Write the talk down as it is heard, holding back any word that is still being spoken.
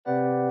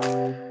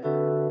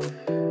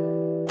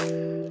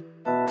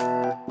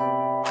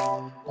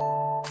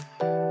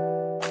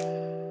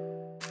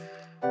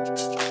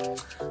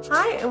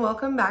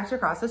welcome back to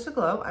Cross Stitch to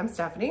Glow. I'm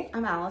Stephanie.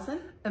 I'm Allison.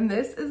 And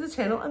this is the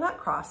channel about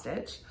cross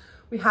stitch.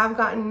 We have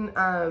gotten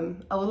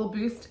a little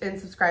boost in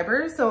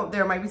subscribers, so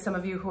there might be some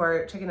of you who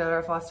are checking out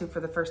our Flosstube for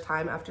the first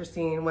time after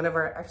seeing one of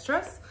our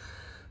extras,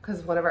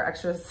 because one of our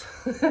extras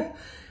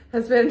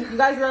has been... You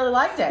guys really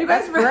liked it.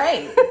 That's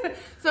great.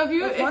 So if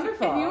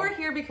you were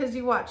here because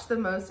you watched the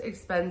most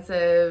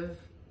expensive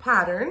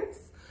patterns,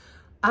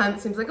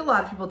 it seems like a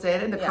lot of people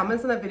did, and the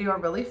comments on that video are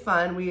really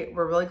fun. We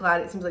were really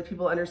glad. It seems like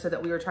people understood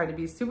that we were trying to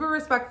be super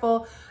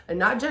respectful and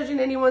not judging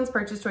anyone's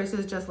purchase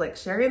choices, just like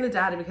sharing the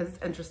data because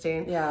it's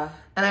interesting. Yeah.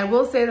 And I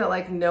will say that,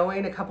 like,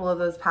 knowing a couple of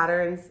those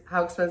patterns,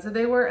 how expensive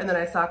they were, and then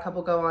I saw a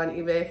couple go on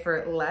eBay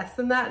for less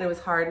than that, and it was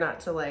hard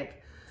not to,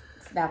 like,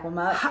 snap them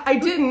up. I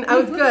didn't. I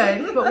was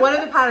good. But one of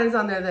the patterns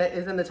on there that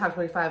is in the top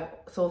 25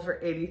 sold for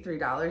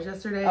 $83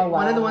 yesterday. Oh, wow.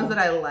 One of the ones that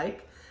I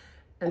like.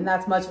 And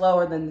that's much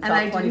lower than the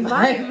top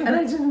 25. And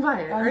I didn't buy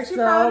it. I'm Aren't you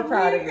so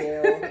proud of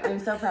you. I'm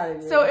so proud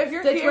of you. So if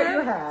you're Stitch here,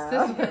 what you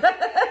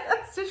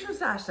have. Stitch from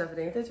Stash,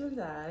 Stephanie. Stitch from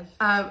Stash.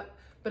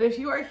 But if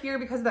you are here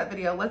because of that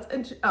video,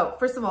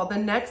 first of all, the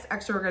next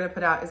extra we're going to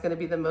put out is going to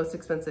be the most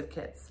expensive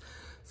kits.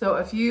 So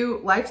if you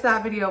liked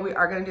that video, we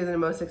are going to do the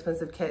most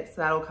expensive kits.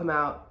 That'll come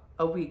out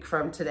a week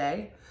from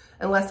today,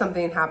 unless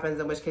something happens,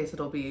 in which case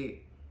it'll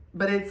be,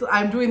 but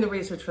I'm doing the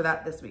research for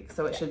that this week,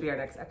 so it should be our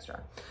next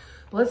extra.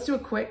 Let's do a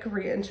quick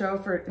re-intro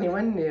for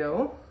anyone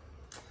new.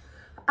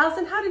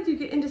 Allison, how did you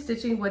get into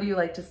stitching? What do you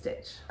like to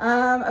stitch?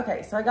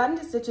 Okay, so I got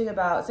into stitching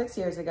about 6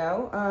 years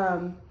ago.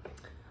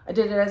 I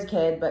did it as a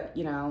kid, but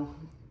you know,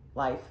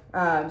 life.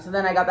 So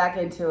then I got back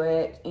into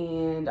it,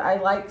 and I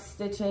like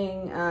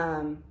stitching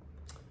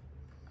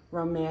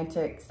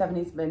romantic.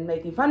 Stephanie's been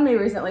making fun of me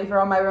recently for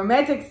all my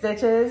romantic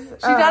stitches.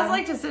 She does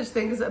like to stitch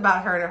things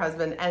about her and her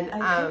husband, and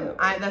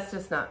that's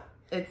just not,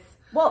 it's...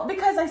 Well,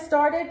 because I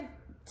started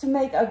to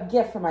make a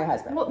gift for my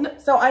husband. Well, no,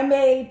 so I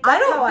made, I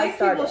don't think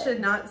people should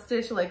not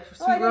stitch like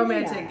sweet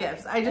romantic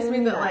gifts. I just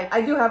mean that, like,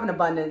 I do have an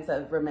abundance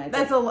of romantic.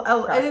 That's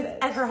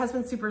and her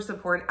husband's super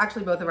supportive.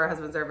 Actually, both of our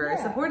husbands are very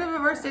supportive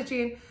of our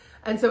stitching,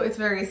 and so it's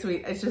very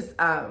sweet. It's just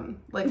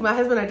like my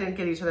husband and I didn't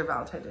get each other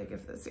Valentine's Day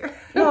gift this year.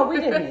 No,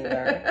 we didn't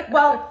either.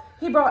 Well,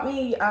 he brought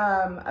me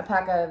a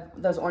pack of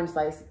those orange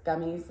slice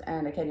gummies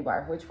and a candy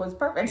bar, which was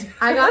perfect.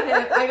 I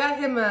got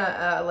him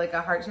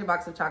a heart-shaped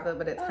box of chocolate,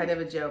 but it's kind of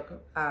a joke.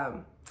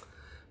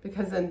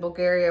 Because in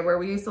Bulgaria, where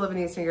we used to live in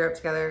Eastern Europe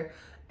together,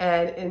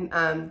 and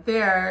in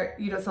there,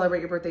 you don't celebrate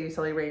your birthday, you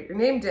celebrate your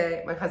name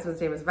day. My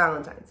husband's name is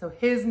Valentine. So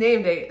his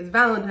name day is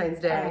Valentine's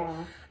Day.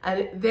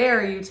 And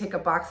there you take a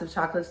box of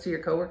chocolates to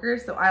your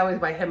coworkers. So I always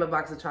buy him a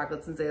box of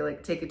chocolates and say,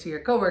 like, take it to your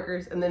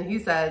coworkers. And then he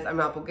says, I'm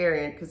not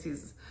Bulgarian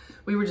because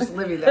we were just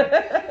living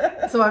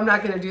there. So I'm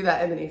not going to do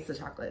that, and then eats the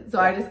chocolate. So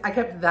I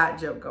kept that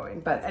joke going.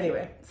 But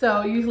anyway,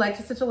 so you like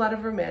to stitch a lot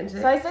of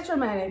romantic. So I stitch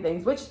romantic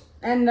things,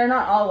 and they're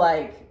not all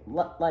like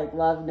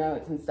love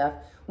notes and stuff.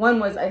 One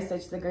was I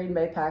stitched the Green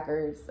Bay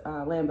Packers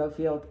Lambeau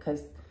Field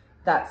because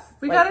that's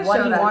what he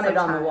wanted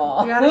on the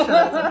wall. We gotta show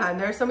that sometime.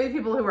 There are so many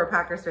people who are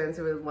Packers fans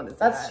who would want to see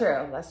that. That's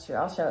true. That's true.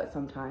 I'll show it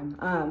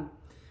sometime.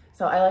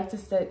 So I like to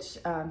stitch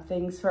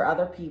things for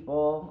other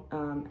people,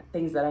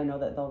 things that I know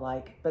that they'll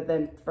like. But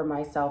then for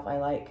myself, I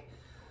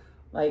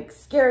like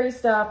scary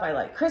stuff. I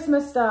like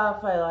Christmas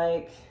stuff. I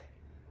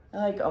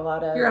like a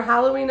lot of... You're a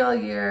Halloween all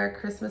year,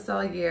 Christmas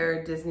all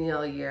year, Disney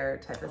all year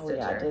type of stitcher.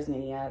 Yeah,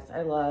 Disney, yes.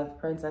 I love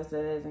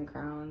princesses and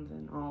crowns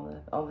and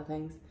all the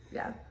things.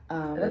 Yeah,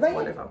 that's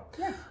wonderful.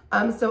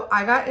 Yeah. So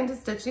I got into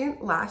stitching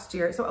last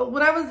year. So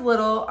when I was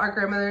little, our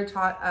grandmother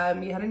taught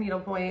me how to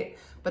needlepoint,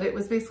 but it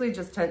was basically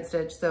just tent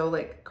stitch. So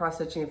like cross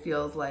stitching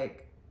feels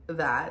like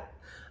that.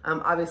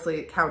 Obviously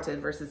it counted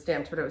versus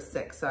stamped, but I was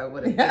 6, so I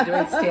wouldn't be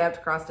doing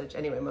stamped cross stitch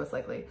anyway, most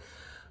likely.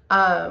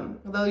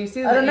 Although you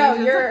see, I don't know,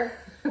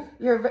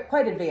 you're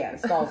quite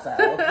advanced also.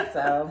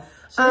 So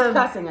she was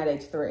cussing at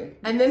age 3.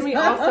 And then we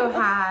also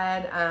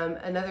had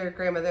another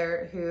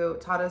grandmother who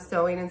taught us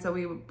sewing, and so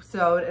we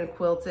sewed and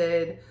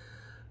quilted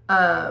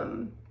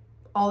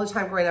all the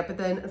time growing up. But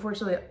then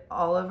unfortunately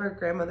all of our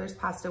grandmothers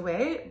passed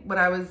away when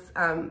I was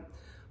the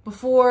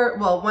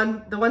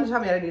one who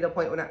taught me how to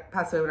needlepoint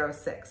passed away when I was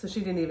 6, so she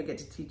didn't even get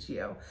to teach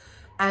you.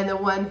 And the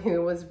one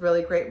who was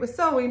really great with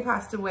sewing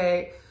passed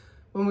away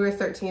when we were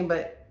 13,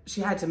 but she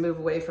had to move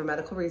away for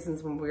medical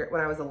reasons when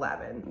I was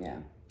 11. Yeah.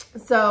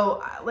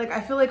 So like,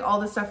 I feel like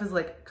all this stuff is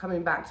like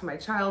coming back to my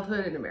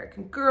childhood and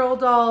American Girl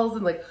dolls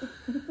and like,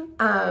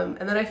 and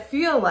then I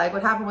feel like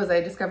what happened was I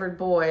discovered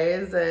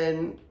boys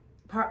and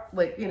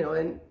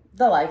and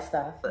the life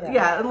stuff.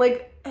 Yeah. And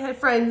like I had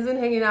friends and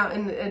hanging out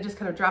and just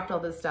kind of dropped all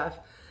this stuff.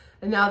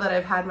 And now that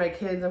I've had my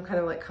kids, I'm kind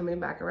of like coming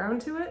back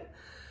around to it.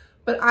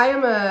 But I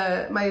am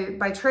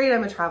by trade,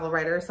 I'm a travel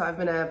writer. So I've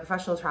been a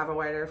professional travel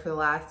writer for the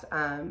last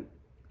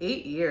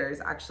 8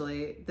 years,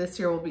 actually. This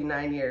year will be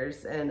 9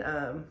 years, and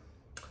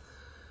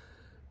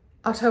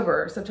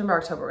September,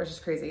 October, which is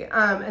crazy.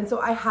 And so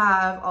I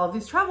have all of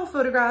these travel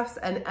photographs,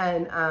 and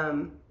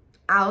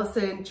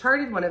Allison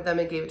charted one of them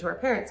and gave it to our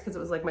parents because it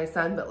was like my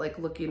son, but like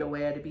looking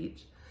away at a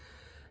beach.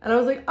 And I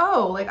was like,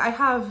 oh, like I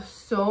have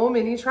so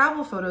many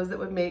travel photos that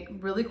would make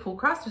really cool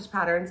cross stitch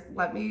patterns.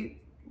 Let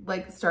me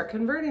like start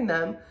converting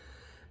them.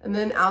 And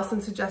then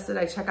Allison suggested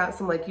I check out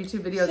some like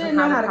YouTube videos on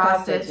how to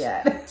cross stitch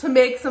to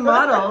make some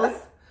models.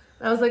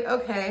 And I was like,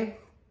 okay.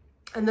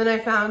 And then I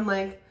found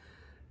like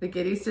the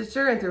Giddy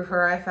Stitcher, and through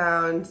her I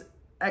found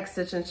X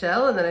Stitch and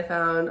Chill, and then I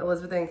found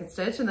Elizabeth Ann Can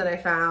Stitch, and then I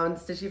found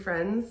Stitchy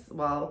Friends,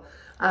 well,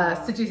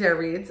 Stitchy Sarah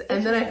Reeds,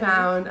 and then I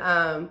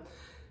found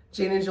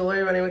Jane and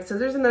Jewelry Running with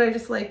Scissors, and then I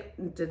just like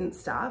didn't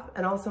stop.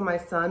 And also my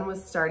son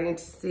was starting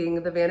to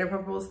sing the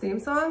Vanderpump Rules theme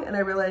song, and I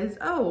realized,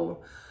 oh,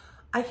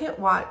 I can't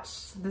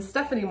watch this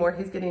stuff anymore.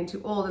 He's getting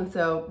too old, and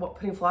so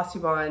putting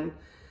Flosstube on,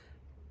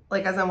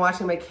 like as I'm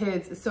watching my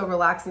kids, is so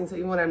relaxing. So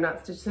even when I'm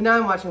not stitching, so now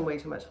I'm watching way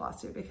too much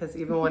Flosstube, because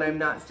even when I'm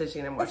not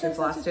stitching, I'm watching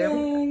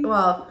Flosstube.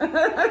 Well,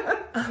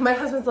 my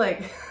husband's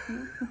like,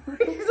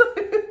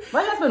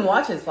 my husband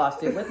watches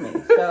Flosstube with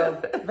me,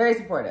 so very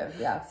supportive,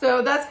 yeah.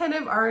 So that's kind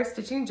of our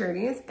stitching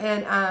journeys.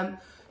 And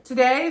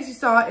today, as you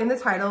saw in the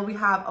title, we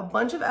have a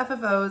bunch of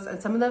FFOs,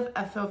 and some of the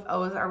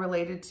FFOs are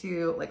related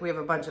to, like we have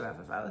a bunch of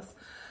FFOs.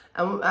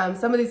 And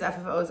some of these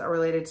FFOs are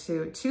related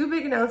to 2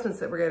 big announcements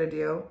that we're going to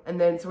do. And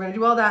then, so we're going to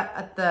do all that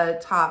at the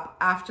top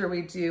after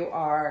we do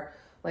our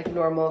like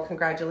normal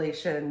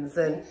congratulations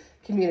and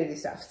community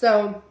stuff.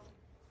 So,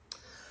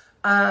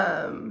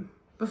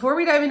 before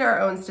we dive into our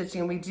own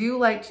stitching, we do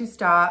like to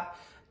stop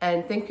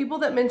and thank people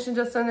that mentioned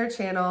us on their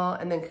channel,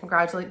 and then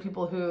congratulate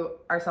people who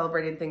are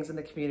celebrating things in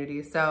the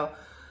community. So,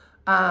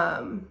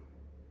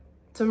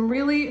 some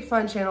really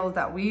fun channels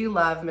that we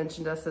love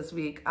mentioned us this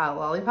week.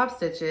 Lollipop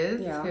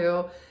Stitches,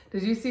 who,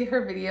 did you see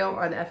her video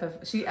on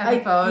she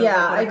FFO'd?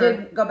 Yeah, I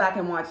did go back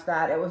and watch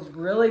that. It was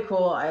really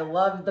cool. I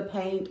loved the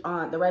paint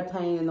on the red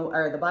paint and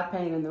the black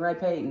paint and the red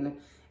paint, and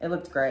it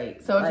looked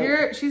great. So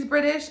if she's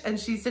British and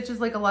she stitches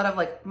like a lot of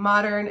like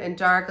modern and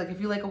dark, like if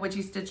you like a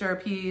witchy stitcher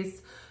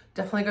piece,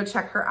 definitely go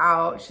check her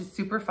out. She's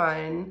super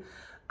fun.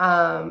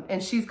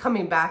 And she's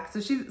coming back. So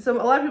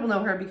a lot of people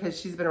know her because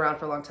she's been around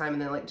for a long time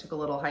and then like took a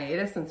little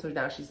hiatus, and so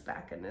now she's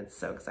back, and it's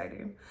so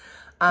exciting.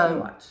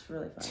 Watch,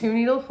 really fun. 2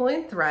 Needle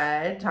Pulling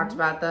Thread talked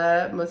about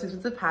the most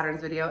expensive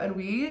patterns video, and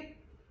we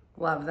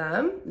love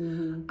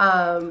them.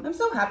 I'm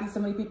so happy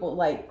so many people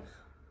like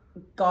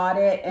got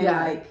it and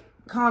like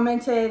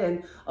commented,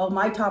 and oh,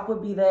 my top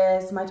would be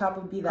this, my top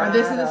would be that, or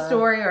this is a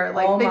story, or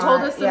like they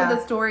told us some of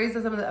the stories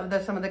of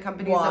some of the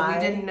companies that we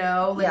didn't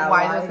know, like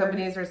why those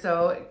companies are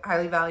so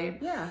highly valued.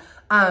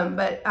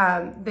 But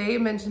they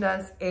mentioned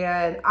us,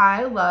 and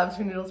I love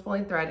 2 Needles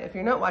Pulling Thread. If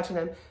you're not watching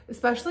them,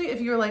 especially if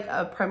you're like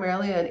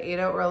primarily an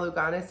Ada or a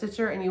Lugana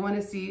stitcher and you want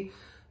to see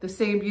the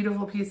same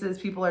beautiful pieces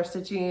people are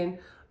stitching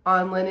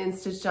on linen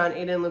stitched on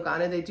Ada and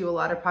Lugana, they do a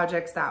lot of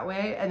projects that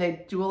way, and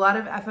they do a lot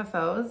of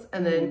FFOs,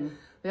 and then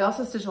they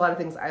also stitch a lot of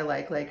things I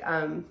like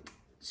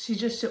she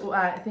just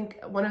I think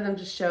one of them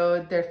just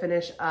showed their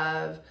finish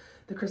of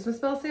the Christmas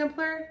bell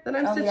sampler that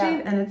I'm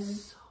stitching, and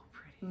it's so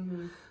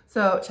pretty.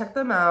 So check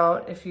them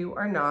out if you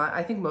are not.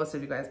 I think most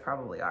of you guys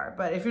probably are,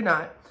 but if you're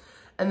not.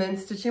 And then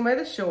Stitching by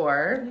the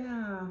Shore,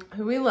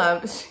 who we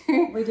love.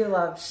 We do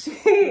love.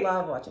 We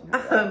love watching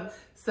her.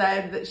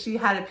 Said that she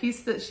had a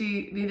piece that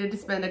she needed to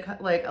spend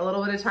a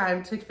little bit of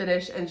time to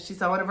finish, and she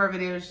saw one of our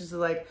videos. She's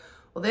like,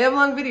 well, they have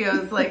long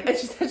videos, and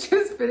she said she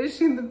was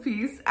finishing the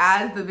piece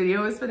as the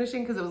video was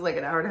finishing, because it was like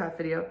an 1.5-hour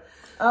video.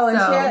 Oh,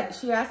 and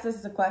she asked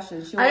us a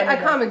question. I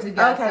commented,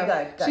 yes.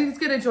 Okay, good. She's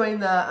going to join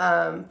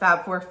the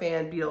Fab 4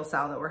 fan Beetle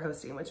Sal that we're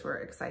hosting, which we're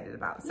excited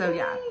about. So,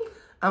 yeah.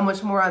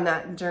 Much more on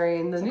that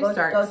during the new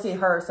start. Go see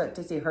her,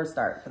 to see her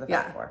start for the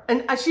Fab 4.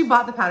 And she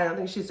bought the pattern. I don't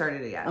think she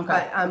started it yet.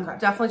 Okay. But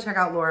definitely check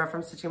out Laura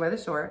from Stitching by the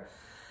Shore.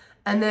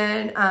 And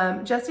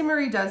then Jessie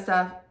Marie Does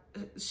Stuff.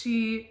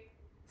 She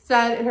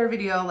said in her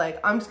video,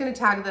 I'm just going to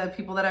tag the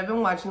people that I've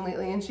been watching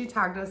lately. And she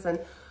tagged us, and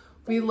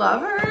we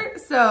love her.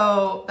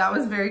 So that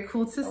was very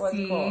cool to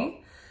see. Cool.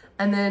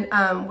 And then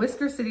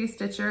Whisker City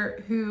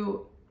Stitcher,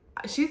 who,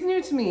 she's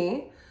new to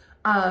me.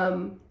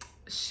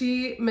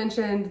 She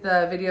mentioned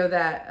the video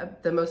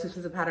that, the most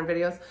expensive pattern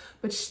videos,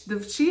 but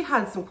she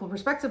had some cool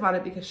perspective on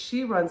it because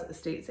she runs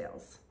estate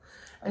sales.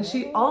 And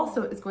she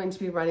also is going to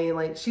be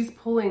running, she's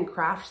pulling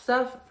craft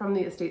stuff from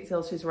the estate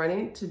sales she's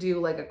running to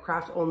do a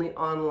craft only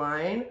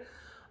online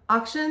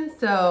auction.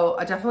 So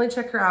definitely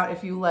check her out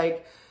if you I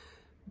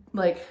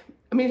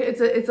mean,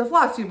 it's a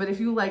Flosstube, but if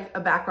you like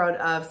a background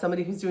of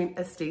somebody who's doing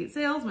estate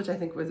sales, which I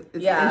think is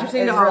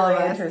interesting to all of us.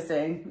 Really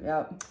interesting.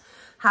 Yep.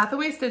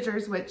 Hathaway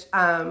Stitchers, which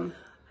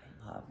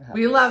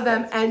we love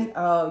them, and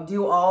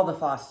do all the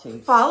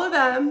Flosstubes. Follow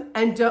them,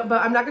 and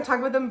but I'm not going to talk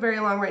about them very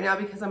long right now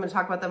because I'm going to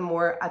talk about them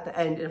more at the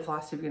end in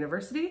Flosstube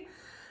University.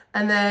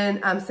 And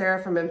then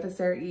Sarah from Memphis,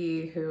 Sarah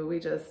E, who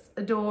we just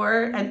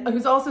adore, and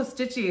who's also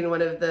stitching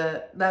one of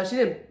the. Now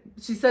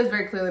she says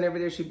very clearly in her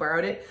video she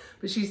borrowed it,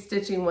 but she's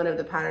stitching one of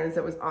the patterns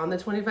that was on the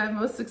 25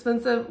 most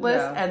expensive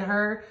list, and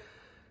her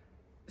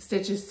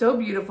stitch is so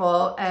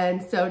beautiful,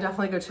 and so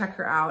definitely go check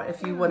her out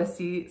if you want to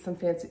see some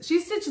fancy. She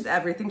stitches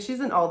everything. She's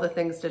an all the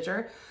things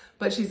stitcher,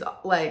 but she's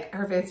like,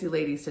 her fancy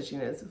lady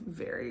stitching is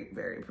very,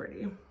 very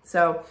pretty.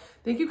 So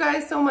thank you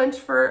guys so much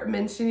for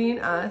mentioning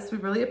us. We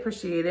really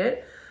appreciate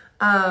it.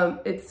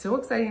 It's so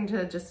exciting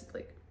to just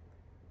like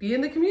be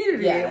in the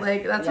community. Yes.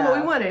 Like that's what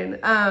we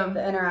wanted.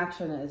 The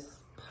interaction is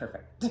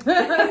perfect.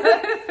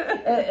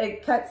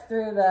 it cuts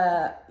through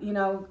the, you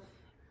know,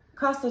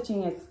 cross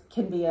stitching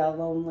can be a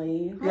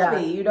lonely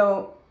hobby. You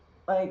don't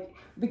like,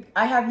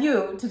 I have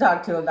you to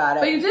talk to about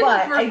it. But you did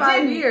it for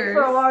 5 years.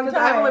 For a long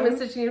time. I've only been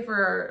stitching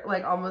for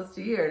like almost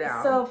a year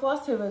now. So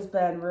Flosstube has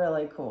been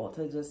really cool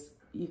to just,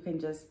 you can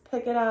just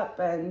pick it up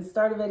and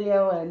start a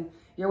video and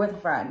you're with a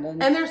friend.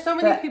 And there's so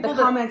many people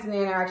the comments and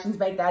the interactions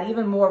make that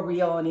even more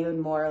real and even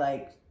more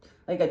like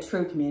a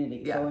true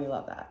community. So we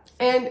love that.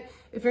 And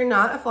if you're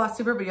not a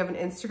Flosstuber, but you have an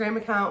Instagram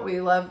account,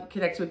 we love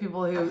connecting with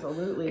people who...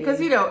 Absolutely.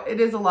 Because, you know, it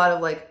is a lot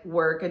of, like,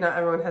 work, and not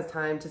everyone has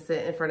time to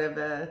sit in front of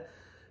a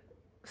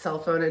cell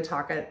phone and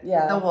talk at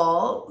the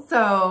wall.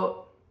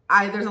 So,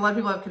 there's a lot of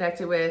people I've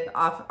connected with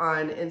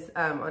on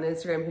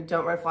Instagram who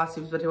don't run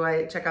Flosstubes, but who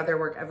I check out their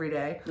work every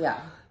day. Yeah.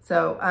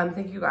 So,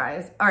 thank you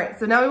guys. All right,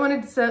 so now we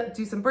wanted to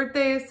do some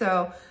birthdays.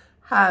 So,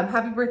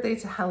 happy birthday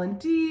to Helen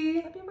D.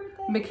 Happy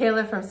birthday.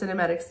 Michaela from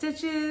Cinematic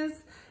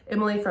Stitches.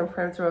 Emily from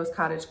Primrose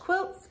Cottage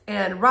Quilts,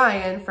 and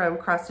Ryan from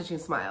Cross Stitching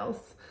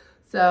Smiles.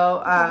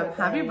 So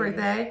happy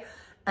birthday.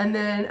 And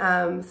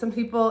then some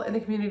people in the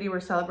community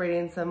were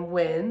celebrating some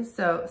wins.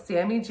 So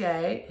Sammy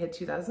J hit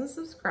 2,000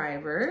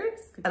 subscribers,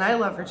 and I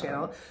love her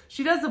channel.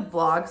 She does a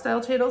vlog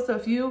style channel, so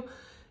if you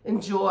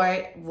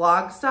enjoy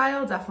vlog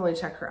style, definitely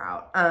check her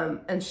out.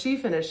 And she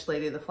finished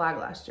Lady of the Flag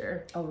last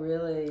year. Oh,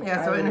 really?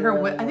 Yeah, so in her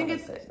whip, I think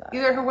it's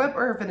either her whip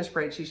or her finished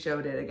braid, she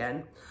showed it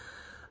again.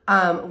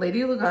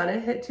 Lady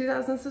Lugana hit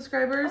 2,000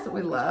 subscribers.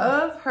 We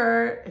love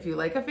her. If you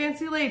like a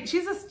fancy lady,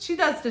 she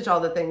does stitch all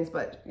the things,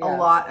 but a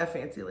lot of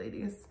fancy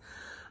ladies.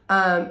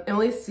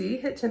 Emily C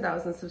hit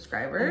 10,000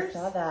 subscribers. I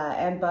saw that.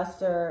 And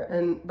Buster.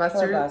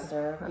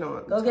 Buster. I don't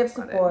want go give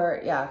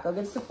support. Yeah, go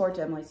give support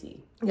to Emily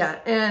C. Yeah,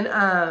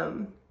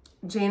 and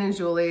Jane and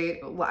Julie.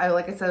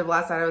 Like I said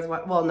last night,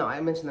 I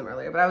mentioned them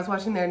earlier, but I was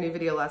watching their new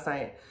video last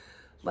night.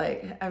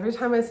 Like every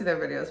time I see their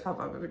videos pop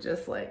up, it would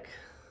just like.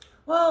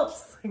 Well,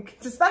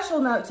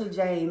 special note to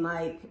Jane,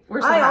 like,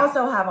 I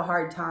also have a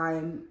hard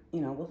time, you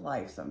know, with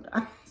life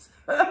sometimes.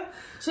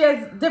 She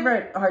has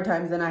different hard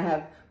times than I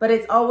have, but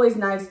it's always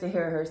nice to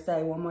hear her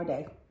say one more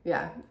day.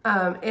 Yeah.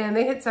 And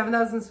they hit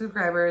 7,000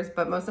 subscribers,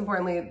 but most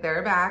importantly,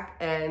 they're back,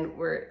 and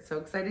we're so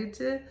excited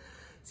to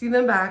see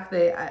them back.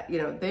 They, you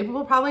know, they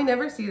will probably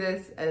never see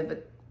this,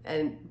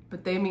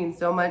 but they mean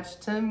so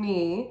much to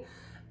me.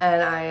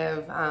 And I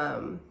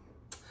have,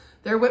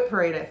 their whip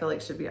parade, I feel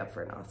like, should be up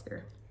for an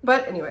Oscar.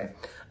 But anyway,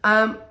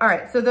 all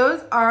right, so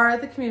those are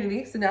the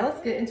community. So now let's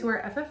get into our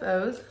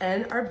FFOs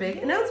and our big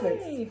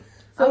announcements.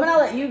 So I'm gonna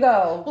let you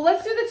go. Well,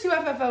 let's do the 2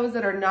 FFOs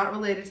that are not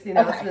related to the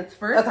announcements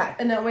first. Okay.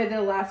 And that way the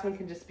last one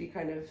can just be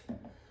kind of, all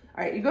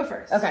right, you go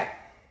first. Okay.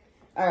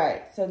 All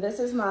right, so this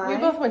is my... We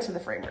both went to the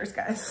framers,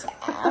 guys.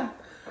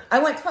 I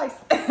went twice.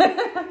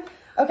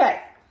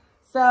 Okay.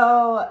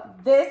 So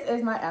this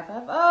is my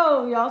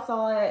FFO. Y'all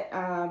saw it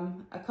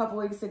a couple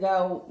weeks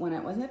ago when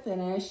it wasn't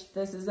finished.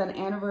 This is an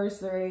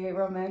anniversary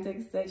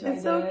romantic stitch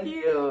it's so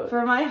cute.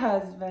 For my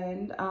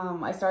husband.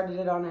 I started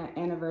it on an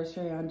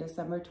anniversary on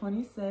December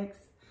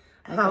 26th.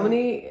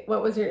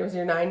 What was it was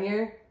your 9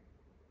 year?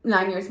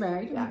 9 years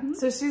married. Yeah. Mm-hmm.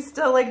 So she's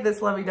still like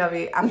this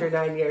lovey-dovey after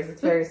 9 years.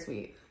 It's very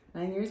sweet.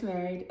 9 years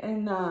married.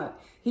 And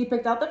he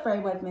picked out the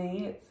frame with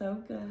me. It's so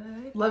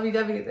good.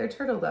 Lovey-dovey. They're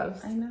turtle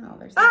doves. I know.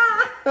 They're so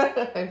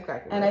cute. I'm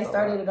cracking. And I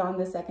started it on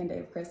the second day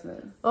of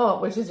Christmas. Oh,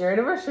 which is your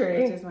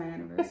anniversary. Which is my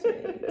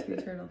anniversary. 2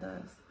 turtle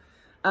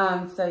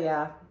doves. So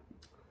yeah,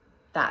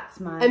 that's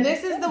mine. And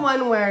this is the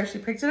one where she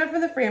picked it up for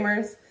the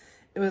framers.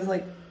 It was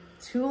like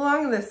too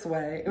long this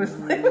way. It was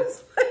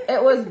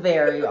it was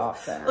very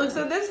awesome. Look,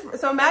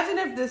 so imagine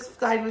if this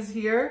side was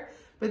here,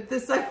 but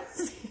this side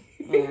was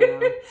here.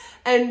 Yeah.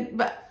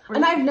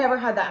 And I've never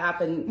had that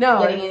happen.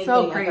 No, it's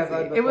so crazy.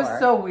 It was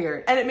so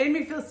weird. And it made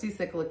me feel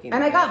seasick looking at it.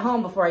 And I got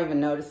home before I even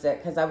noticed it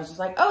because I was just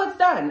like, oh, it's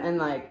done. And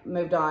like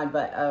moved on.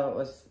 But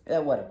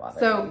it would have bothered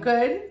me. So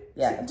good.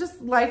 Yeah.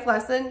 Just life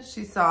lesson.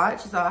 She saw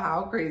it. She saw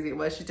how crazy it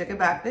was. She took it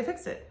back. They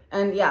fixed it.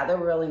 And yeah, they're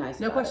really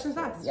nice. No questions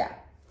asked. Yeah.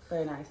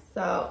 Very nice.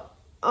 So,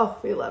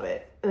 we love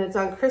it. And it's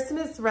on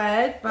Christmas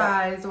Red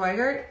by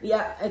Zweigart.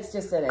 Yeah, it's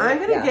just in it. I'm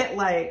going to get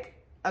like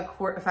a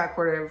fat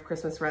quarter of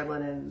Christmas red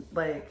linen.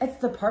 Like it's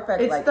the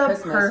perfect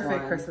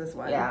Christmas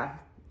one. Yeah.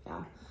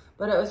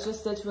 But it was just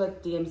stitched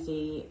with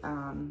DMC,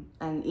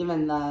 and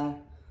even the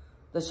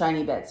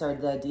shiny bits are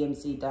the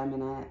DMC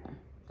Diamante.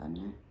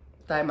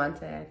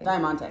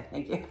 Diamante,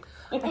 thank you.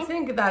 I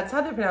think that's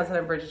how they pronounce it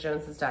in Bridget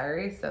Jones's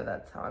Diary, so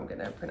that's how I'm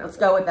gonna pronounce it.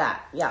 Let's go with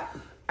that. Yeah. All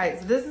right,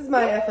 so this is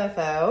my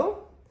FFO.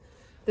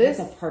 This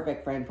is a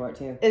perfect frame for it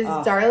too. Is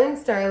Darling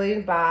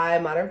Starling by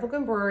Modern Folk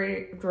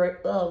Embroidery.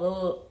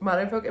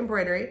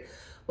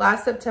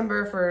 Last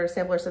September for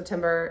Sampler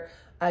September,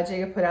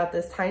 Jacob put out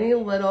this tiny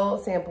little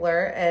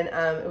sampler, and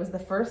it was the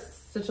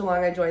first stitch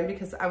along I joined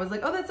because I was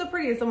like, oh, that's so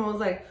pretty. And someone was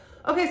like,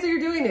 okay, so you're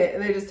doing it.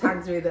 And they just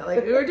tagged me that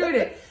like, we were doing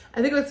it.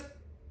 I think it was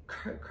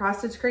Cross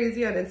Stitch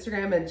Crazy on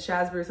Instagram and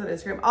Shaz Bruce on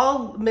Instagram.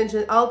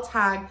 I'll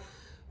tag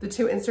the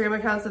 2 Instagram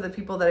accounts of the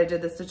people that I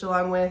did the stitch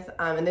along with.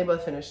 And they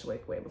both finished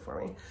way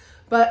before me.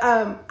 But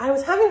I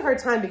was having a hard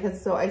time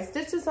because, so I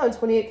stitched this on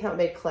 28 count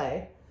made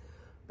clay.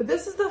 But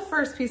this is the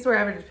first piece where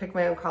I ever just pick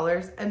my own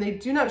colors, and they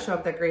do not show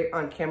up that great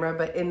on camera,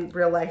 but in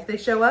real life they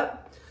show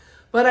up.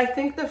 But I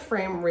think the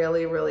frame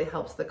really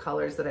helps the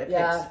colors that I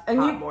picked and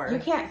pop more. You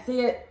can't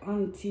see it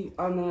on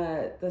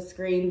the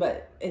screen,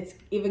 but it's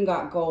even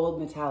got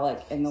gold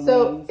metallic in the wings.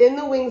 So in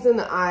the wings and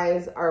the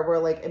eyes were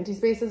like empty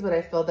spaces, but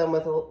I filled them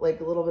with like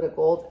a little bit of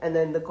gold, and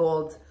then the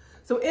gold.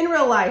 So in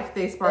real life,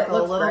 they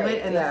sparkle a little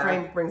bit, and the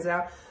frame brings it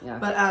out. Yeah.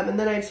 But and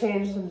then I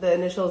changed the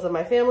initials of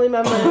my family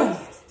members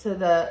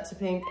to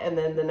pink, and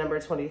then the number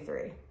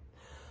 23.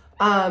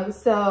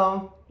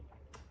 So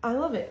I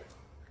love it.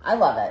 I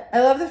love it.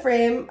 I love the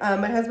frame.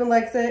 My husband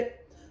likes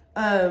it.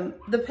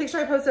 The picture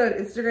I posted on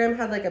Instagram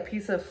had like a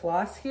piece of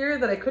floss here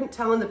that I couldn't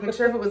tell in the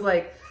picture if it was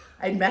like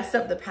I messed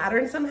up the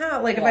pattern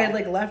somehow. Like if I had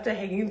like left a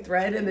hanging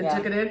thread and then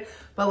took it in.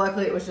 But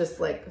luckily it was just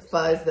like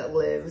fuzz that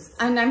lives.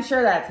 And I'm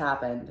sure that's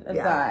happened. It's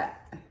not.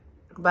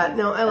 But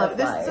no, I love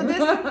this. So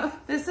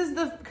this is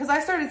because I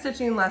started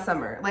stitching last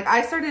summer. Like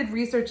I started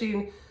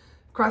researching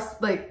I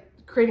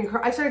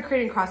started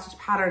creating cross stitch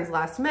patterns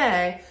last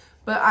May,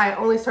 but I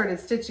only started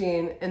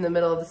stitching in the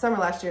middle of the summer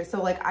last year.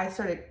 So like I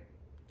started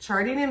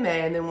charting in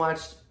May and then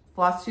watched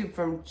Flosstube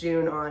from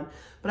June on,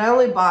 but I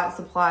only bought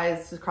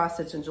supplies to cross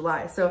stitch in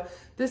July. So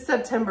this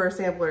September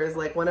sampler is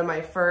like one of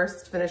my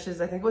first finishes.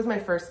 I think it wasn't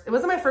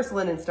my first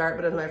linen start,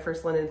 but it was my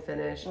first linen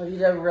finish. Well, you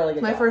did a really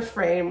good job. My first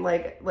frame,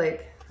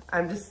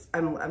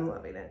 I'm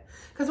loving it.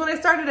 Because when I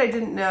started, I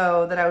didn't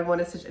know that I would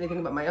want to stitch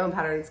anything but my own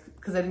patterns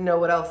because I didn't know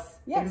what else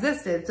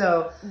existed.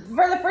 So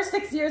for the first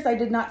 6 years, I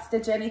did not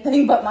stitch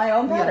anything but my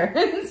own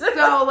patterns.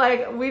 So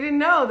like, we didn't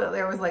know that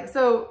there was like,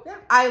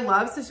 I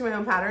love stitching my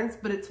own patterns,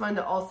 but it's fun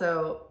to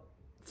also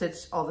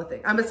stitch all the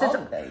things. I'm a stitch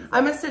all the things.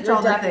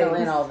 You're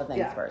definitely an all the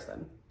things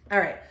person. All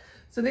right.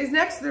 So these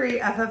next 3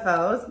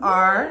 FFOs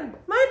are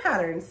my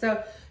patterns.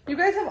 So you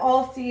guys have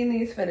all seen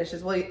these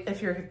finishes. Well,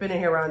 if you've been in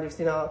here around, you've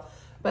seen all.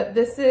 But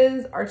this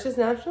is Arches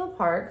National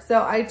Park.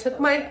 So I took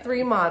my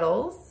 3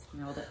 models.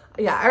 Nailed it.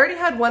 Yeah, I already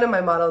had one of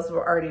my models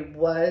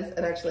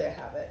and actually I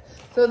have it.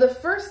 So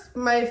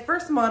my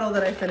first model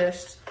that I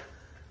finished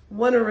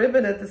won a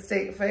ribbon at the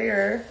state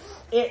fair.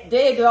 It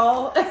did,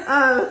 y'all.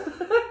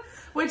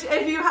 Which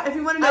if you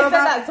want to know I said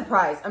that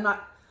surprise.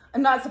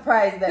 I'm not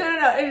surprised that.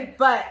 No.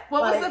 But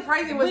what was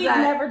surprising was we've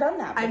never done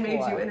that before. I made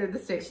you enter the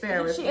state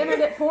fair with me. She entered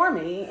it for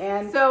me,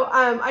 and so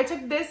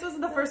this was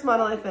the first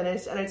model I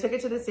finished, and I took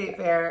it to the state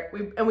fair.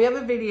 We have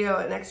a video,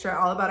 an extra,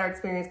 all about our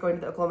experience going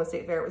to the Oklahoma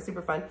State Fair. It was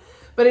super fun.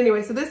 But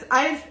anyway, so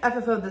I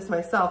FFO'd this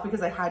myself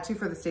because I had to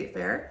for the state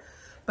fair.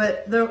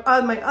 But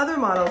my other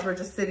models were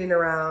just sitting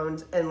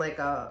around in like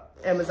a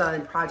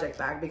Amazon project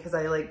bag because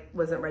I like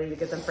wasn't ready to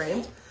get them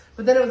framed.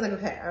 But then it was like,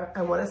 okay,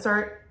 I want to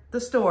start the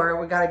store.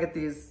 We got to get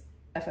these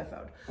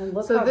FFO'd.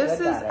 So this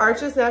is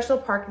Arches National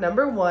Park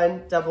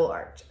 #1 double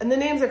arch. And the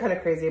names are kind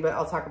of crazy, but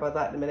I'll talk about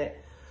that in a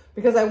minute.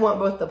 Because I want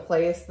both the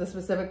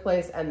specific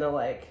place, and the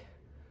like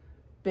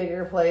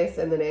bigger place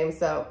in the name.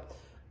 So,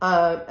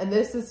 and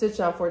this is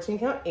stitched on 14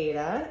 count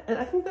Aida. And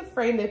I think the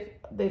frame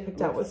they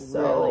picked out was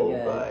so really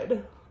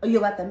good. Oh, you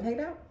let them pick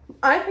it out?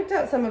 I picked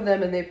out some of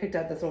them, and they picked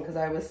out this one because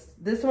I was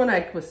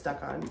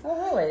stuck on.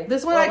 Oh, really?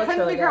 This one I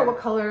couldn't figure out what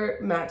color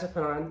mat to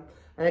put on.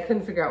 And I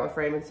couldn't figure out what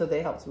frame, and so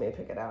they helped me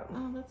pick it out.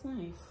 Oh, that's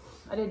nice.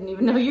 I didn't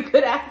even know you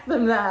could ask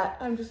them that.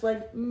 I'm just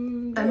like,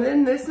 And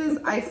then this is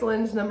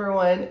Iceland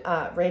 #1,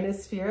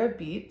 Reynisfjara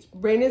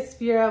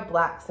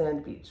Black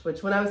Sand Beach,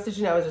 which when I was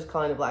stitching, I was just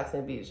calling it Black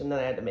Sand Beach, and then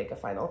I had to make a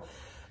final.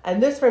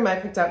 And this frame I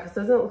picked out because it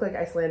doesn't look like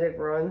Icelandic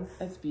ruins.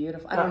 It's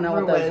beautiful. I don't know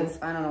what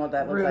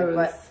that looks like,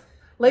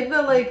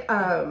 but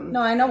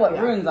no, I know what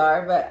runes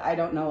are, but I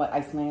don't know what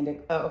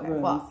Icelandic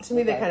runes. Well, to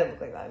me, they kind of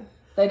look like that.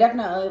 They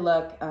definitely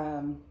look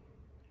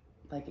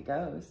like it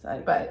goes.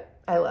 But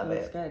I love it.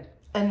 It's good.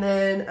 And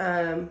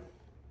then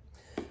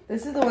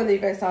this is the one that you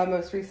guys saw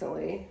most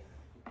recently.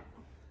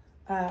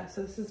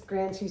 So this is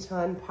Grand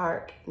Teton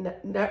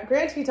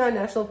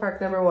National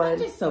Park #1. I'm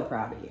just so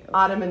proud of you.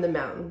 Autumn in the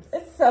Mountains.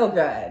 It's so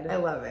good. I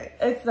love it.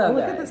 It's so good.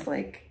 Look at this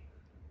like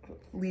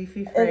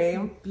leafy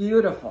frame. It's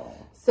beautiful.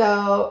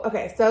 So,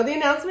 okay. So the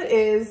announcement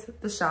is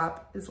the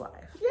shop is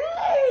live.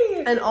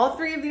 Yay! And all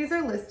 3 of these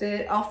are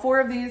listed. All 4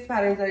 of these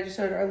patterns that I just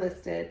showed are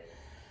listed.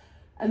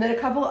 And then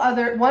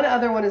one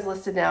other one is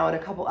listed now, and a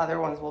couple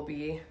other ones will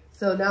be.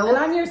 So now and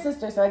I'm your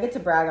sister, so I get to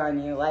brag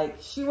on you. Like,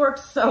 she worked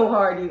so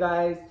hard, you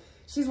guys.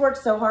 She's worked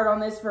so hard on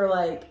this for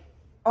like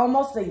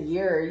almost a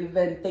year. You've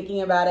been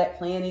thinking about it,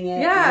 planning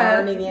it,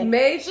 learning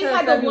it. She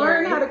had to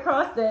learn how to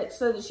cross stitch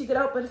so that she could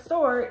open a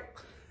store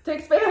to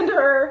expand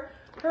her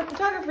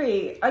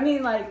photography. I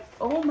mean, like,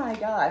 oh my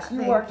gosh,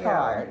 you worked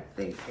hard.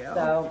 Thank you.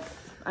 So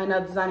I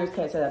know designers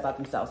can't say that about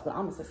themselves, but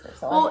I'm a sister.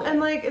 So well, and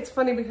like, it's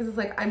funny because it's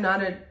like, I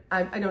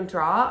don't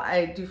draw,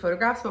 I do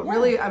photographs, but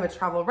really I'm a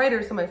travel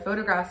writer. So my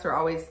photographs are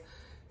always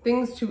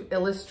things to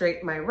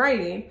illustrate my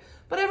writing.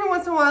 But every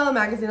once in a while, a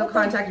magazine will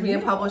contact me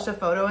and publish a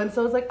photo. And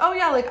so it's like, oh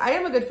yeah, like I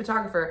am a good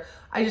photographer.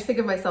 I just think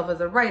of myself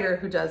as a writer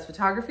who does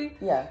photography.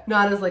 Yeah.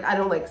 Not as like, I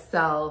don't like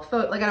sell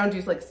like I don't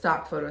do like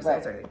stock photo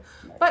sales or anything.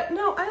 Right. But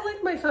no, I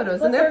like my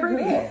photos and they're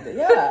pretty. Good.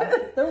 Yeah,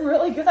 they're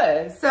really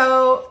good.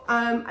 So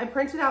I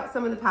printed out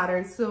some of the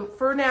patterns. So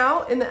for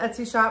now in the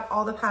Etsy shop,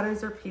 all the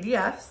patterns are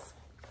PDFs.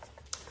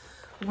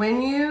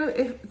 When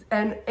you,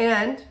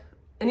 and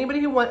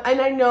anybody who wants,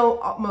 and I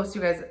know most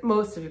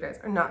of you guys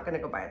are not going to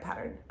go buy a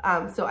pattern.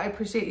 So I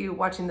appreciate you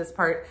watching this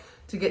part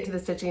to get to the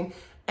stitching.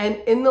 And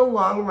in the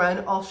long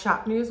run, all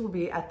shop news will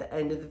be at the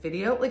end of the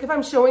video. Like if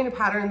I'm showing a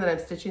pattern that I'm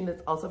stitching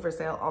that's also for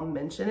sale, I'll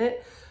mention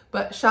it.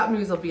 But shop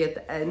news will be at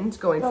the end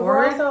going forward.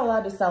 We're also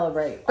allowed to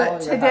celebrate.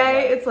 But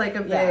today it's like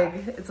a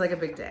big, it's like a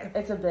big day.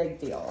 It's a big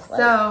deal. Like,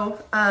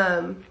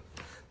 so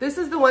this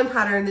is the one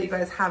pattern that you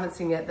guys haven't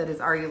seen yet that is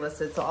already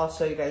listed. So I'll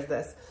show you guys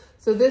this.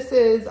 So this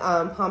is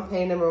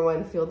Pompeii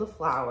 #1 Field of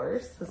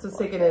Flowers. This was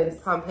taken in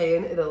Pompeii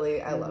in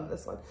Italy. I love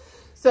this one.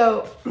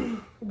 So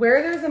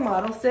where there's a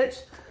model stitch,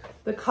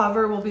 the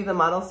cover will be the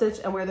model stitch,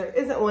 and where there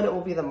isn't one, it will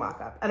be the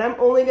mock-up. And I'm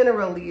only gonna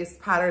release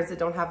patterns that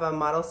don't have a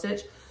model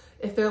stitch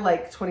if they're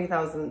like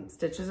 20,000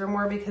 stitches or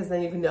more, because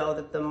then you can know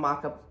that the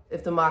mock-up,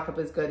 if the mock-up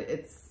is good,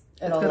 it's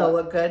gonna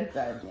look good.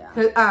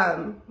 Yeah.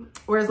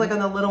 Whereas like on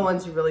the little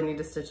ones, you really need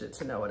to stitch it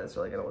to know what it's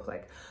really gonna look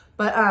like.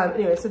 But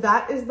anyway, so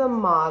that is the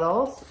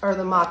model or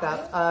the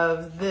mock-up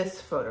of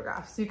this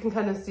photograph. So you can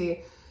kind of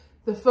see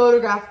the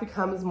photograph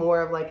becomes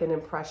more of like an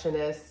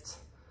impressionist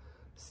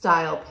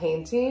style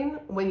painting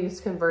when you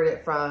convert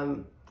it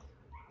from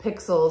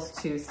pixels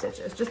to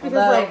stitches. Just because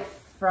like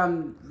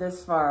from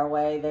this far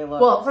away, they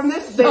look from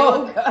this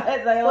so good.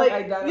 They look like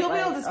identical. You'll be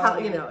able to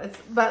tell, you know, it's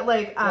but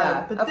like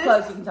but up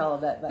close you can tell a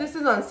bit. But this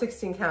is on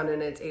 16 count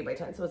and it's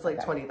 8x10, so it's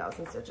like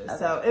 20,000 stitches.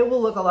 So it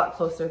will look a lot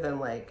closer than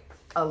like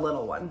a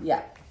little one.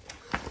 Yeah.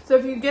 So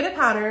if you get a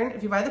pattern,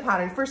 if you buy the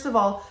pattern, first of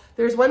all,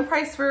 there's one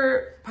price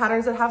for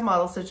patterns that have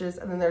model stitches,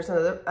 and then there's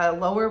another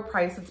lower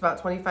price. It's about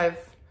 25.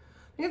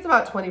 I think it's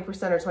about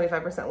 20% or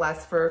 25%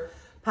 less for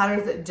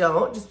patterns that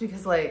don't, just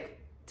because like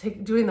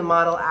doing the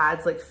model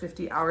adds like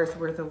 50 hours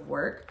worth of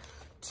work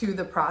to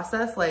the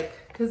process.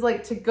 Like, cause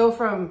like to go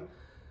from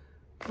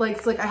like,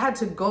 it's like I had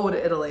to go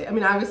to Italy. I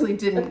mean, I obviously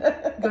didn't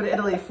go to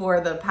Italy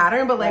for the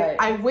pattern, but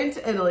like I went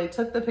to Italy,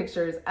 took the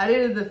pictures,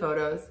 edited the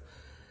photos,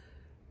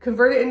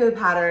 convert it into the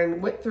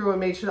pattern, went through and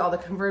made sure that all the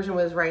conversion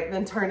was right, and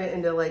then turn it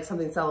into like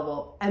something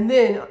sellable. And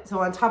then, so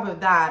on top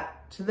of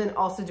that, to then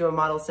also do a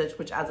model stitch,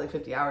 which adds like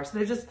 50 hours. So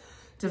they're just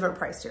different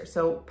price tiers.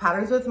 So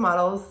patterns with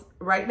models,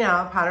 right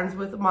now, patterns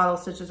with model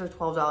stitches are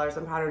 $12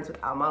 and patterns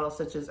without model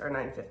stitches are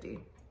 $9.50.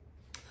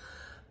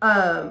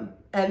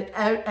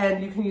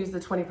 And you can use the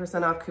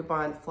 20% off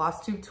coupon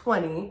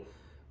Flosstube20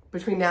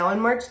 between now and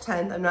March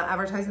 10th. I'm not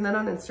advertising that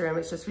on Instagram.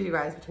 It's just for you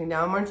guys. Between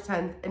now and March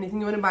 10th, anything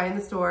you want to buy in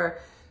the store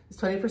is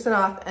 20%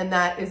 off, and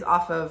that is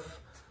off of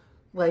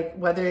like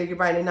whether you're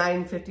buying a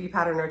 $9.50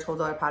 pattern or a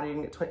 $12 pattern, you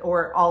can get 20,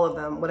 or all of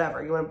them,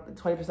 whatever. You want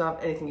 20%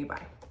 off anything you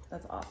buy.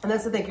 That's awesome. And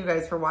that's to thank you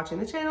guys for watching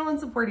the channel and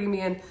supporting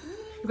me, and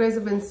you guys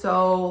have been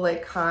so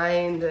like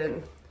kind.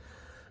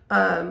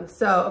 And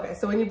so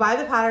when you buy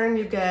the pattern,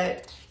 you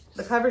get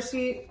the cover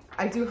sheet.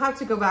 I do have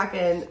to go back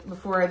in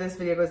before this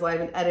video goes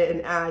live and edit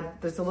and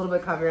add. There's a little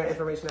bit of copyright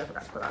information I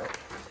forgot to put on it.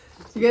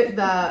 So you get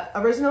the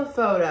original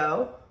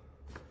photo.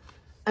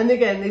 And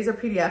again, these are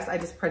PDFs. I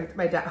just print,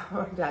 my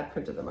dad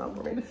printed them out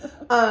for me.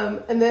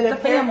 And then it's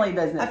a family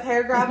business. A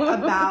paragraph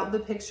about the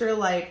picture,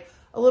 like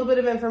a little bit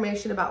of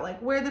information about like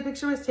where the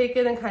picture was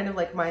taken and kind of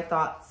like my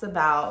thoughts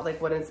about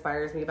like what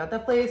inspires me about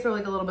that place, or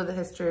like a little bit of the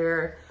history,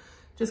 or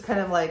just kind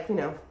of like, you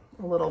know,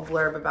 a little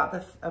blurb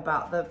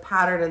about the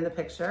pattern in the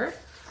picture.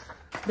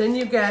 Then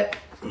you get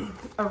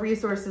a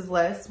resources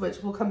list, which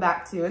we'll come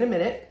back to in a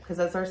minute because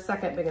that's our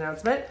second big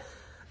announcement.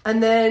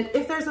 And then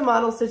if there's a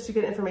model stitch, you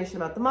get information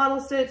about the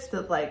model stitch,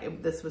 that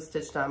like this was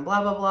stitched on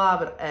blah, blah,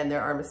 blah, and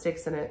there are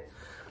mistakes in it.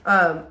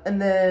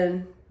 And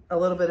then a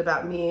little bit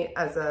about me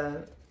as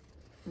a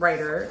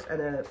writer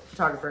and a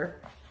photographer.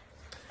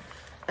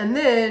 And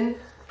then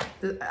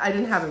I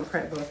didn't have them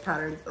print both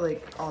patterns,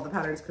 like all the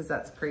patterns, because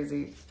that's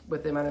crazy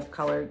with the amount of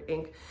colored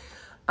ink.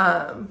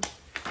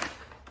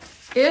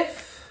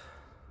 If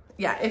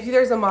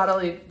there's a model,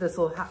 this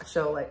will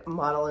show like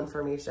model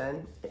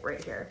information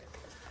right here.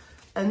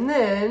 And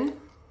then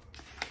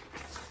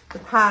the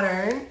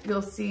pattern,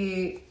 you'll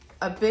see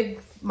a big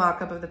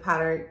mock-up of the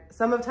pattern.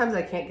 Sometimes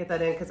I can't get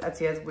that in because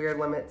Etsy has weird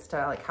limits to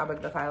like how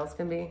big the files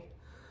can be.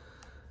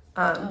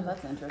 Oh,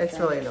 that's interesting. It's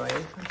really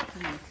annoying.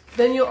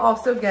 Then you'll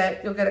also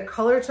get a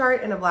color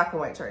chart and a black and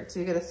white chart. So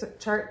you get a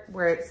chart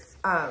where it's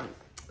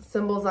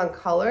symbols on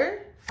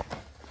color.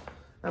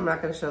 I'm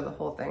not going to show the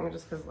whole thing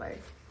just because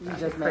like you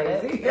just made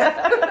it.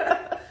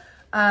 Yeah.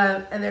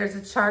 And there's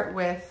a chart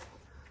with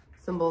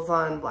symbols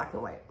on black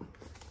and white.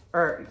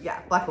 Or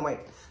yeah, black and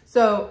white.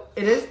 So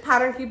it is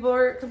Pattern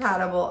Keeper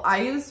compatible. I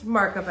use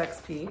Markup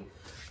XP.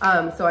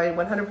 So I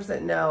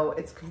 100% know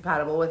it's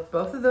compatible with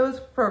both of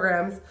those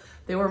programs.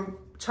 They were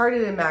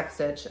charted in Max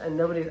Stitch,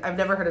 and I've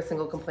never heard a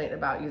single complaint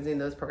about using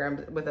those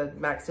programs with a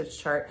Max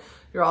Stitch chart.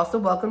 You're also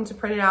welcome to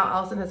print it out.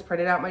 Allison has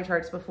printed out my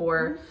charts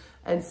before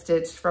and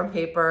stitched from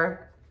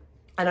paper.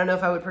 I don't know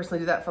if I would personally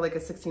do that for like a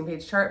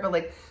 16-page chart, but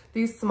like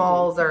these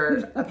smalls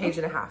are a page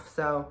and a half.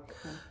 So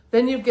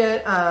then you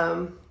get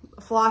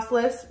floss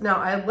list. Now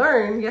I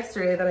learned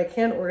yesterday that I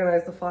can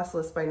organize the floss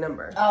list by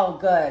number. Oh,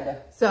 good.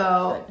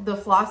 So the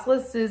floss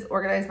list is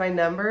organized by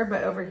number,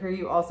 but over here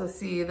you also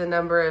see the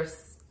number of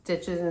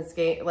stitches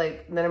and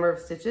like the number of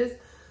stitches.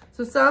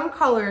 So some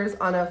colors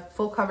on a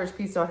full coverage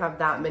piece don't have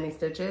that many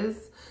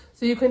stitches.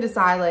 So you can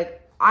decide,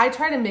 like, I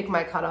try to make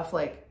my cutoff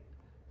like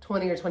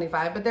 20 or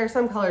 25, but there are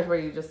some colors where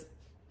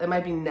it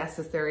might be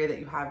necessary that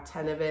you have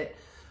 10 of it,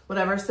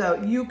 whatever.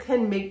 So you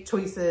can make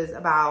choices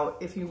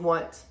about if you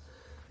want,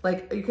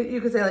 like, you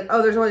could say like,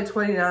 oh, there's only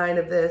 29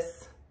 of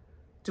this.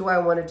 Do I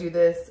want to do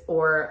this?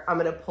 Or I'm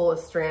going to pull a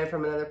strand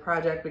from another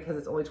project because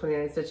it's only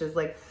 29 stitches.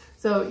 Like,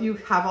 so you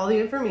have all the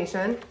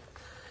information.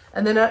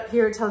 And then up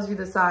here, it tells you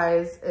the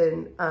size,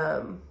 and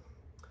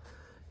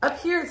up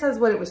here it says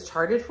what it was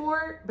charted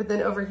for, but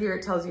then over here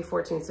it tells you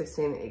 14,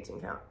 16, and 18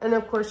 count. And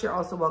of course, you're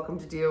also welcome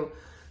to do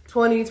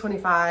 20,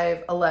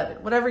 25,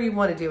 11, whatever you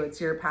want to do.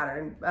 It's your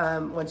pattern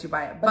once you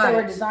buy it. But they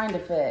were designed to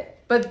fit.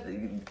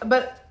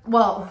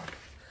 Well,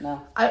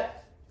 no.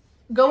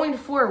 Going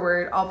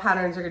forward, all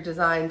patterns are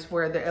designed to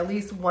where at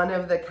least one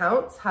of the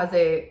counts has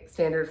a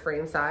standard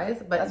frame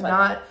size, but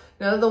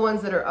none of the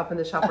ones that are up in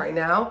the shop right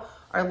now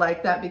are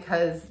like that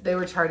because they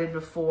were charted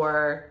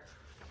before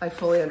I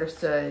fully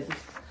understood.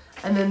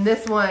 And then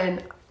this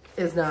one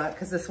is not,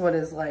 because this one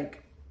is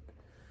like,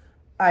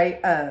 this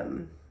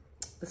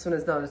one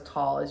is not as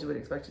tall as you would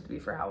expect it to be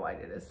for how wide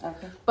it is.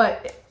 Okay.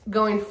 But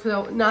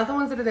so not the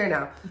ones that are there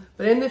now,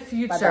 but in the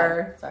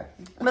future,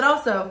 but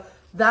also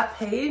that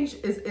page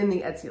is in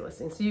the Etsy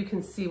listing. So you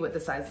can see what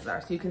the sizes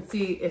are. So you can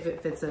see if it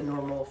fits a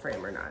normal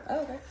frame or not.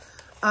 Oh,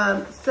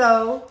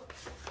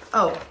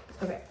 okay.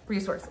 Okay,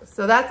 resources.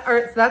 So that's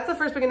the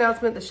first big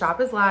announcement. The shop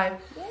is live.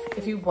 Yay.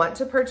 If you want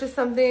to purchase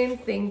something,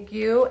 thank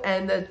you.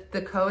 And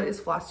the code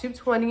is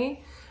Flosstube20,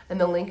 and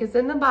the link is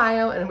in the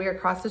bio, and we are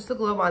cross stitch the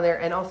globe on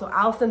there. And also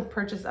Allison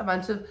purchased a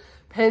bunch of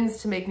pins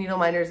to make needle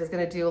minders. Is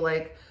gonna do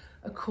like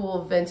a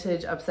cool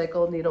vintage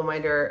upcycled needle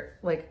minder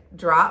like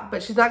drop,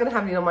 but she's not gonna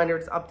have needle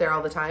minders up there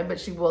all the time, but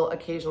she will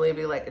occasionally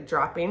be like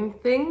dropping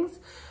things,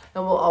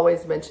 and we'll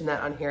always mention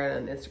that on here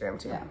and on Instagram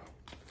too. Yeah.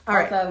 All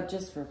right. Also,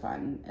 just for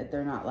fun,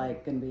 they're not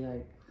like gonna be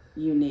like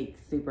unique,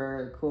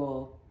 super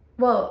cool.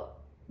 Well,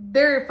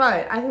 they're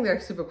fun. I think they're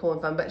super cool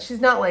and fun, but she's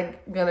not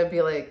like gonna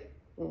be like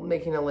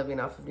making a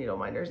living off of needle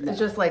minders. No. It's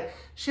just like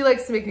she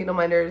likes to make needle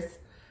minders,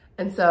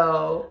 and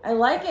so I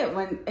like it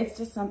when it's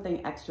just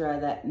something extra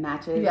that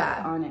matches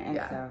on it.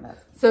 And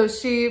so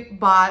she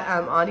bought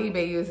on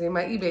eBay using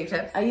my eBay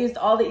tips. I used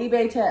all the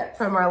eBay tips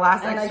from our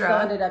last extra. And I still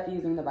ended up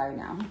using the buy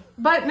now.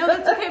 But no,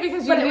 that's okay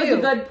because you knew. It was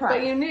a good price.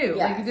 But you knew.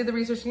 Like you did the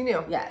research, you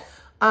knew. Yes.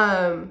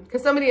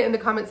 Because somebody in the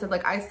comments said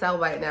like, I sell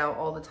buy it now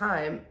all the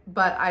time,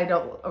 but I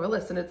don't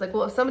overlist. And it's like,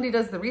 well, if somebody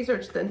does the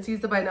research then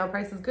sees the buy it now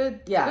price is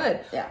good, good.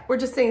 Yeah. We're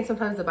just saying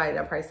sometimes the buy it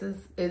now price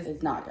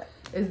is not good.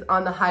 Is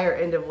on the higher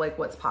end of like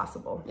what's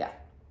possible. Yeah.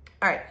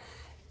 All right.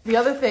 The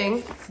other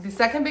thing, so the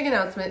second big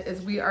announcement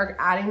is we are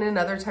adding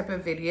another type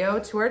of video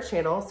to our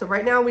channel. So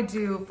right now we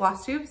do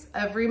floss tubes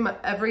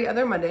every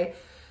other Monday.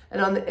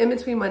 And on the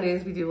in-between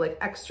Mondays, we do like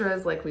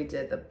extras, like we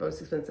did the most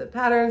expensive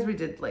patterns. We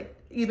did like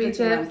eBay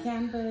tips.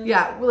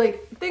 Yeah,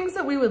 like things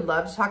that we would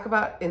love to talk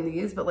about in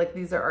these, but like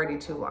these are already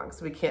too long,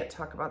 so we can't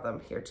talk about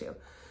them here too.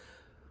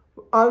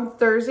 On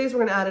Thursdays, we're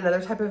gonna add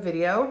another type of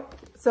video.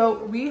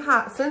 So we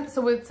have, since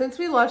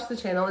we launched the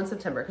channel in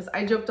September, because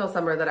I joked all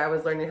summer that I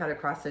was learning how to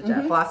cross stitch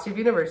at Flosstube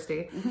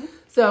University.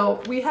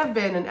 So we have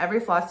been in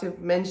every Flosstube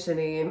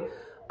mentioning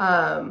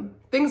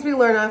things we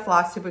learn on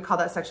Flosstube. We call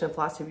that section of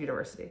Flosstube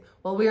University.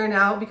 Well, we are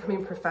now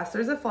becoming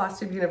professors at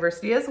Flosstube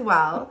University as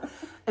well.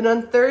 And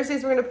on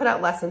Thursdays, we're gonna put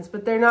out lessons,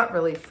 but they're not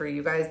really for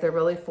you guys. They're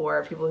really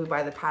for people who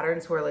buy the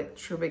patterns who are like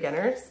true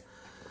beginners.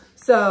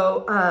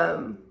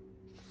 So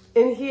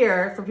in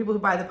here, for people who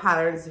buy the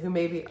patterns who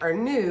maybe are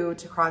new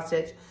to cross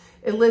stitch,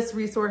 it lists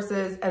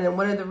resources, and then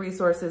one of the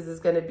resources is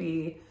gonna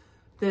be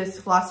this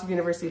Flosstube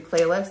University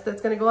playlist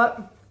that's gonna go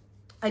up.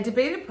 I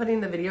debated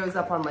putting the videos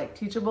up on like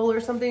Teachable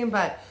or something,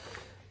 but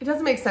it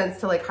doesn't make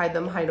sense to like hide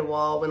them behind a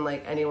wall when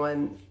like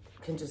anyone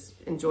can just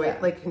enjoy it,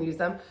 like can use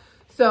them.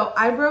 So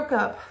I broke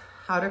up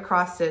how to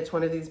cross stitch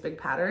one of these big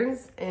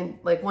patterns, and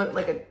like one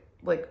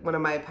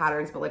of my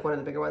patterns, but like one of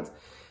the bigger ones,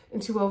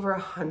 into over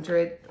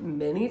 100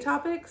 mini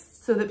topics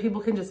so that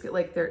people can just get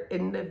like their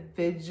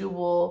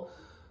individual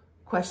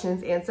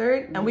questions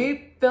answered. And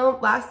we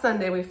filmed last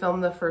Sunday, we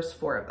filmed the first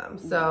 4 of them.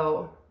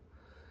 So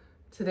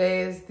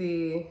today is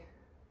the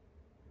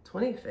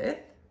 25th?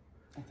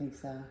 I think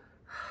so.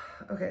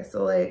 Okay,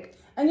 so like...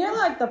 And you're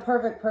like the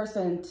perfect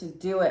person to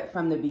do it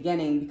from the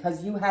beginning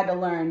because you had to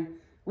learn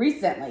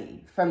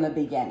recently from the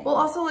beginning. Well,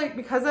 also like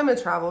because I'm a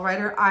travel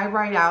writer, I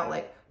write out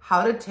like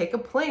how to take a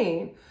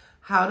plane,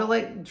 how to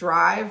like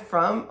drive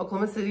from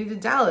Oklahoma City to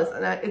Dallas.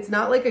 And it's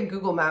not like a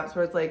Google Maps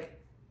where it's like,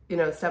 you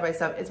know, step by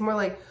step. It's more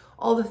like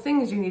all the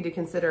things you need to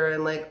consider,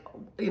 and like,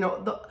 you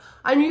know,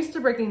 I'm used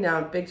to breaking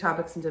down big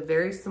topics into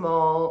very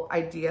small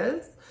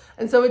ideas.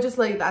 And so it just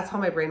like, that's how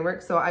my brain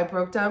works. So I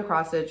broke down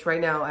cross stitch.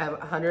 Right now I have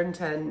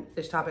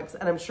 110-ish topics,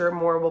 and I'm sure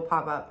more will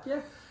pop up.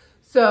 Yeah.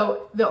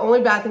 So the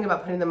only bad thing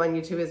about putting them on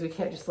YouTube is we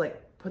can't just like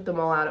put them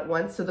all out at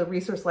once. So the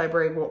resource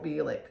library won't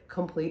be like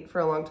complete for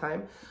a long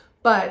time.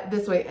 But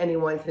this way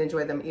anyone can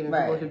enjoy them, even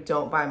people who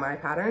don't buy my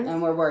patterns.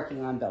 And we're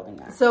working on building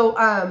that. So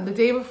the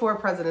day before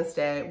President's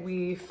Day,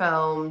 we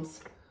filmed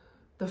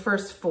the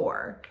first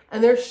 4,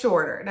 and they're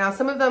shorter. Now,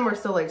 some of them are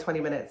still like 20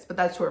 minutes, but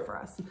that's short for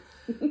us.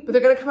 But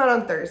they're gonna come out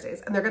on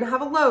Thursdays, and they're gonna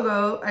have a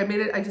logo. I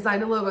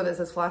designed a logo that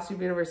says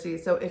Flosstube University.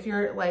 So if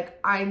you're like,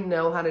 I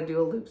know how to do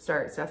a loop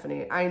start,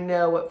 Stephanie, I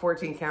know what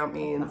 14 count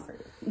means,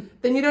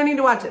 then you don't need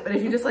to watch it. But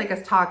if you just like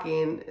us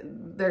talking,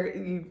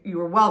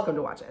 you are welcome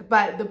to watch it.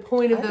 But the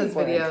point of those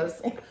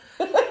videos,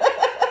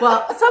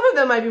 well, some of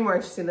them might be more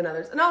interesting than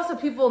others. And also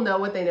people know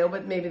what they know,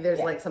 but maybe there's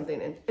like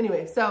something in.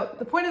 Anyway, so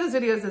the point of those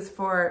videos is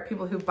for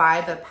people who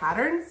buy the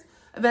patterns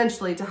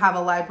eventually to have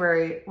a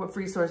library with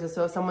resources.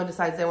 So if someone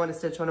decides they want to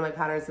stitch one of my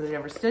patterns that they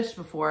never stitched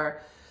before,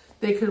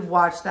 they could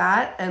watch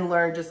that and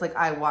learn just like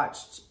I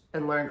watched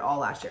and learned all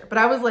last year. But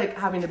I was like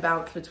having to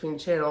bounce between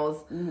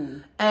channels.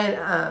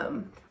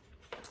 And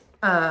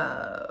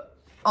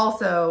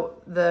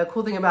also the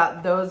cool thing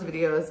about those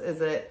videos is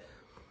that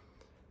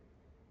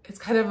it's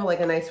kind of like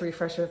a nice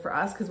refresher for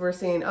us, because we're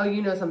seeing, oh,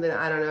 you know something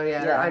I don't know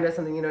yet, or I know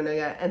something you don't know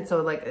yet. And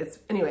so like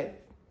anyway,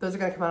 those are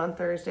going to come out on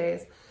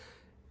Thursdays.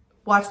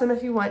 Watch them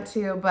if you want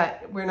to,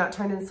 but we're not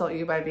trying to insult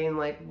you by being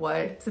like,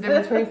 what's the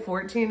difference between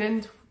 14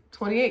 and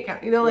 28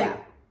 count? You know, like,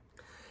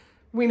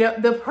 we know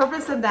the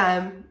purpose of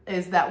them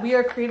is that we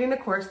are creating a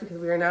course because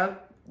we are now,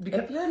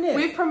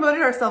 we've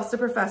promoted ourselves to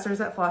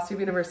professors at Flosstube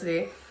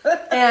University,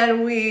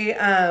 and we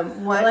I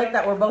like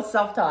that we're both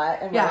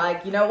self-taught, and we're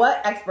like, you know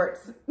what,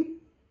 experts.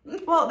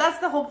 Well, that's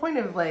the whole point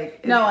of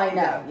like. No, I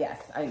know.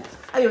 Yes, I know.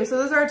 Anyway, so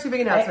those are our 2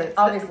 big announcements.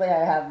 Obviously,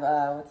 I have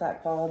what's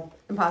that called?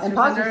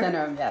 Imposter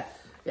syndrome. Yes.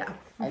 Yeah.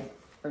 I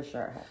for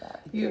sure have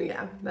that.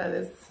 That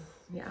is,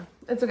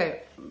 it's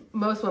okay.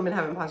 Most women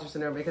have imposter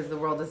syndrome because the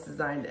world is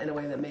designed in a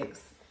way that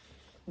makes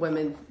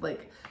women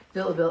like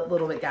feel a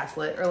little bit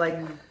gaslit, or like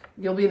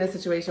you'll be in a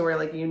situation where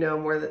like you know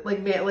more than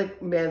like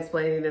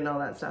mansplaining and all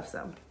that stuff.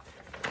 So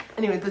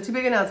anyway, the 2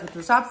 big announcements: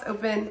 the shop's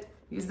open.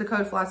 Use the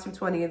code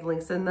Flosstube20. The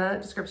link's in the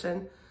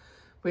description.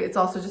 It's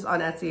also just on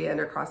Etsy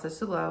under Cross Stitch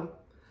to Glow.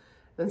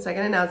 Then the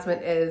second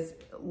announcement is,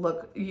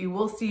 look, you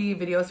will see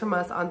videos from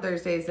us on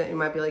Thursdays that you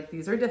might be like,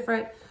 these are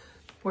different.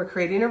 We're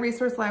creating a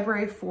resource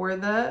library for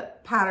the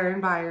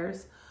pattern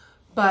buyers,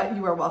 but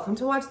you are welcome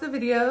to watch the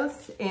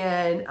videos,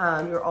 and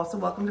you're also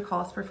welcome to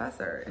call us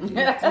professor if you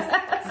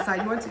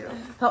decide you want to.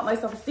 Help my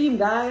self-esteem,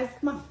 guys.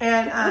 Come on.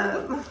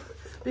 And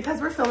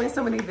because we're filming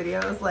so many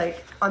videos,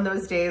 like on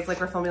those days, like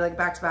we're filming like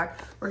back to back,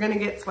 we're gonna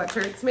get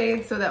sweatshirts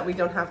made so that we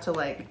don't have to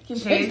like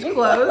change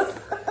clothes.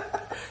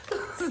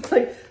 It's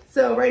like,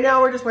 so right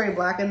now we're just wearing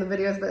black in the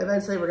videos, but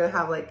eventually we're gonna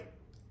have like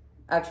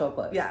actual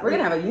clothes. Yeah, we're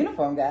gonna have a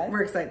uniform, guys.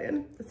 We're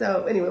excited.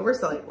 So anyway, we're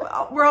still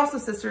like, we're also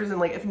sisters, and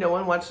like if no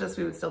one watched us,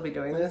 we would still be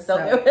doing this. Still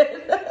do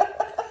it.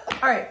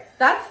 All right,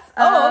 that's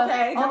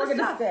okay. Now we're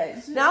gonna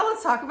stitch. Now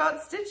let's talk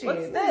about stitching.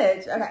 Let's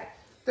stitch. Okay.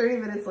 30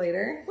 minutes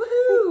later.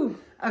 Woohoo!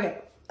 Okay.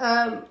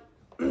 Let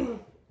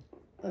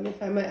me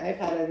find my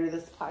iPad under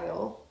this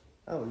pile.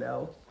 Oh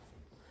no.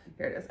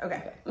 Here it is.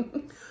 Okay.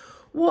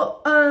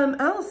 Well,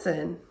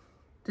 Allison,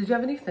 did you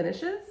have any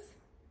finishes?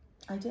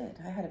 I did.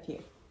 I had a few.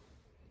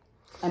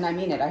 And I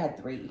mean it, I had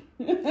 3.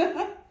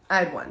 I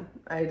had 1.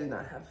 I did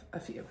not have a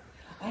few.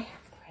 I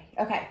have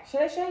 3. Okay,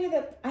 should I show you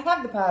I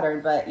have the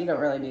pattern, but you don't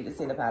really need to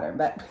see the pattern.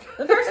 But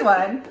the first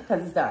one,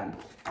 because it's done.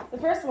 The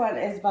first one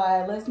is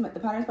by the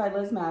pattern's by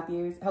Liz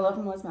Mathews. Hello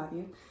from Liz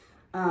Mathews.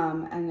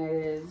 And it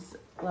is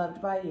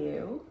Loved by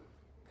You,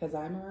 because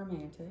I'm a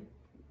romantic.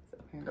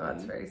 Oh,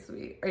 that's very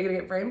sweet. Are you going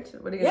to get framed?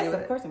 What are you going to do with it?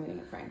 Yes, of course I'm going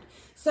to get framed.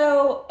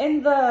 So,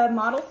 in the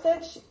model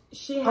stitch,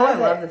 she has I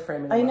love the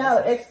framing. I know,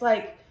 it's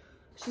like,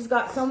 she's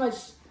got so much,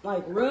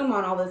 like, room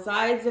on all the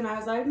sides, and I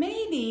was like,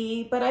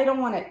 maybe, but I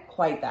don't want it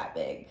quite that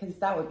big, because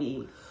that would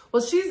be...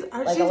 Well, she's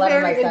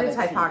very into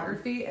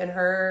typography, and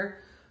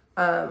her,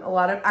 a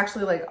lot of,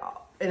 actually, like,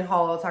 in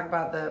haul, I'll talk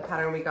about the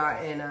pattern we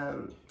got in,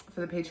 for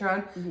the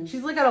Patreon.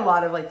 She's like got a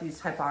lot of like these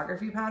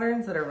typography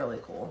patterns that are really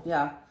cool.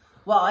 Yeah.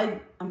 Well,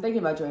 I'm thinking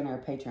about joining her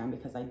Patreon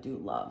because I do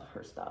love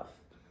her stuff.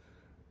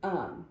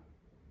 And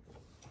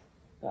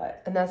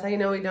that's how you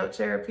know we don't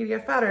share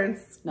PDF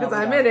patterns, because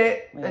I'm in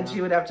it, and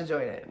she would have to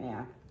join it.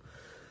 Yeah.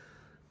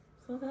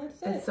 So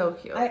that's it. It's so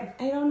cute. I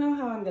don't know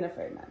how I'm gonna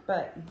frame it,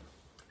 but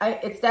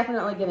it's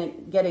definitely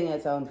getting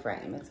its own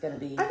frame. It's gonna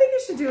be. I think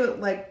you should do it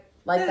like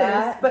this,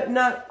 that, but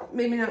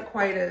maybe not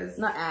quite as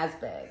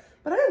big.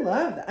 But I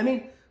love that. I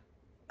mean,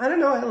 I don't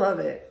know. I love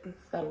it.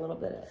 It's got a little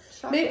bit of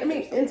chocolate.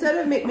 Instead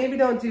of maybe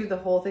don't do the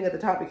whole thing at the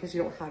top, because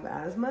you don't have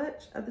as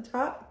much at the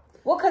top.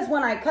 Well, because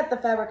when I cut the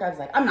fabric, I was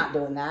like, I'm not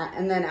doing that.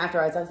 And then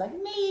afterwards, I was like,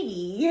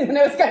 maybe. And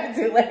it was kind of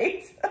too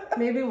late.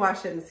 Maybe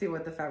wash it and see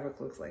what the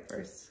fabric looks like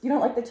first. You don't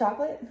like the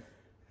chocolate?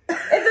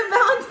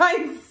 It's a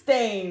Valentine's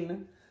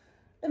stain.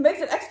 It makes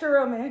it extra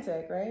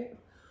romantic, right?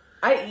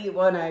 I eat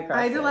when I cross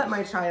I had to stitch. let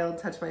my child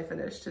touch my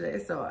finish today,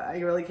 so I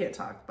really can't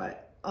talk,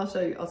 but I'll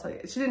show you. I'll tell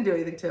you. She didn't do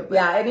anything to it. But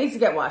yeah, it needs to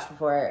get washed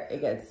before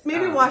it gets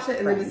maybe wash it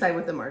and then decide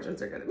what the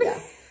margins are going to be. Yeah.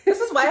 This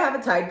is why I have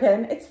a Tide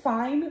pen. It's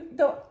fine.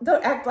 Don't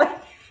act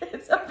like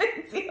it's a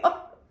big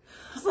deal.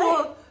 Just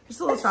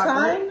a little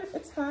chocolate.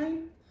 It's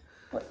fine.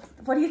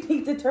 What do you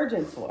think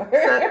detergent's for?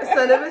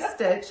 Son of a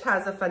Stitch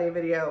has a funny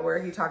video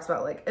where he talks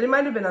about and it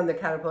might have been on the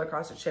Caterpillar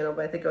Cross Stitch channel,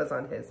 but I think it was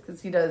on his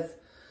because he does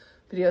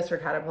videos for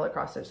Caterpillar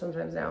Cross Stitch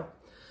sometimes now.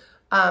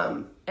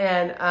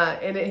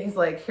 In it, he's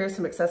like, here's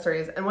some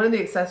accessories. And one of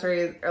the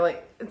accessories are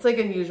it's like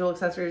unusual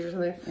accessories or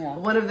something. Yeah.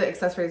 One of the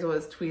accessories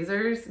was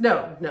tweezers.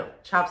 No,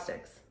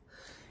 chopsticks.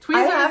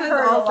 Tweezers I have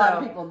heard also, a lot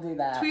of people do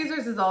that.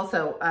 Tweezers is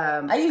also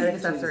I use an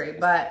accessory,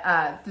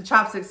 but the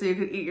chopsticks so you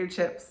could eat your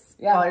chips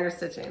while you're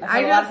stitching.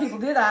 A lot of people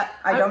do that.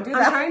 I don't do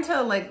that. I'm trying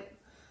to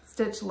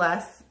stitch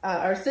less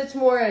or stitch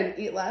more and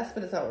eat less,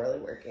 but it's not really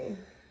working.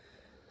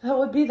 That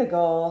would be the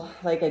goal,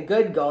 like a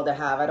good goal to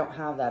have. I don't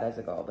have that as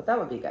a goal, but that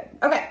would be good.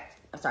 Okay,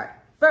 sorry.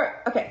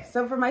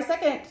 So for my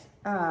second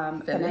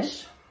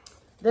finish,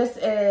 this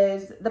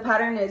is, the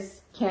pattern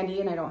is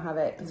Candie, and I don't have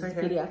it because it's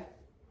PDF.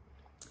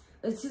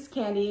 This is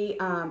Candie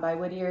by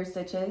Whittier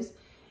Stitches,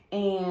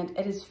 and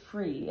it is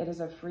free. It is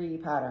a free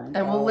pattern.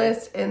 And we'll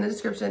list in the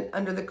description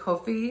under the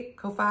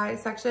Ko-fi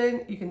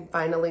section, you can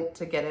find a link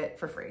to get it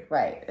for free.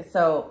 Right,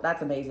 so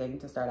that's amazing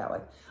to start out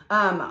with.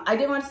 I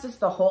didn't want to stitch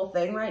the whole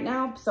thing right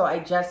now, so I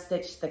just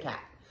stitched the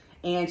cat.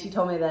 And she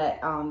told me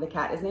that the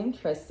cat is named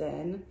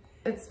Tristan.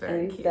 It's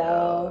very cute.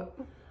 So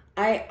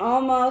I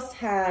almost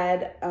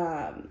had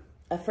a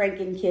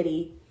Franken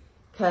kitty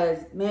because,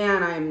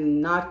 man,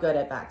 I'm not good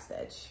at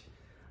backstitch.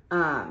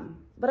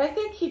 But I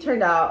think he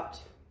turned out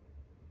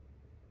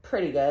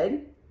pretty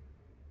good,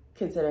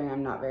 considering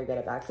I'm not very good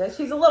at backstitch.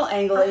 He's a little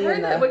angly. I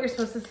heard that what you're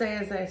supposed to say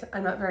is,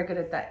 I'm not very good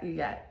at that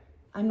yet.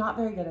 I'm not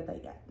very good at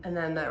that yet. And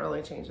then that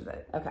really changes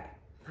it. Okay.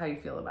 How you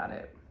feel about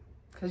it.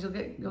 Because you'll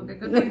get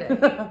good one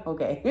day.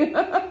 Okay.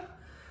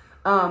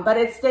 But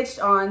it's stitched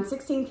on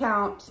 16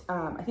 count,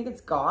 I think it's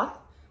Goth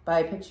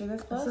by Picture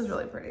This Plus. This is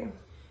really pretty.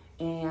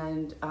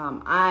 And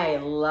I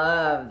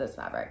love this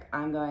fabric.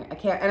 and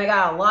I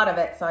got a lot of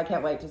it, so I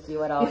can't wait to see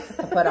what else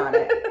to put on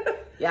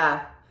it.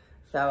 Yeah.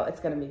 So it's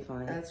gonna be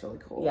fun. That's really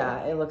cool.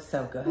 Yeah, it looks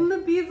so good. And the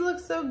beads look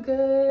so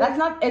good.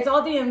 It's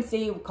all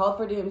DMC, called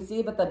for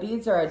DMC, but the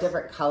beads are a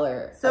different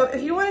color. So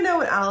if you want to know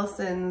what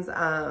Allison's,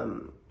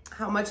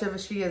 how much of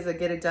she is a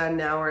get it done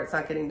now or it's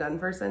not getting done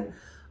person,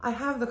 I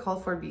have the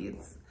called for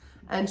beads.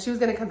 And she was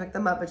gonna come pick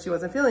them up, but she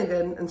wasn't feeling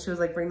good, and she was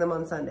like, bring them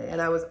on Sunday. And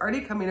I was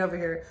already coming over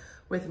here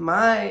with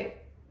my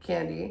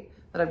Candie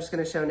that I'm just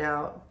gonna show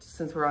now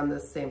since we're on the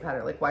same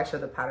pattern. Like, why show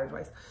the pattern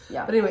twice?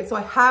 Yeah. But anyway, so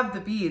I have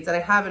the beads and I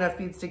have enough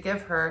beads to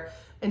give her.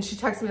 And she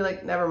texted me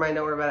like, never mind,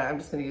 don't worry about it. I'm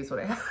just gonna use what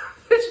I have.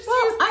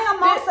 I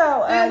am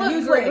also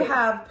use what you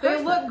have.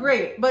 They look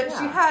great, but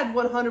she had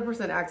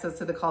 100% access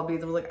to the call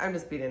beads. I was like, I'm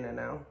just beating it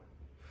now.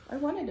 I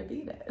wanted to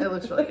beat it. It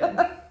looks really good.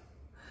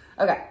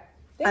 Okay.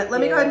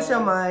 Let me go ahead and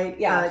show my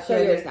show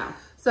yours now.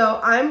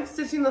 So I'm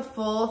stitching the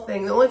full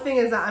thing. The only thing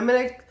is that I'm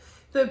gonna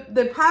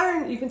the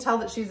pattern, you can tell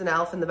that she's an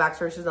elf in the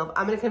backstory she's an elf.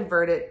 I'm gonna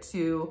convert it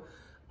to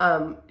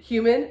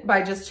human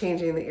by just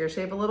changing the ear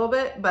shape a little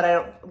bit, but I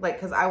don't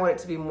because I want it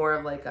to be more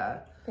of like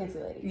a fancy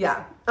lady.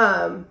 Yeah.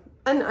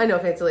 And I know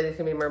fancy ladies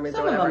can be mermaids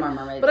or whatever. Some of them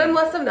are mermaids. But I'm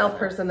less of an elf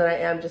person than I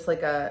am just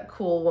like a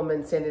cool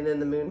woman standing in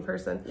the moon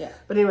person. Yeah.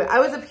 But anyway, I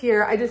was up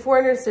here. I did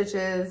 400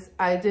 stitches.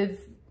 I did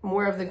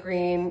more of the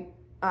green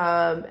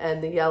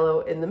and the yellow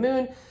in the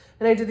moon.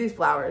 And I did these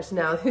flowers.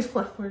 Now these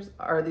flowers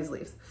are these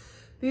leaves.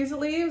 These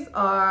leaves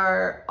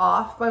are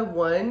off by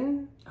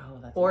one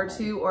or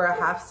two or a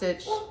half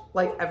stitch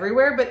like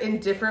everywhere, but in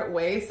different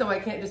ways. So I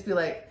can't just be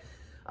like,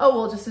 oh,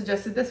 well, just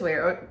adjust it this way,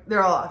 or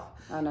they're all off.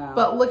 Oh, no.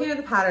 But looking at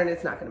the pattern,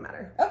 it's not going to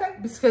matter. Okay.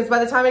 Because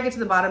by the time I get to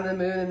the bottom of the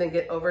moon and then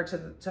get over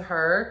to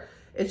her,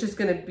 it's just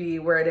going to be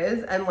where it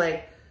is. And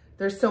like,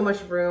 there's so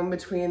much room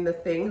between the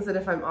things that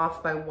if I'm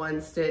off by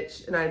one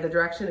stitch in either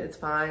direction, it's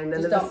fine.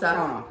 Then just don't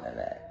count off of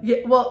it. Yeah,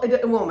 well,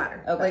 it won't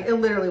matter. Okay. Like, it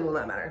literally will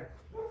not matter.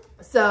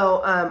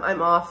 So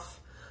I'm off.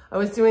 I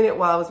was doing it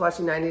while I was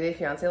watching 90 Day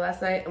Fiancé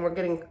last night, and we're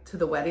getting to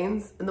the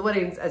weddings. And the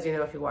weddings, as you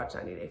know, if you watch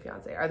 90 Day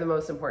Fiancé, are the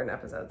most important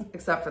episodes,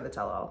 except for the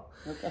tell-all.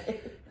 Okay.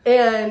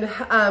 And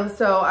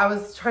so I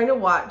was trying to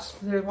watch.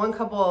 There's one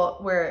couple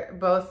where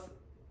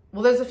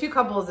there's a few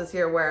couples this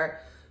year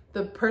where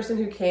the person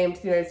who came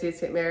to the United States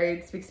to get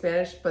married speaks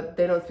Spanish, but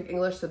they don't speak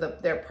English, so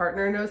their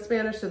partner knows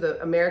Spanish, so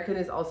the American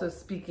is also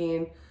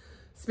speaking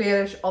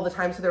Spanish all the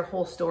time, so their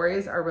whole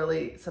stories are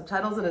really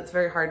subtitles, and it's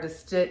very hard to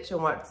stitch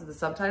and watch the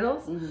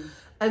subtitles. Mm-hmm.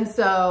 And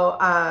so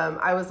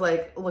I was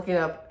like looking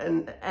up,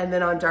 and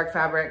then on dark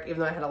fabric, even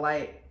though I had a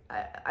light,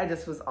 I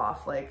just was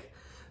off. Like,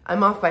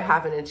 I'm off by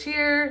half an inch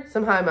here.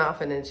 Somehow I'm off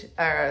an inch,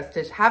 or a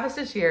stitch, half a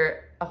stitch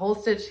here, a whole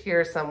stitch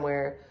here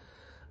somewhere.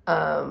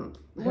 Who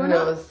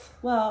knows?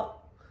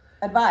 Well,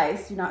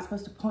 advice, you're not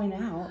supposed to point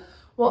out.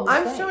 Well,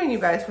 I'm showing you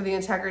guys for the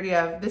integrity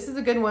of, this is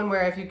a good one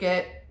where if you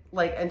get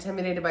like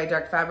intimidated by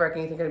dark fabric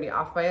and you think you're gonna be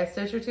off by a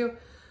stitch or two,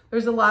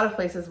 there's a lot of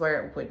places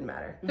where it wouldn't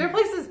matter. There are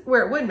places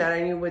where it would matter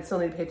and you would still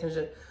need to pay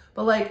attention.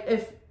 But like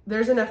if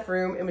there's enough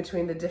room in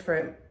between the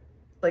different,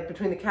 like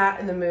between the cat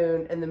and the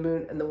moon and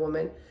the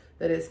woman,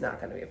 that it's not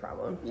gonna be a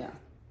problem. Yeah.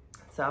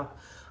 So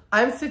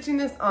I'm stitching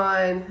this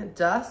on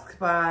Dusk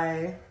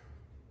by,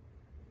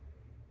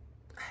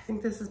 I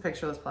think this is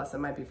Pictureless Plus. It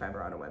might be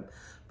Fiber on a Whim.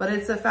 But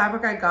it's a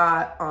fabric I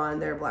got on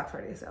their Black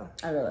Friday sale.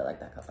 I really like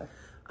that color.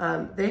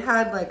 They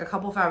had like a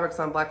couple fabrics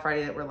on Black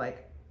Friday that were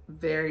like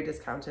very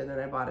discounted and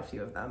I bought a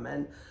few of them.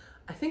 And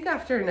I think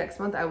after next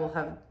month I will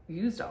have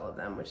used all of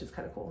them, which is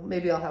kind of cool.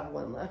 Maybe I'll have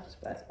one left,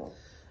 but that's cool.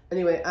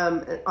 Anyway,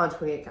 on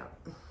 28 count.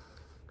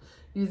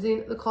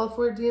 Using the called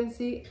for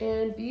DMC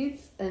and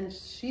beads, and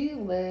she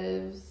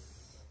lives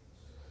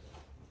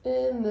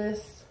in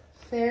this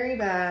fairy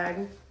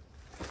bag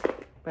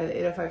by the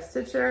 805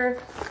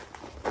 Stitcher.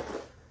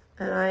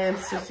 And I am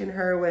stitching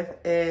her with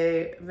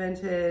a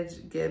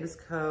vintage Gibbs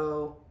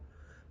Co.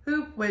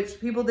 hoop, which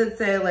people did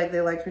say like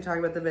they liked me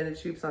talking about the vintage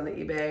hoops on the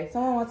eBay.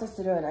 Someone wants us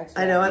to do an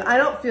extra. I know, and I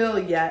don't feel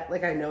yet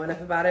like I know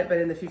enough about it, but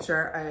in the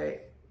future,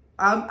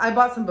 I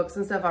bought some books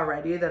and stuff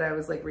already that I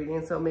was like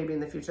reading, so maybe in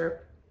the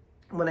future,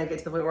 when I get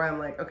to the point where I'm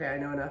like, okay, I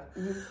know enough.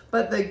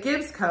 But the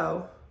Gibbs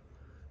Co.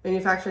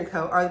 Manufacturing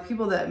Co. are the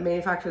people that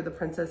manufacture the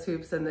princess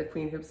hoops and the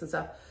queen hoops and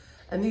stuff.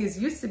 And these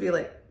used to be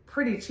like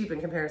pretty cheap in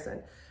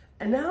comparison.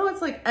 And now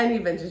it's like any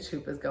vintage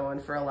hoop is going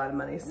for a lot of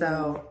money.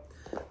 So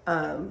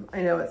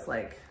I know it's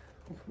like,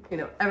 you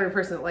know, every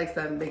person that likes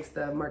them makes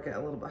the market a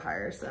little bit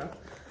higher. So,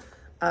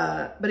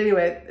 but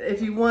anyway,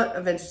 if you want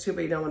a vintage hoop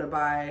but you don't want to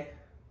buy,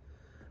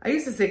 I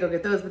used to say go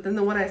get those, but then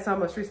the one I saw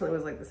most recently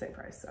was like the same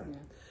price. So, and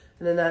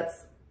then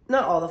that's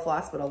not all the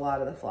floss, but a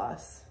lot of the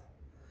floss.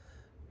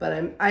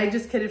 But I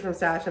just kidded from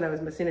Stash and I was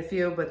missing a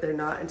few, but they're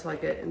not until I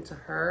get into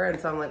her. And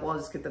so I'm like, well, I'll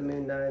just get the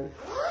moon done.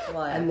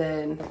 Well, and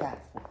then,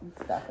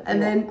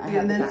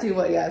 see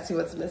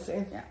what's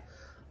missing. Yeah.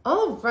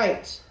 All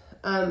right.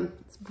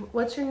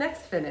 What's your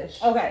next finish?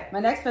 Okay.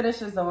 My next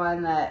finish is the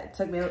one that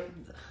took me,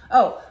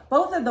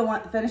 both of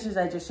the finishes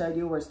I just showed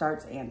you were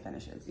starts and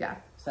finishes. Yeah.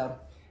 So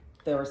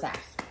they were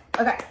sacks.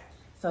 Okay.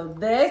 So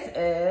this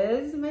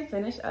is my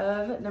finish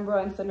of number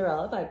 1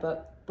 Cinderella by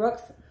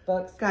Brooks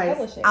Books Guys,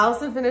 Publishing.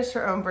 Allison finished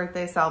her own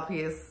birthday sal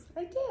piece.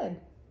 I did.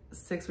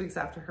 6 weeks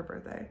after her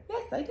birthday.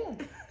 Yes, I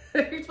did.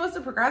 You're supposed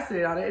to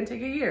procrastinate on it and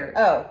take a year.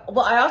 Oh,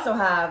 well, I also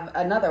have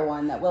another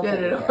one that will take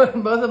a year.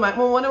 Both of mine.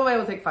 Well, one of mine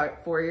will take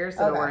 4 years,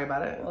 so don't worry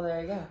about it. Well,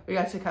 there you go. We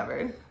got you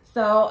covered.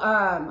 So,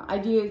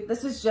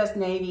 this is just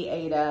Navy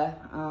Aida,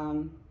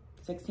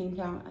 16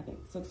 count, I think,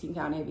 16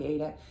 count Navy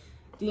Aida,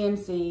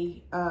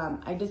 DMC. I'm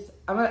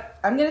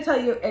gonna tell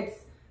you, it's,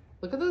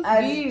 look at those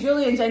beads. As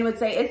Julie and Jane would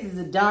say, it's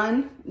a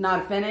done,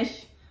 not a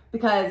finish,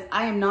 because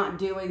I am not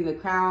doing the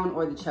crown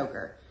or the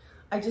choker.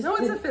 It's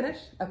a finish.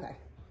 Okay,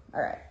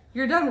 all right.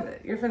 You're done with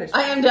it. You're finished.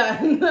 I am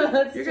done.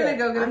 You're gonna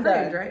go get it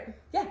framed, right?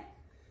 Yeah.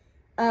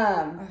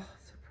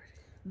 So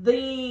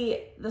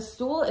pretty. The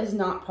stool is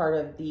not part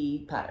of the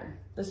pattern.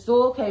 The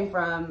stool came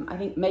from, I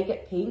think, Make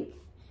It Pink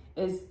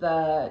is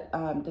the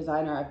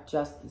designer of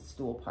just the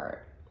stool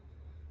part,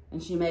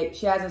 and she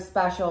has a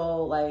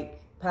special like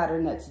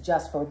pattern that's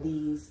just for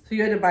these. So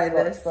you had to buy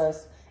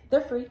this? They're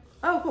free.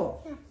 Oh,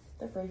 cool. Yeah,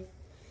 they're free.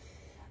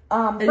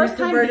 And you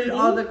converted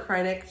all the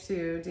Kreinik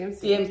to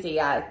DMC? DMC,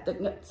 yeah.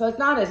 So it's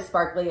not as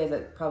sparkly as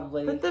it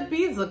probably But the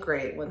beads look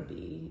great. would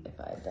be if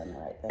I had done the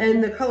right thing.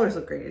 And the colors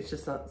look great. It's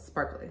just not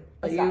sparkly.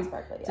 It's not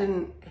sparkly, yeah.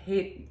 Didn't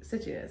hate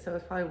stitching it, so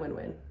it's probably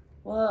win-win.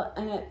 Well,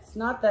 and it's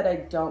not that I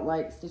don't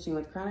like stitching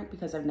with Kreinik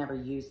because I've never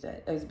used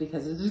it. It was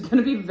because it's going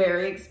to be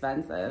very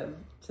expensive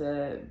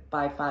to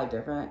buy 5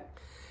 different.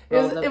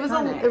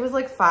 It was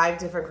like 5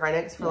 different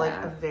Kreiniks for like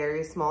a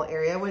very small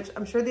area, which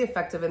I'm sure the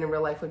effect of it in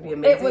real life would be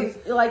amazing. It was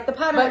like the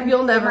pattern, but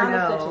you'll never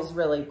know. Stitch is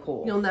really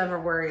cool. You'll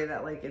never worry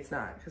that like it's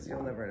not, because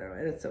you'll never know,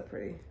 and it's so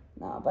pretty.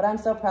 No, but I'm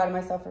so proud of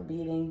myself for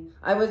beading.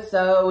 I was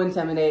so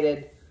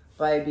intimidated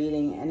by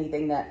beading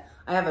anything that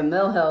I have a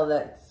mill hill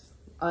that's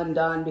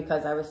undone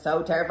because I was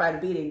so terrified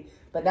of beading.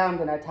 But now I'm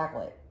gonna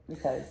tackle it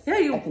because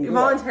you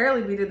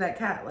voluntarily beaded that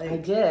cat. Like I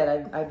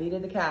did. I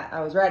beaded the cat.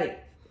 I was ready.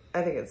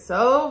 I think it's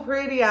so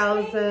pretty,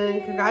 Allison.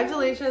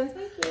 Congratulations.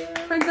 Thank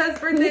you. Princess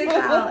Birthday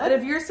Sal. And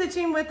if you're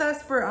stitching with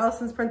us for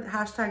Allison's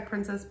hashtag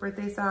Princess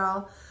Birthday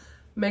Sal,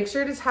 make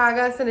sure to tag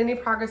us in any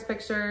progress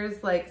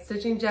pictures. Like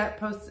Stitching Jet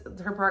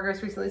posted her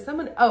progress recently.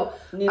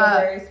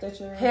 Needleberry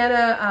Stitcher.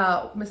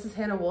 Mrs.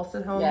 Hannah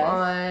Wolstenholme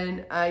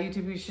on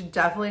YouTube. You should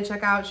definitely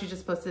check out. She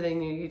just posted a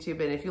new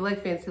YouTube. And if you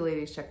like fancy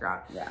ladies, check her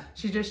out. Yeah.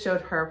 She just showed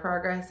her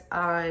progress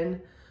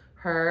on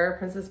her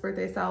Princess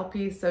Birthday Sal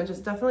piece. So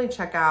just definitely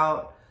check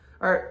out.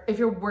 Or if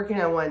you're working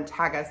on one,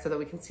 tag us so that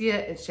we can see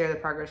it and share the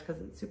progress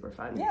because it's super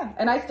fun. Yeah,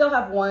 and I still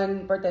have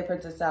one Birthday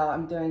Princess Sal.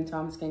 I'm doing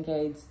Thomas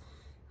Kincaid's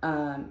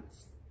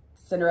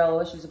Cinderella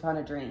Wishes Upon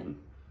a Dream,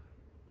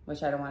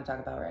 which I don't want to talk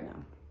about right now.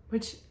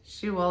 Which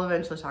she will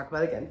eventually talk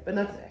about again, but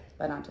not today.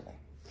 But not today.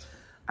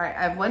 All right,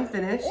 I have one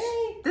finish.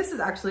 Yay. This is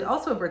actually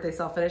also a birthday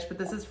sale finish, but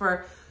this is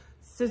for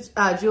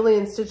Julie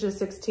and Stitches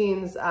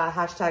 16's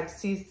hashtag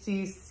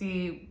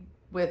CCC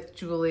with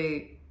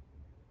Julie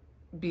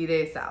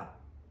B-Day Sal.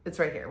 It's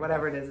right here.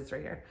 Whatever it is, it's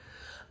right here.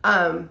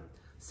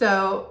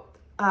 So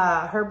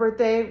her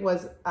birthday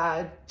was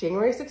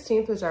January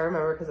 16th, which I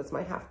remember because it's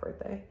my half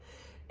birthday.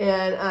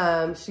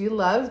 And she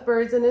loves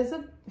birds and is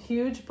a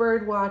huge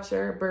bird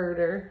watcher,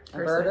 birder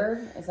person. A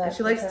birder? Is that and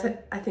she likes to,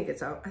 I think it's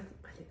so. I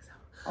think so.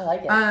 I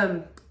like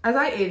it. As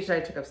I aged,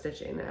 I took up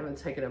stitching. I haven't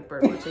taken up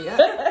bird watching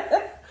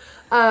yet.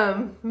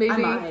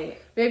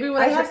 Maybe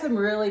when I have some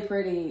really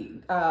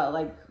pretty,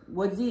 like,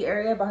 woodsy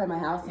area behind my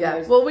house.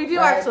 Yeah, well, we do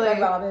actually.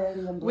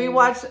 Robins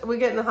We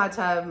get in the hot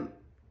tub.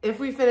 If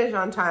we finish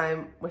on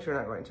time, which we're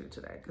not going to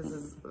today,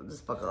 because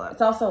just buckle up.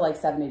 It's also like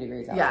 70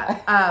 degrees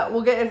outside. Yeah,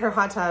 we'll get in her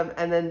hot tub,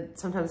 and then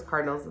sometimes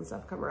cardinals and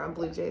stuff come around,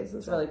 blue jays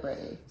and stuff. It's really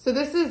pretty. So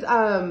this is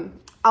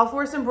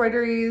OwlForest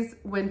Embroidery's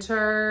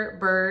Winter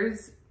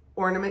Birds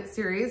Ornament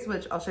Series,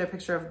 which I'll show you a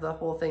picture of the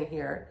whole thing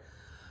here.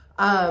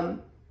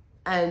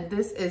 And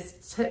this is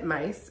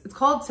Titmice. It's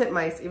called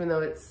Titmice, even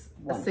though it's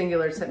a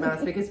singular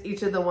titmouse, because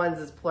each of the ones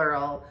is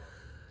plural.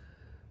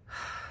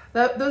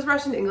 Those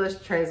Russian English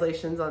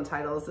translations on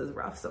titles is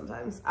rough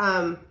sometimes.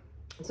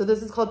 So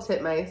this is called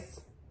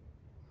Titmice.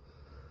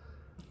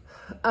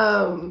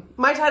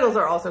 My titles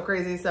are also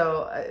crazy,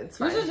 so it's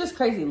fine. Yours are just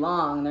crazy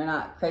long. They're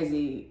not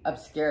crazy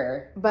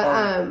obscure.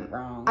 But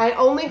wrong. I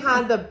only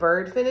had the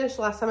bird finished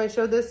last time I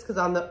showed this, because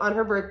on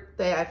her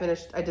birthday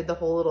I did the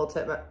whole little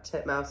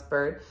titmouse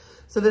bird.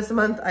 So this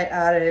month I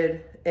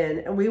added in,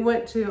 and we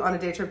went on a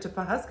day trip to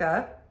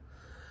Pahuska.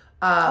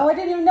 Oh, I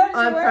didn't even notice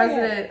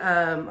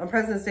on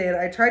President's Day, and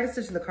I tried to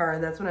stitch in the car,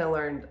 and that's when I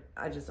learned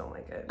I just don't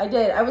like it. I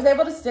did. I was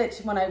able to stitch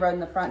when I rode in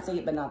the front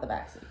seat, but not the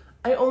back seat.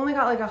 I only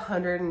got like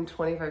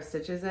 125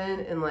 stitches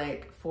in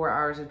like 4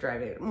 hours of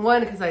driving.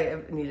 One, because I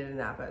needed a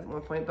nap at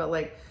one point, but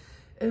like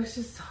it was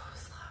just so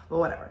slow. But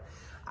whatever.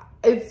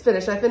 It's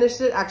finished. I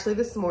finished it actually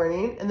this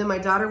morning, and then my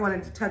daughter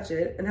wanted to touch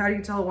it. And how do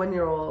you tell a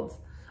 1-year-old?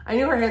 I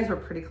knew her hands were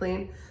pretty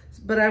clean,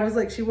 but I was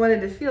like, she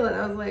wanted to feel it.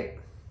 And I was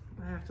like,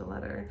 I have to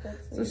let her.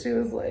 So she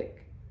was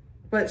like,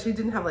 but she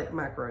didn't have like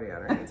macaroni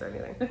on her hands or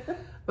anything.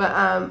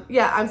 But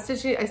yeah, I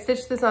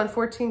stitched this on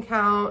 14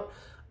 count,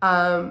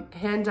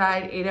 hand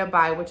dyed Ada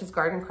by, which is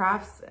Garden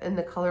Crafts, in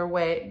the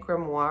colorway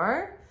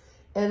Grimoire.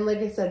 And like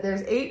I said,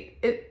 there's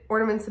 8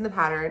 ornaments in the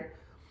pattern.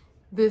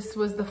 This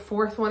was the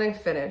 4th one I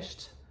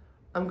finished.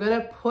 I'm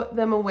gonna put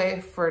them away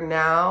for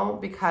now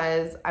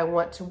because I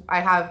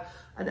have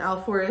an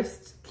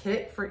OwlForest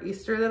kit for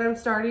Easter that I'm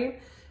starting,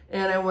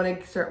 and I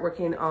want to start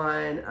working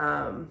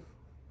on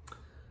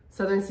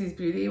Southern Seas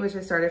Beauty, which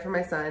I started for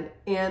my son,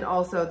 and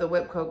also the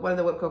Whipco. One of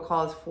the Whipco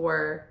calls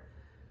for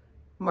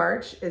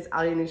March is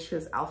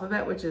Alyosha's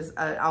Alphabet, which is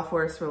an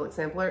OwlForest Relic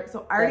sampler.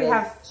 So I already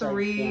have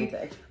 3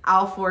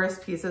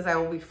 OwlForest pieces I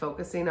will be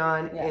focusing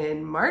on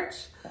in March.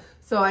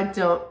 So I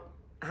don't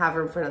have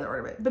room for another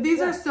ornament. But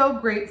these are so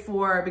great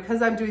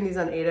because I'm doing these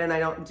on Ada, and I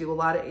don't do a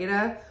lot of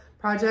Ada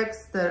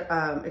projects that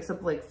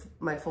except like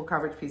my full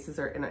coverage pieces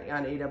are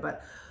on Ada,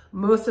 but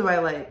most of my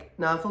like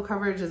non-full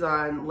coverage is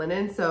on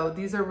linen. So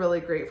these are really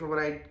great for when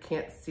I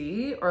can't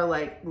see or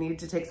like need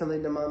to take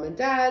something to mom and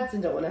dad's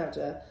and don't want to have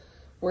to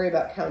worry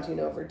about counting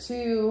over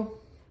 2.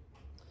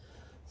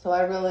 So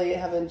I really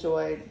have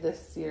enjoyed this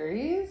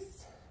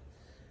series.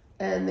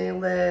 And they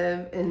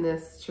live in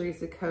this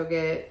Teresa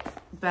Kogut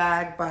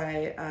bag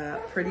by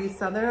Pretty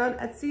Southern on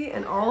Etsy,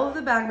 and all of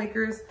the bag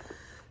makers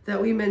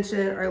that we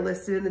mentioned are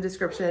listed in the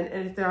description.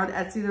 And if they're on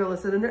Etsy, they're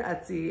listed under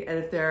Etsy. And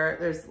if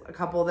there's a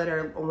couple that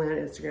are only on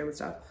Instagram and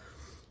stuff.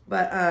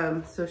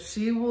 But so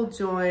she will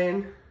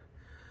join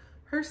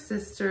her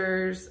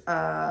sisters.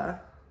 I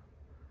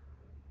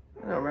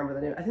don't remember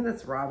the name. I think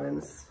that's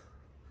Robin's.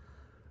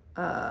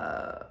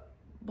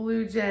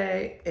 Blue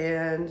Jay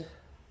and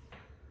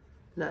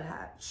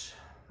Nuthatch.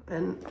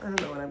 And I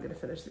don't know when I'm gonna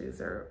finish these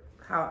or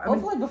how.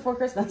 Hopefully before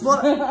Christmas.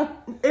 Well,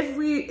 if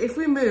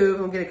we move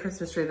and get a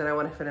Christmas tree, then I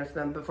want to finish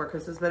them before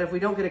Christmas. But if we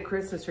don't get a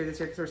Christmas tree this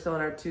year because we're still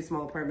in our too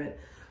small apartment,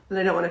 then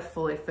I don't want to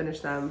fully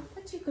finish them.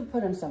 But you could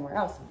put them somewhere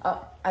else.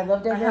 Oh, I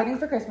love decorating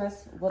for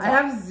Christmas. I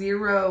have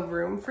 0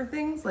 room for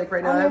things. Like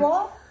right now, on your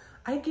wall?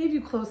 I gave you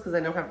clothes because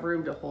I don't have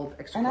room to hold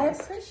extra clothes. And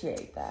I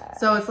appreciate that.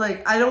 So it's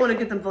like, I don't want to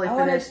get them fully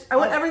finished. I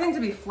want everything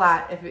to be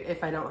flat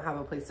if I don't have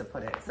a place to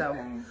put it. So,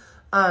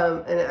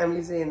 and I'm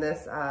using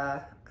this,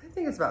 I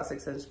think it's about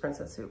 6-inch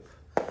princess hoop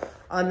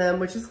on them,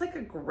 which is like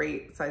a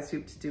great size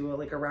hoop to do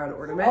like a round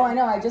ornament. Oh, I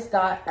know. I just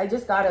got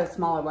a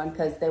smaller one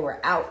because they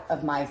were out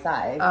of my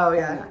size. Oh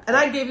yeah. And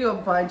I gave you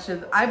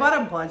I bought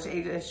a bunch of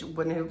 8-inch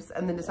wooden hoops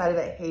and then decided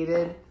I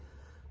hated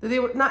they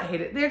were not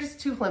hated. They're just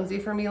too flimsy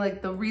for me.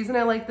 Like the reason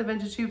I like the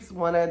vintage hoops,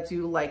 one, I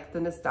do like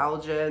the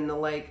nostalgia and the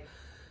like,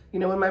 you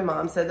know, when my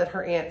mom said that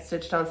her aunt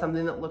stitched on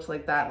something that looked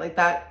like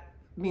that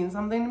means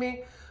something to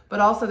me. But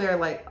also they're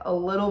like a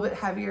little bit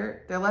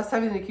heavier. They're less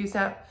heavy than a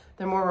Q-snap.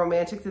 They're more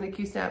romantic than a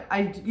Q-snap.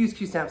 I use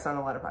Q-snaps on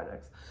a lot of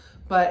projects.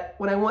 But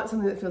when I want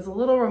something that feels a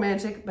little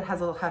romantic but has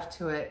a little heft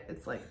to it,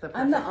 it's like the perfect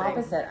I'm the thing.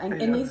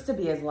 opposite. It needs to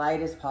be as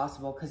light as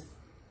possible because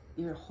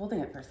You're holding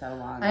it for so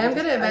long. I am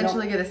going to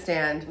eventually get a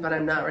stand, but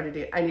I'm not ready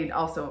to. I need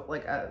also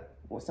like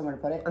somewhere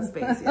to put it. A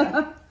space,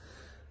 yeah.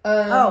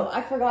 Oh,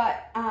 I forgot.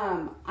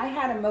 I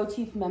had a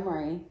motif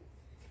memory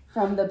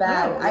from the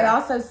bag. Oh,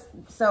 yeah.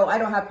 So I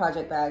don't have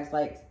project bags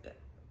like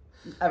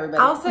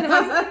everybody. Allison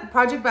has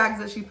project bags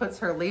that she puts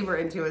her labor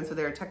into, and so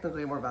they're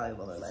technically more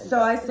valuable than mine. So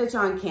I stitch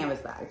on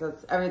canvas bags.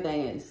 That's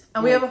everything is.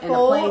 And we have a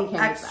whole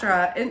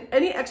extra, and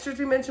any extras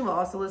we mention will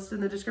also list in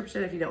the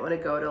description if you don't want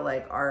to go to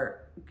like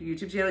our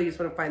YouTube channel. You just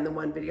want to find the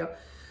one video.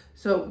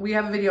 So we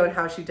have a video on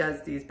how she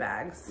does these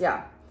bags.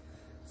 Yeah.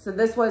 So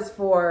this was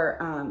for,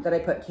 that I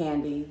put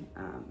Candie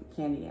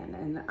in.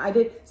 And I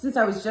did, since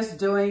I was just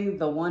doing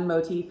the one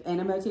motif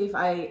in a motif,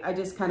 I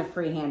just kind of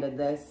freehanded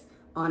this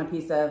on a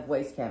piece of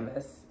waste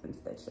canvas and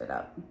stitched it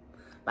up.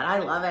 But I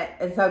love it.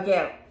 It's so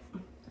cute.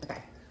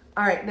 Okay.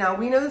 All right. Now,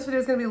 we know this video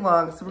is going to be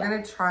long, so we're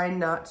going to try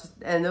not to,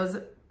 and those.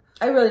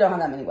 I really don't have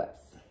that many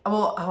whips.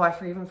 Well, I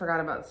even forgot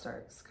about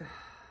starts.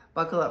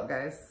 Buckle up,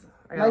 guys.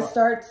 My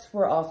starts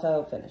were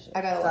also finishing.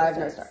 I got a lot of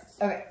starts. No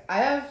starts. Okay. I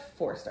have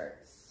 4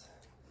 starts.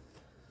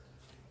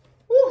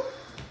 Whew.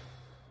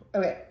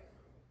 Okay.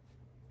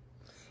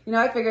 You know,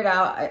 I figured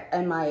out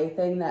in my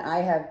thing that I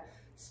have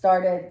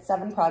started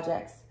 7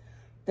 projects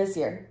this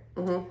year,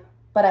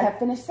 but I have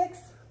finished 6.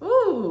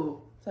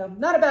 Ooh. So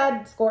not a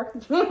bad score.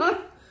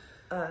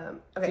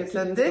 Okay,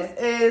 so this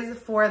is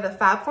for the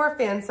Fab 4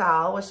 fan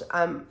sal, which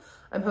I'm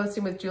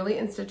hosting with Julie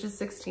and Stitches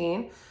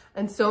 16.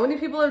 And so many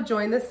people have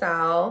joined the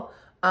sal.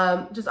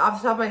 Just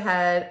off the top of my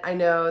head, I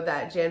know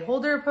that Jan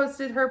Holder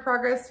posted her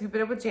progress. Keep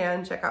it up with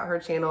Jan. Check out her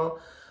channel.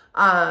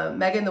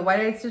 Megan, the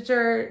White-Eyed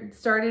Stitcher,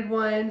 started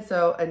one.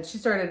 So, and she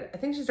started, I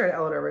think she started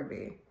Eleanor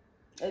Rigby.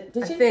 Did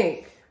she? I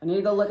think. I need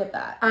to go look at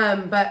that.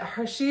 But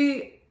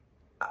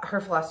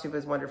her floss tube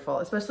is wonderful,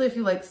 especially if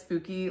you like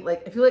spooky,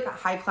 like if you like a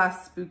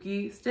high-class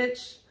spooky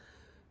stitch.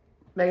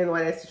 Megan, the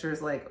White-Eyed Stitcher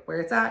is like where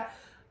it's at.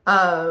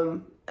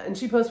 And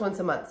she posts once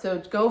a month. So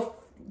go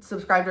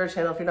subscribe to her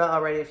channel if you're not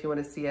already, if you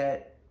want to see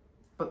it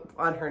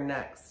on her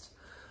next.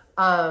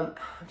 I'm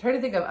trying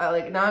to think of,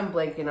 like, now I'm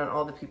blanking on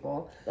all the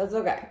people. That's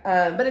okay.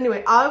 But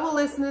anyway, I will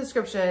list in the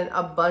description.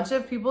 A bunch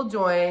of people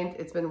joined.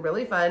 It's been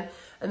really fun.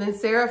 And then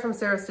Sarah from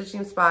Sarah's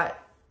Stitchy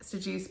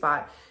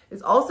Spot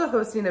is also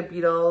hosting a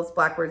Beatles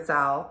Blackbird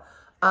Sal.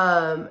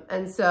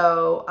 And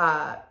so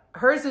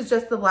hers is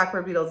just the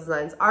Blackbird Beetle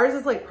designs. Ours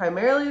is like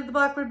primarily the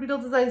Blackbird Beetle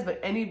designs, but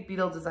any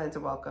Beetle designs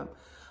are welcome.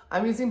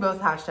 I'm using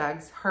both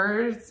hashtags.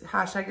 Hers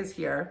hashtag is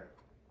here.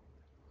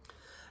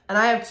 And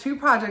I have 2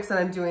 projects that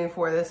I'm doing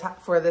for this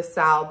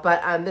sal,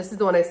 but this is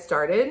the one I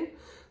started.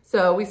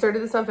 So we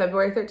started this on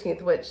February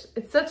 13th, which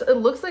it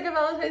looks like a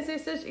Valentine's Day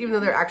stitch, even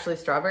though they're actually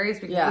strawberries,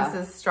 because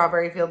this is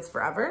Strawberry Fields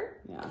Forever.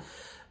 Yeah.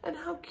 And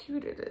how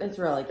cute it is. It's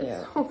really cute.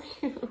 It's so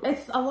cute.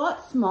 It's a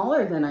lot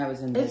smaller than I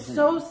was envisioning. It's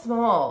so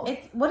small.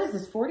 What is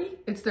this, 40?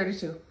 It's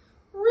 32.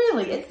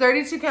 Really? It's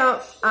 32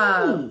 count.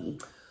 I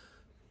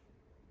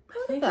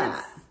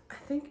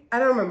think I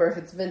don't remember if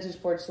it's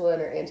vintage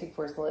porcelain or antique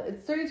porcelain.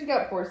 It's 32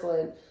 count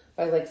porcelain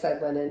by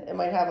Lakeside Linen. It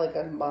might have like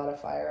a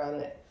modifier on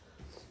it.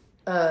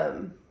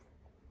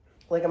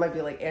 Like it might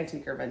be like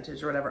antique or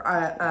vintage or whatever.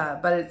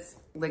 But it's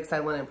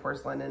Lakeside Linen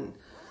porcelain, and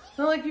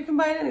so like you can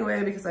buy it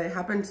anyway because I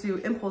happened to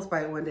impulse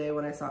buy it one day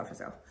when I saw it for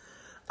sale.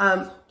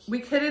 I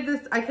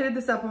kitted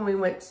this up when we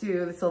went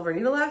to the Silver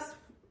Needle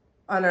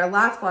on our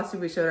last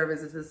Flosstube. We showed our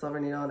visit to the Silver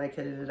Needle, and I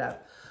kitted it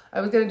up. I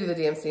was going to do the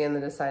DMC and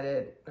then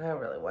decided I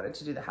really wanted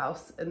to do the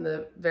house and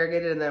the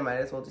variegated, and then I might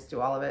as well just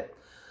do all of it.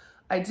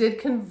 I did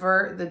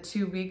convert the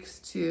 2 weeks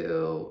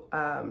to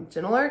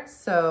Gentle Arts,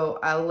 so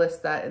I'll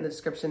list that in the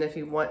description if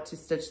you want to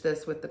stitch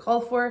this with the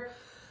call for,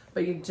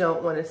 but you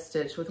don't want to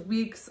stitch with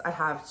weeks. I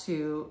have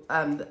to,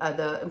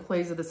 the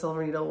employees of the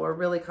Silver Needle were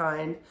really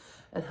kind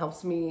and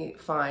helps me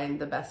find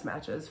the best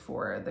matches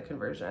for the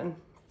conversion.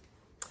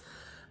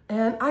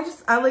 And I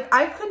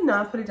could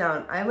not put it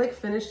down. I like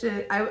finished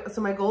it.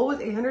 So my goal was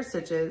 800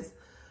 stitches,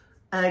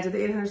 and I did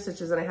the 800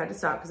 stitches and I had to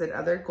stop because I had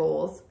other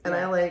goals. And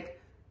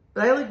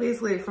but I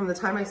basically from the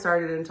time I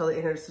started until the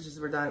 800 stitches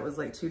were done, it was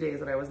like 2 days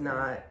that I was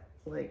not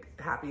like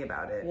happy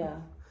about it. Yeah.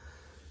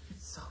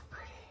 It's so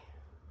pretty.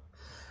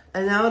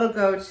 And now it'll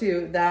go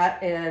to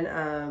that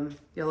and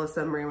Yellow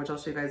Submarine, which I'll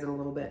show you guys in a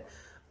little bit,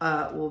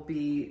 will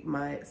be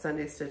my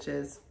Sunday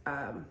stitches.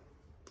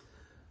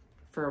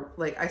 For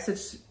like, I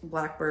stitch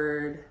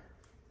Blackbird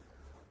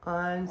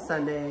on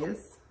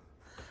Sundays.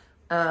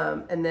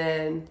 And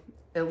then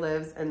it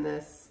lives in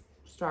this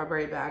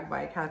strawberry bag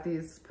by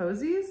Kathy's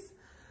Posies.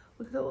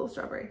 Look at that little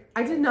strawberry.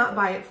 I did not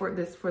buy it for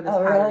this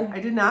pattern. Really? I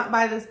did not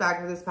buy this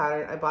bag for this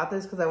pattern. I bought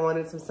this because I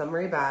wanted some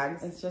summery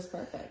bags. It's just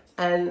perfect.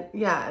 And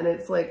yeah, and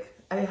it's like,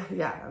 and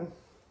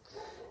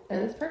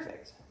it's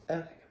perfect.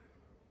 Okay.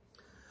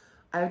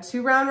 I have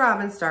 2 round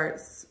robin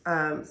starts.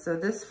 So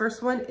this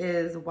first one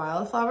is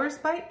Wildflowers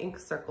by Ink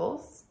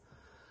Circles.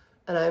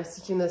 And I'm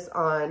stitching this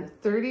on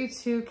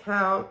 32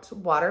 count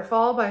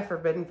Waterfall by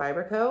Forbidden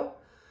Fiber Co.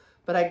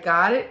 But I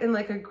got it in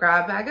like a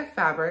grab bag of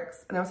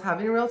fabrics, and I was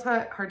having a real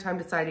hard time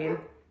deciding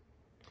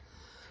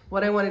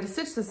what I wanted to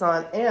stitch this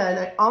on, and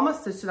I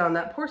almost stitched it on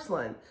that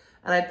porcelain.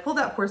 And I pulled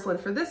out porcelain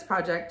for this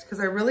project because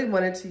I really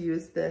wanted to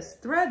use this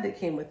thread that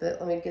came with it.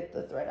 Let me get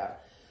the thread out.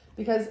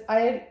 Because I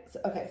had,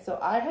 okay, so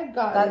I had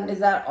gotten... Is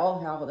that all,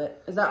 hold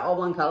it, is that all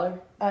one color?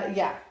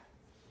 Yeah.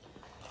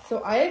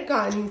 So I had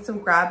gotten some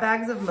grab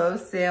bags of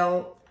Mo's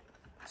Sale.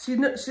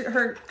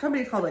 Her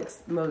company is called like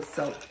Mo's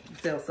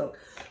Sale Silk,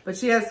 but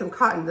she has some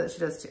cotton that she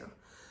does too.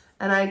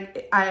 And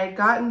I had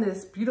gotten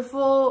this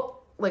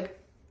beautiful, like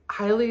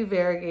highly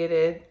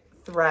variegated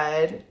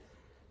thread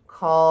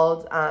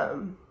called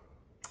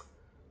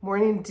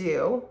Morning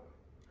Dew.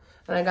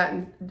 And I got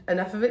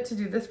enough of it to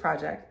do this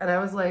project. And I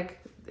was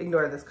like,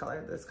 ignore this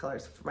color. This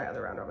color's for my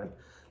other round robin.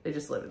 They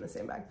just live in the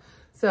same bag.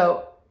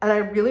 So, and I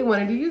really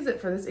wanted to use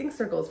it for this ink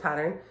circles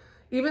pattern.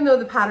 Even though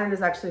the pattern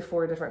is actually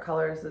 4 different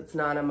colors, it's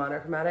not a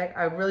monochromatic,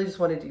 I really just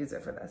wanted to use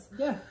it for this.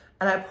 Yeah.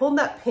 And I pulled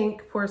that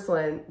pink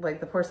porcelain, like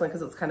the porcelain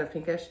because it's kind of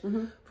pinkish,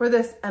 for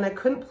this. And I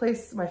couldn't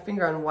place my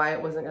finger on why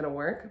it wasn't going to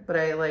work, but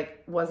I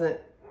like wasn't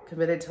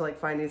committed to like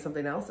finding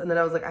something else. And then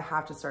I was like, I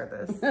have to start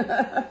this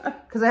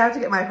because I have to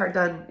get my part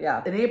done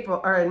in April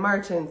or in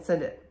March and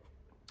send it.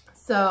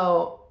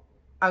 So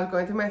I was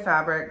going through my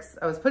fabrics.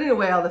 I was putting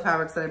away all the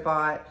fabrics that I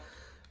bought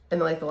in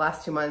like the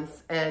last 2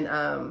 months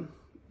and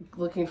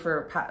looking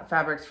for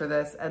fabrics for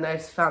this. And I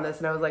just found this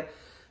and I was like,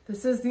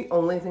 this is the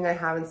only thing I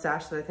have in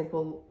stash that I think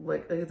will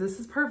like this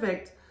is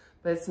perfect,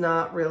 but it's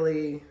not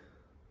really,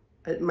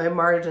 my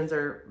margins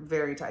are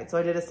very tight. So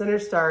I did a center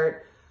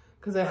start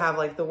because I have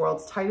like the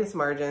world's tightest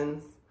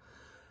margins.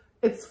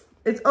 It's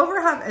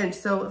over 1/2 inch.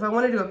 So if I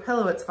want to do a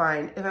pillow, it's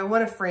fine. If I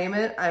want to frame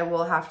it, I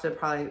will have to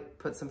probably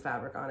put some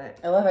fabric on it.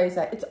 I love how you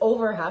said it's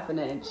over 1/2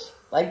 inch.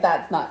 Like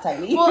that's not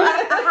tiny. Well,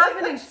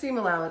 a 1/2 inch seam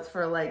allowance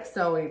for like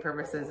sewing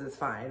purposes is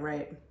fine,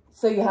 right?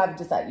 So you have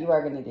decided you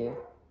are going to do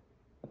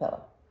a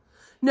pillow.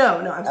 No,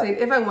 I'm saying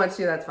if I want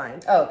to, that's fine.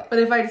 Oh, okay. But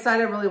if I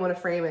decide I really want to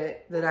frame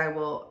it, then I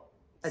will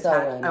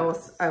attach. I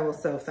will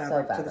sew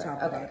fabric to the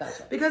top of it.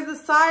 Gotcha. Because the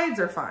sides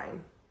are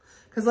fine.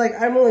 Because like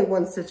I'm only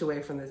 1 stitch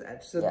away from this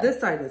edge, so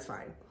this side is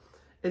fine.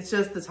 It's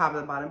just the top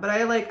and the bottom. But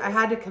I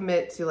had to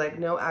commit to like,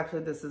 no,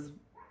 actually this is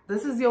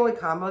the only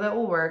combo that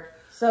will work.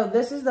 So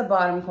this is the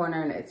bottom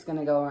corner, and it's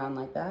gonna go around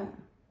like that.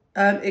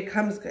 It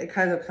kind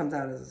of comes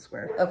out as a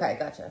square. Okay,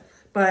 gotcha.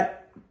 But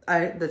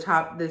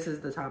this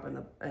is the top and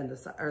the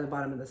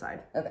bottom and the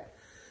side. Okay.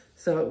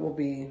 So it will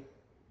be,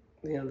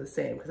 the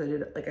same because I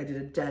did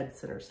a dead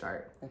center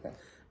start. Okay.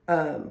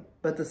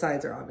 But the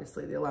sides are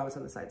obviously, the allowance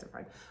on the sides are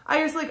fine.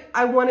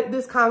 I wanted,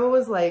 this combo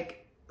was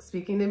like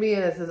speaking to me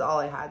and this is all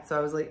I had. So I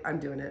was like, I'm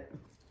doing it.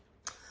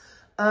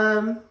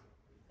 And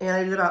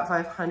I did about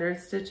 500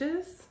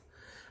 stitches.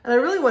 And I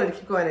really wanted to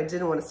keep going. I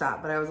didn't want to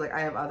stop, but I was like,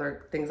 I have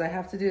other things I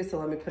have to do, so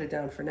let me put it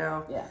down for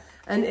now. Yeah.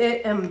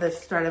 And the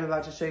start I'm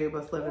about to show you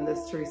both live in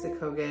this Teresa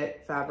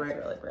Kogut fabric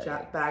really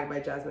bag by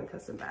Jasmine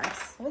Custom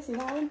Bags. Have I seen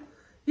that one?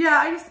 Yeah,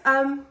 I just,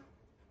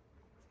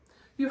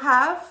 you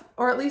have,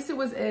 or at least it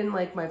was in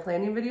like my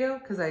planning video,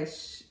 because I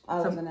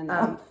wasn't in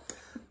that.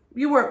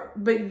 You weren't,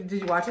 but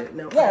did you watch it?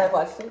 No. Yeah, I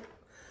watched it.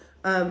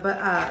 But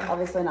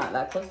obviously not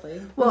that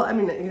closely. Well, I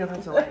mean, you don't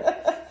have to like it.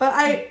 But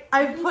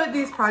I put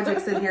these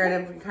projects in here and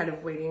I've been kind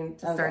of waiting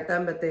to start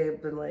them, but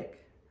they've been like...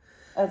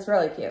 That's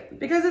really cute.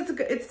 Because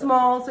it's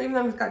small, so even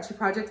though I've got 2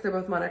 projects, they're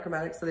both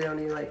monochromatic, so they don't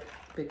need like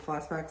big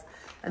floss packs.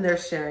 And they're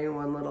sharing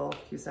one little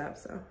Q-snap,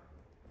 so...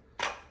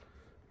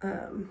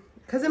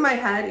 Because in my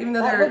head, even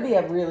though that would be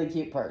a really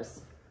cute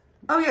purse.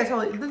 Oh yeah,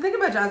 totally. The thing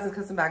about Jasmine's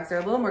Custom Bags, they're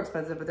a little more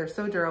expensive, but they're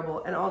so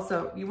durable. And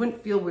also, you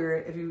wouldn't feel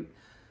weird if you...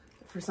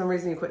 For some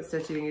reason you quit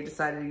stitching and you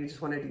decided you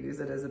just wanted to use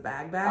it as a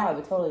bag. Oh, I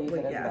would totally use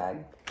it as a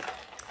bag.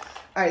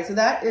 All right, so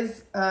that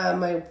is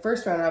my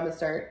first round robin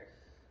start.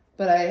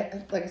 But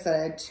like I said,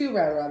 I had 2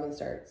 round robin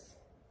starts.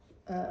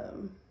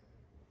 Where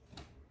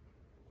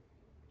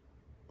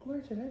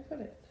did I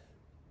put it?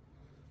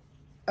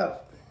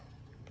 Oh.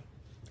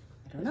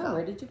 I don't know.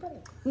 Where did you put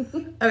it?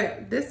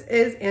 Okay, this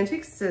is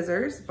Antique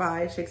Scissors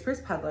by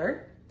Shakespeare's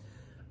Peddler.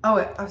 Oh,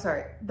 I'm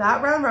sorry.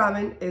 That round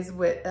robin is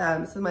with,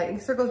 so my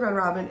Ink Circles round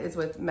robin is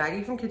with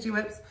Maggie from Kitschy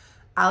Whips,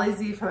 Ali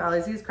Z from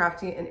Ali Z's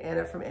Crafty, and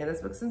Anna from Anna's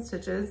Books and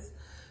Stitches.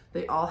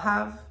 They all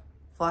have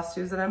floss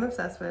tubes that I'm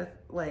obsessed with.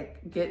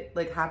 Get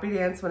happy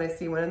dance when I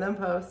see one of them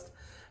post.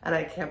 And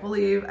I can't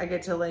believe I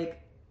get to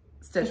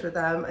stitch with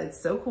them. It's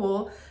so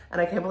cool. And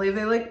I can't believe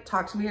they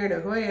talk to me or know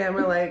who I am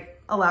or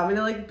allow me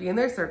to be in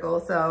their circle.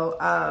 So,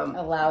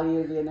 allow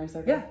you to be in their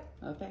circle? Yeah.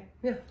 Okay.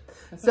 Yeah.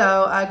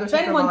 So go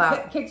check them all out. If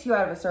anyone kicks you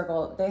out of a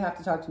circle, they have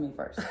to talk to me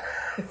first.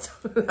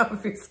 That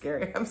would be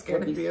scary. I'm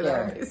scared of you.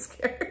 That would be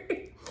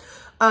scary.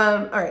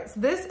 All right. So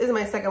this is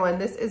my second one.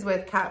 This is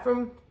with Kat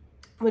from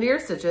Whittier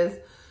Stitches,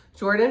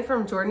 Jordan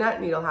from Jordan at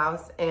Needle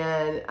House,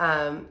 and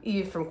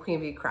Eve from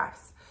Queen Bee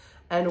Crafts.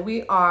 And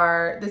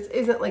this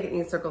isn't like an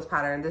Ink Circles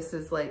pattern. This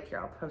is here,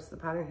 I'll post the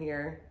pattern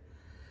here.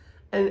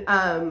 And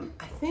I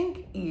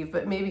think Eve,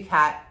 but maybe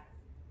Kat,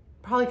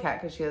 probably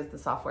Kat because she has the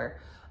software.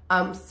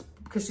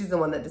 Because she's the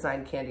one that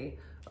designed Candie.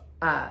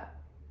 I'm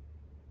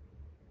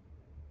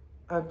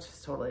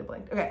just totally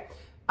blanked. Okay.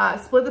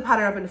 Split the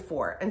pattern up into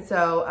 4. And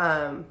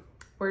so,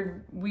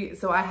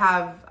 so I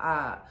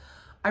have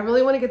I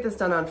really want to get this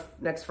done on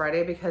next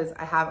Friday because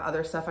I have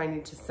other stuff I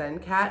need to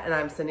send Kat, and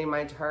I'm sending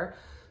mine to her.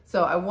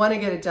 So I want to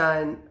get it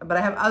done, but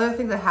I have other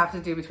things I have to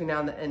do between now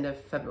and the end of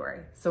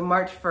February. So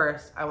March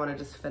 1st, I want to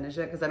just finish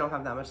it because I don't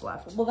have that much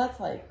left. Well, that's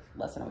like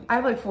less than a week. I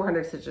have like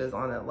 400 stitches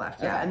on it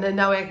left, yeah. Okay. And then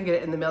that way I can get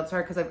it in the mail to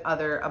her because I have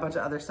a bunch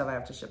of other stuff I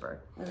have to ship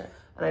her. Okay.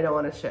 And I don't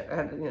want to ship,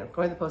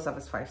 going to the post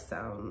office twice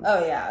sounds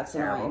it's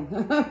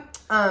terrible.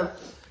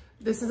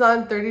 This is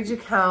on 32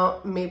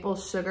 count maple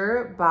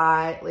sugar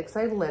by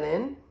Lakeside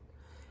Linen.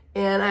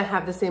 And I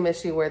have the same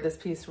issue where this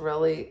piece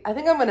really, I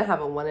think I'm going to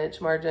have a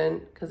 1-inch margin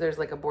because there's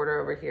like a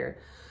border over here.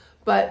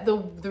 But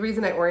the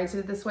reason I oriented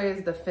it this way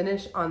is the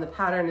finish on the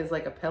pattern is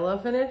like a pillow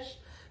finish.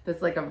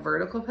 That's like a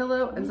vertical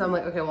pillow. And so I'm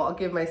like, okay, well, I'll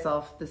give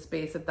myself the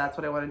space if that's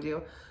what I want to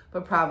do.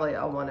 But probably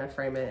I'll want to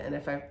frame it.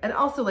 And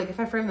also like if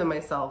I frame them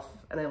myself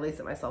and I lace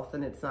it myself,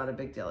 then it's not a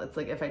big deal. It's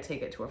like if I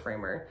take it to a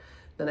framer,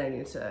 then I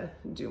need to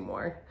do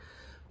more.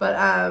 But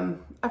I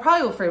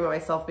probably will frame it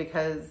myself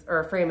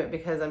frame it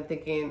because I'm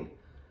thinking,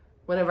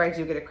 whenever I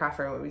do get a craft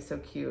frame, it would be so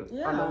cute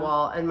on the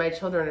wall. And my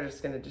children are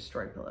just going to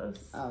destroy pillows.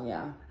 Oh,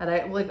 yeah.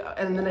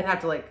 And then I'd have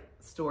to like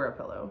store a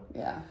pillow.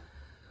 Yeah.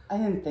 I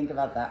didn't think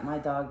about that. My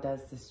dog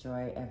does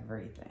destroy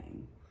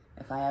everything.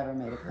 If I ever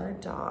made a pillow. Her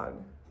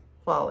dog.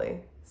 Lolly.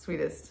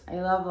 Sweetest.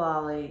 I love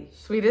Lolly.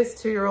 Sweetest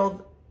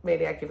 2-year-old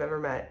maniac you've ever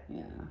met.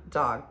 Yeah.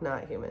 Dog,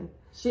 not human.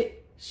 She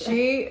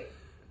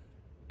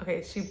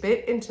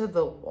bit into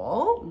the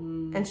wall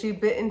and she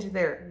bit into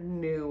their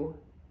new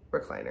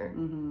recliner.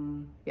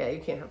 Yeah,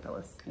 you can't have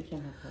pillows. You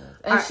can't have pillows.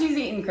 And she's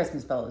eating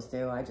Christmas pillows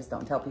too. I just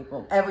don't tell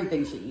people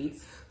everything she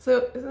eats.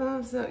 So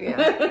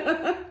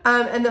yeah.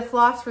 And the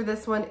floss for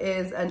this one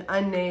is an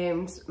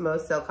unnamed Mo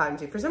Sail cotton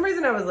tee. For some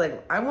reason, I was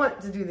like, I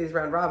want to do these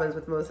round robins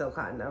with Mo Sail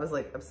cotton. I was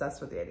like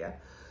obsessed with the idea.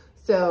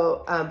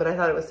 So, but I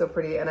thought it was so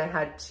pretty, and I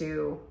had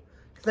to,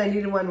 because I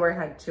needed one where I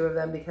had 2 of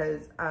them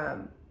because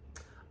I'm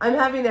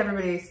having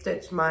everybody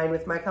stitch mine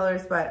with my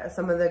colors, but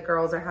some of the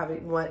girls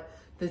want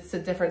the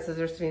different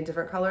scissors to be in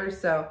different colors.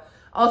 So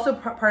also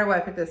part of why I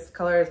picked this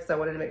color is because I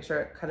wanted to make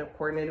sure it kind of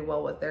coordinated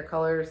well with their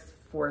colors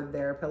for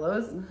their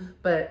pillows,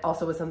 but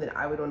also was something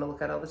I would want to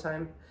look at all the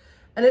time.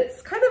 And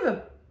it's kind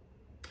of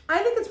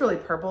I think it's really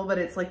purple, but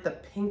it's like the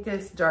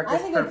pinkest,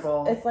 darkest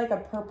purple. It's like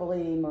a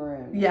purpley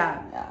maroon.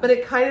 Yeah, but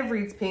it kind of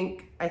reads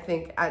pink, I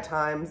think, at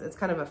times. It's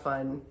kind of a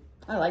fun.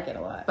 I like it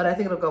a lot. But I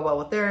think it'll go well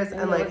with theirs.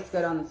 And like, looks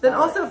good on the then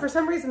also, for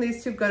some reason,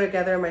 these two go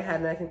together in my head,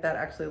 and I think that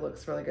actually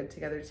looks really good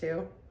together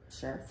too.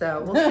 Sure.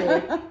 So we'll see.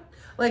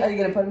 Like, are you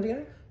gonna put them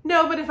together?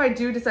 No, but if I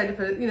do decide to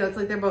put it, it's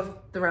like they're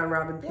both the round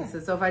robin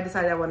pieces. Yeah. So if I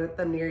decide I wanted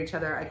them near each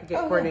other, I could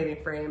get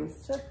coordinating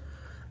frames. Sure.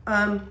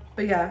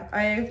 But yeah,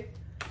 I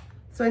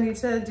need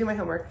to do my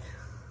homework.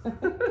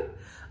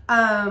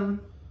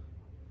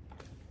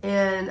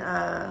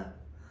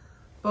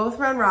 Both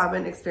round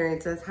robin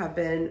experiences have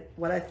been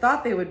what I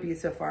thought they would be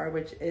so far,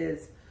 which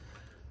is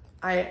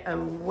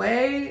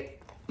they're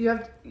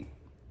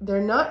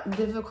not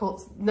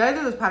difficult. Neither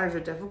of those patterns are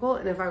difficult.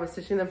 And if I was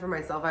stitching them for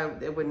myself, I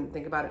wouldn't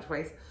think about it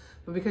twice.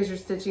 But because you're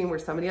stitching where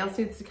somebody else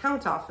needs to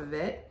count off of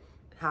it,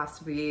 it has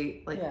to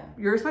be like,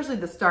 especially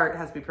the start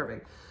has to be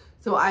perfect.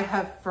 So I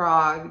have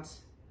frogged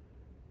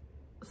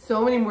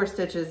so many more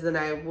stitches than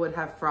I would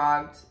have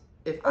frogged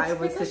if I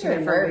was stitching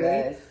it for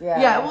me.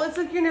 Yeah, well, it's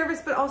like you're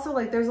nervous, but also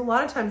like there's a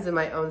lot of times in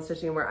my own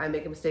stitching where I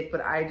make a mistake,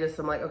 but I'm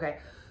like, okay,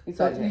 you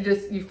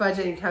fudge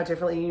it and count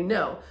differently,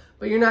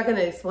 but you're not going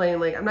to explain,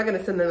 like, I'm not going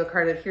to send them a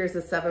card of here's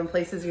the 7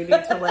 places you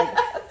need to like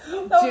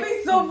do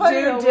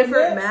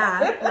different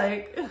math,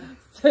 like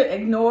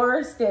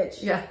ignore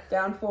stitch. Yeah,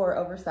 down 4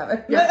 over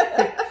 7.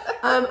 Yeah.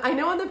 I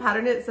know on the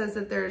pattern it says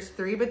that there's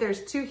 3, but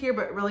there's 2 here,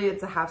 but really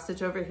it's a half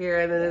stitch over here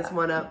and then it's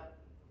 1 up.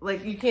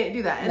 Like, you can't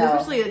do that. And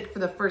especially for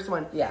the first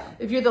one. Yeah.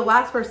 If you're the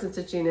last person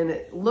stitching and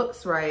it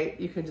looks right,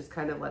 you can just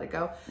kind of let it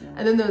go. Yeah.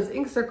 And then those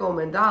ink circle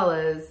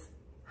mandalas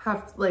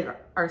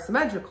are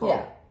symmetrical.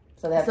 Yeah.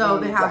 So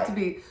they have to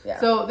be.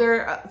 Yeah.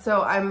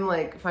 So I'm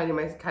like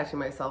catching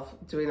myself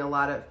doing a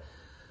lot of,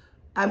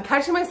 I'm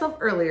catching myself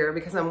earlier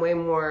because I'm way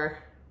more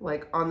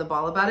like on the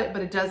ball about it,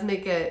 but it does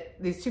make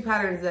these 2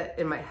 patterns that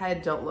in my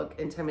head don't look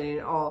intimidating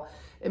at all.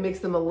 It makes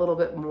them a little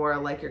bit more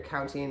like you're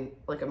counting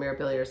like a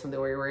Mirabilia or something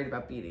where you're worried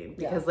about beating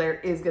because there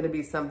is going to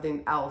be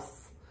something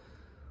else.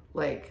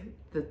 Like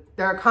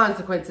there are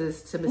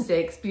consequences to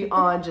mistakes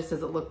beyond just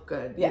does it look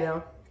good, you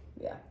know?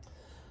 Yeah.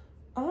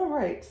 All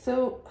right.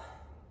 So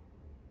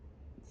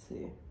let's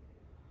see.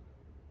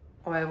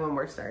 Oh, I have one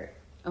more start.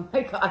 Oh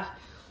my gosh.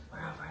 We're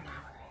over an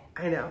hour.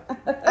 I know.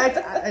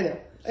 I know.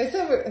 I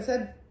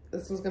said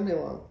this was going to be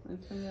long.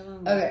 It's going to be a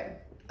long one. Okay.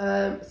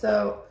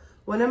 So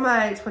one of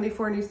my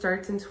 24 new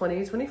starts in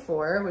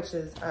 2024, which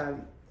is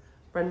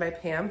run by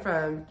Pam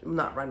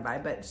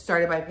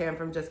started by Pam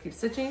from Just Keep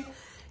Stitching,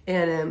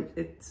 and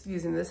it's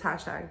using this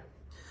hashtag.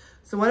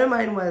 So one of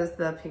mine was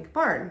the pink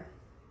barn.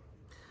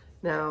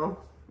 Now,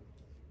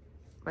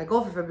 my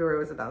goal for February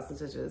was 1,000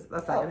 stitches.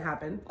 That's not gonna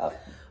happen. Oh.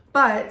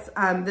 But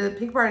the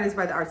pink barn is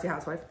by the Artsy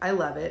Housewife. I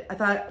love it. I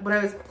thought when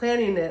I was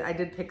planning it, I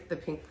did pick the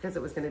pink because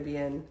it was gonna be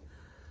in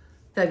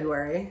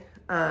February.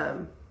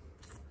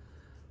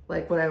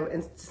 like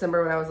in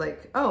December when I was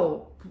like,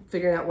 oh,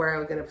 figuring out where I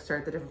was going to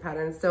start the different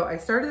patterns. So I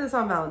started this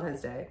on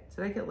Valentine's Day.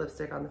 Did I get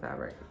lipstick on the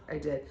fabric? I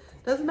did.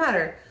 Doesn't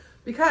matter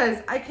because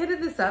I kitted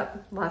this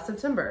up last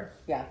September.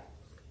 Yeah.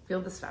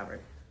 Feel this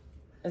fabric.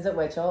 Is it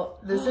Whittier?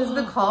 This is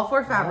the call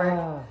for fabric.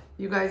 Oh.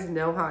 You guys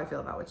know how I feel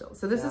about Whittier.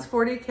 So this is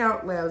 40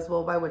 count lamb's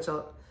wool by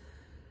Whittier.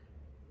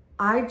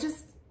 I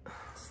just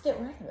get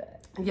rid of it.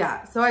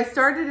 Yeah, so I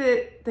started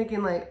it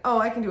thinking like, oh,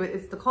 I can do it.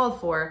 It's the called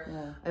for.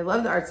 Yeah. I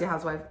love the artsy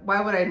housewife. Why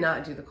would I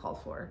not do the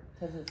called for?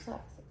 Because it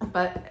sucks.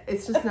 But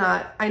it's just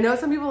not. I know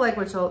some people like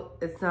Whittier.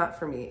 It's not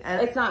for me. And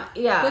it's not.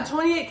 Yeah. The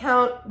 28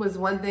 count was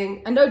one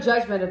thing. And no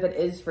judgment if it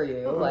is for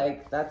you.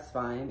 Like that's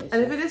fine. It's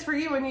and if it is for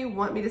you and you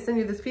want me to send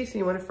you this piece and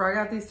you want to frog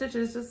out these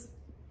stitches, just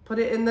put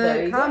it in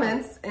the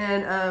comments. Go.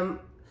 And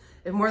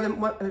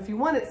if you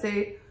want it,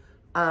 say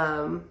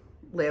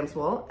lamb's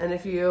wool. And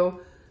if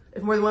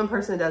more than one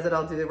person does it,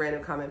 I'll do the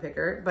random comment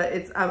picker. But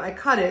it's I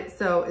cut it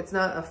so it's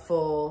not a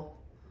full.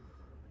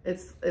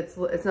 It's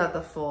not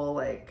the full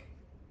like.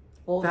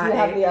 Well, do you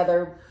have the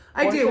other?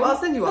 I do. I'll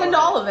send you all. Send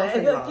all of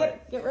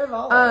it. Get rid of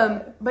all of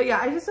it. But yeah,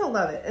 I just don't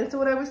love it. And so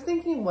what I was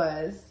thinking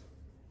was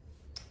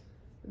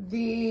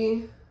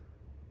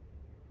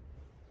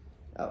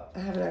oh, I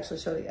haven't actually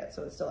showed it yet,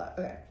 so it's still out.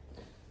 Okay,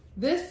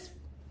 this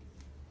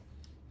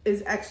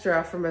is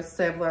extra from a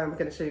sampler I'm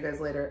going to show you guys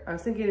later. I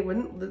was thinking it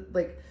wouldn't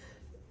like.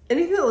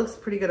 Anything that looks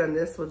pretty good on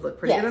this would look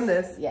pretty good on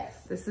this.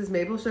 Yes. This is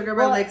maple sugar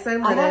by Lakeside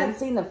Linen. I haven't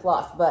seen the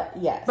floss, but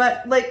yes.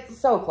 But like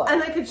so close.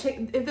 And I could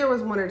change if there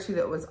was one or two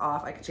that was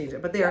off, I could change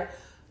it. But they are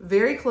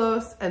very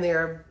close and they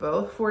are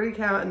both 40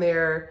 count and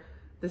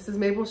this is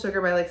maple sugar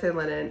by Lakeside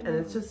Linen and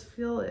it's just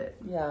feel it.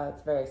 Yeah,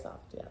 it's very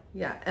soft, yeah.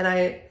 Yeah.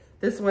 And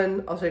this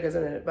one I'll show you guys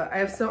in a minute, but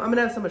I'm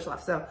gonna have so much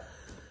left. So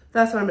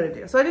that's what I'm gonna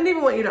do. So I didn't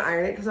even want you to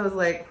iron it because I was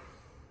like,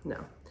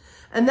 no.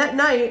 And that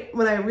night,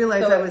 when I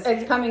realized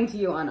it's coming to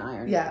you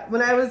unironed. Yeah,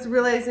 when I was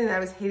realizing I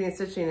was hating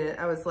stitching it,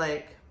 I was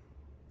like,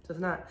 just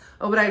not.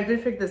 Oh, but I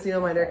did pick this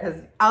needle minder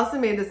because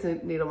Allison made this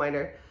needle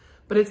minder,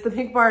 but it's the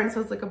pink barn,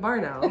 so it's like a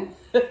barn owl.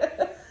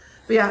 But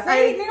yeah,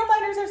 needle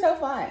minders are so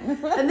fun.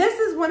 And this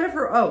is one of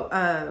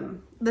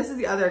her. This is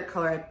the other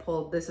color I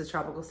pulled. This is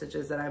Tropical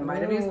Stitches that I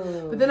might have used,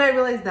 but then I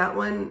realized that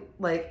one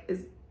like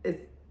is.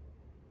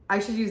 I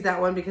should use that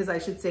one because I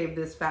should save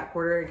this fat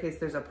quarter in case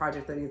there's a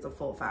project that needs a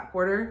full fat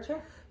quarter. Sure.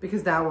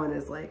 Because that one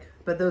is like,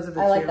 but those are the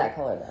two. I like that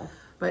color though.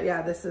 But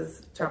yeah, this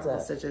is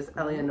Tropical Stitches,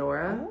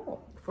 Eleonora,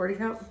 40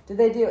 count. Did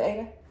they do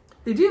Ada?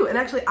 They do, and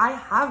actually I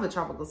have the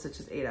Tropical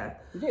Stitches Ada.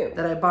 You do?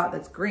 That I bought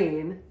that's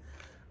green,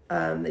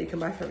 that you can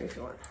buy from me if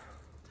you want.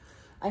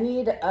 I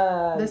need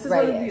this is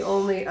one of the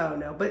only, oh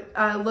no, but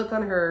look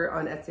on her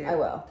on Etsy. I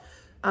will.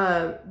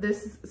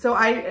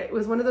 It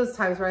was one of those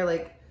times where I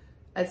like,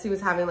 Etsy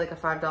was having like a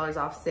 $5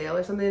 off sale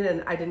or something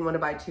and I didn't want to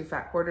buy 2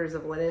 fat quarters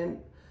of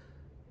linen.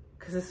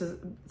 Cause this was,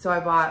 so I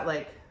bought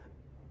like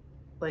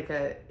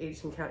a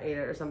 18 count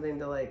Ada or something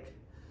to like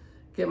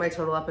get my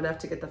total up enough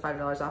to get the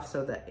 $5 off.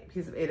 So that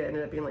piece of Ada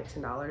ended up being like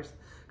 $10.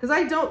 Cause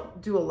I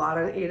don't do a lot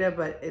on Ada,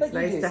 but it's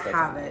nice to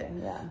have it.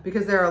 Yeah.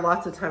 Because there are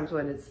lots of times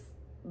when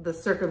the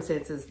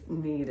circumstances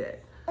need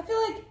it. I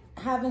feel like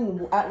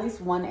having at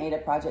least one Ada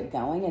project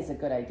going is a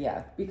good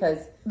idea because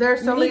there are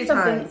so many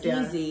times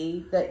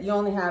easy that you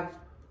only have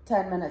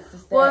 10 minutes to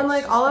stitch. Well, and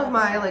like all of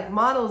my like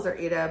models are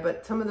Ada,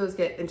 but some of those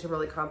get into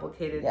really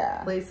complicated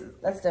places.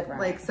 That's different.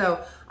 Like,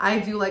 so I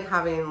do like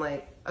having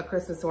like a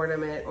Christmas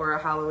ornament or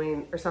a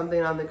Halloween or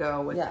something on the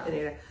go with an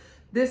Ada.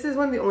 This is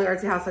one of the only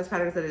artsy house size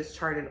patterns that is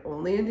charted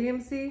only in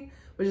DMC,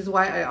 which is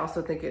why I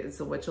also think it's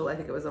a Whittier. I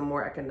think it was a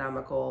more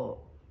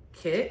economical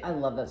kit. I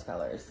love those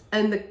colors.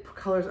 And the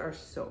colors are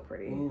so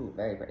pretty. Ooh,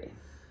 very pretty.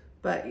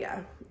 But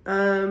yeah.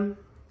 And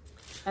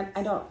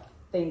I don't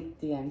think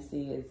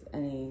DMC is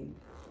any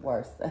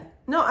worse than...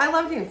 No, I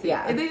love DMC.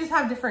 Yeah. They just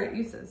have different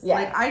uses. Yeah.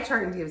 Like I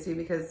chart in DMC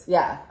because...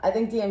 Yeah, I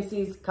think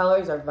DMC's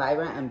colors are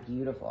vibrant and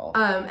beautiful.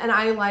 And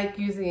I like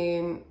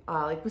using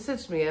like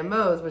Stitch Me and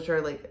Mo's, which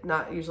are like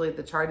not usually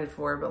the charted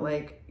for, but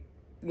like,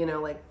 you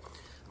know, like...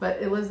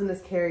 But it lives in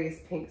this Carrie's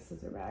pink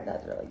scissor bag.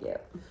 That's really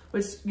cute.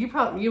 Which you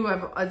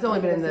have, it's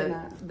only been in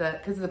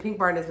because the pink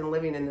barn has been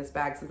living in this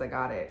bag since I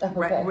got it.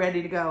 Okay.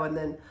 Ready to go. And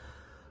then,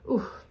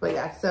 ooh, but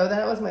yeah, so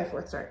that was my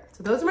 4th start.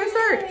 So those are my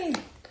starts.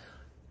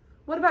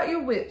 What about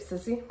your whips,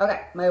 sissy?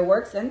 Okay, my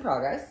work's in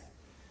progress.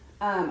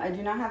 I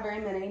do not have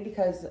very many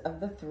because of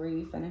the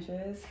 3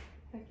 finishes.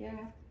 Heck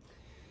yeah.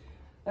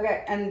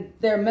 Okay, and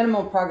they're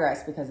minimal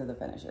progress because of the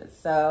finishes.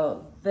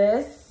 So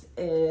this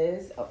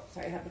is, oh,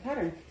 sorry, I have the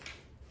pattern.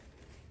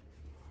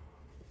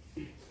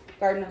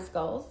 Garden of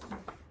Skulls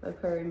by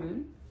Prairie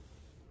Moon.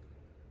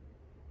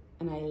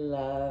 And I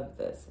love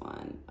this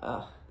one.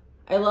 Oh,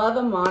 I love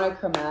a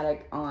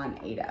monochromatic on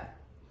Ada.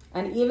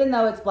 And even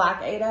though it's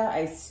black Ada,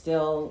 I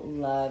still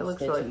love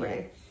stitching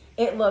it.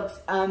 It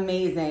looks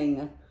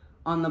amazing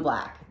on the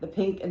black. The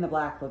pink and the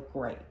black look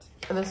great.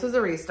 And this was a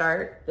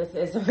restart. This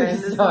is a restart. And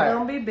this is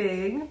gonna be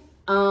big.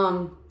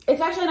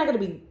 It's actually not gonna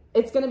be,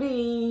 it's gonna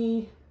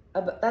be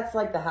That's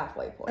like the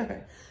halfway point.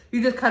 Okay.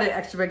 You just cut it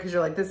extra big because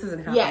you're like, this isn't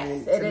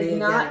happening. Yes, it is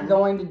not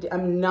going to do,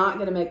 I'm not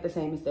going to make the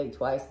same mistake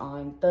twice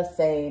on the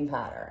same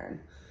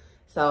pattern.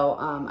 So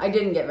I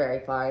didn't get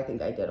very far. I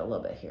think I did a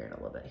little bit here and a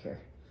little bit here.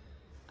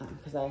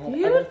 Because I had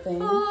other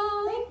things.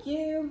 Thank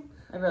you.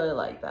 I really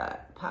like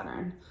that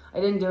pattern.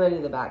 I didn't do any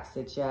of the back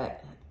stitch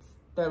yet.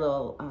 Their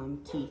little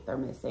teeth are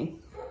missing.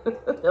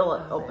 They're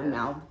open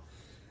mouthed.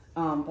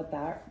 But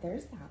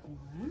there's that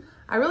one.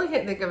 I really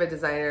can't think of a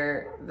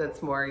designer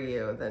that's more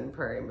you than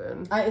Prairie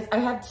Moon. I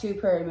have 2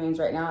 Prairie Moons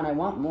right now, and I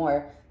want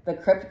more. The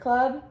Crypt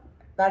Club,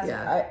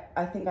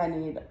 I think I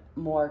need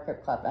more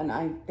Crypt Club, and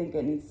I think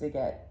it needs to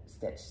get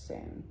stitched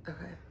soon.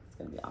 Okay. It's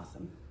going to be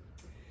awesome.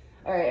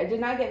 All right, I did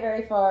not get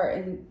very far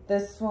in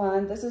this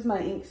one. This is my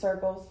ink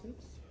circles.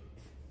 Oops.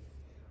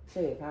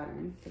 Show you a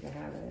pattern. I think I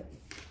have it.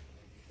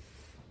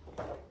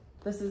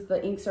 This is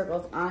the ink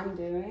circles I'm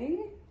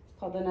doing. It's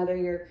called Another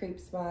Year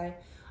Creeps By.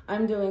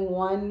 I'm doing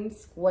 1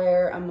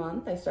 square a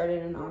month. I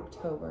started in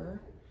October.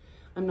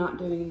 I'm not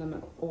doing them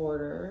in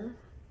order.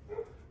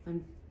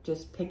 I'm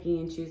just picking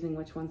and choosing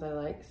which ones I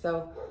like.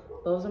 So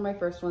those are my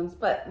first ones.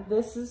 But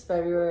this is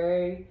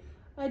February.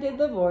 I did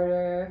the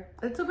border.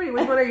 That's so pretty.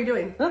 Which one are you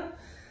doing?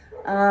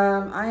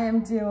 I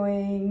am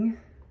doing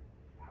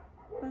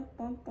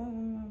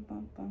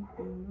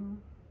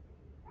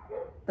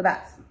the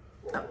bats.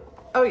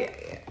 Oh yeah.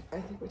 I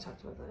think we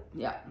talked about that.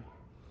 Yeah.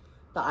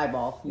 The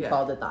eyeball. You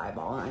called it the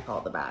eyeball, and I call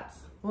it the bats.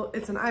 Well,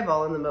 it's an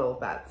eyeball in the middle of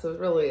bats, so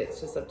really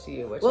it's just up to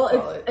you what you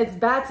call it. It's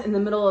bats in the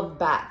middle of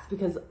bats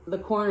because the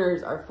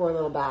corners are 4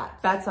 little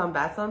bats. Bats on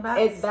bats on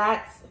bats? It's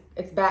bats.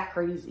 It's bat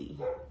crazy.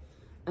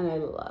 And I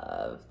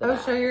love the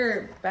bats. Show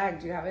your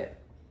bag. Do you have it?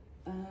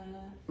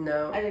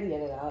 No. I didn't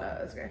get it out. Oh,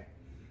 that's okay.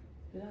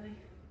 Did I? Don't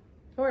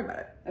worry about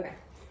it. Okay.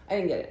 I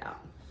didn't get it out.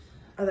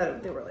 I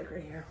thought they were like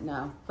right here.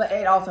 No. But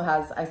it also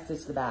has, I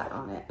stitched the bat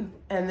on it.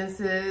 And this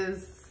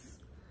is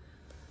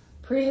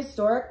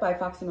Prehistoric by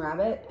Fox and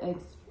Rabbit.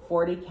 It's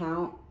 40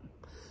 count.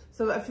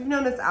 So if you've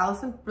noticed,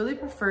 Allison really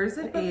prefers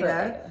an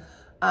Ada.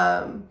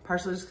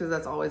 Partially just because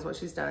that's always what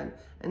she's done.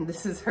 And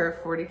this is her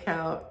 40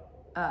 count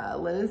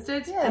linen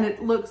stitch. Yeah. And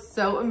it looks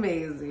so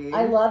amazing.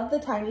 I love the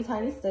tiny,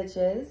 tiny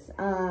stitches.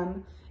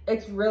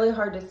 It's really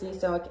hard to see,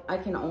 so I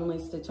can only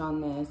stitch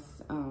on this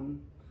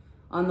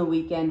on the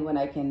weekend when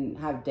I can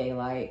have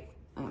daylight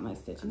at my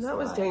stitching And that spot.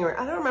 was January.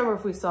 I don't remember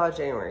if we saw a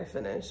January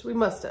finish. We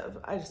must have.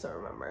 I just don't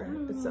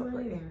remember. It's so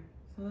pretty. Either.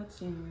 So that's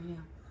January, yeah.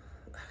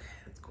 Okay,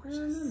 that's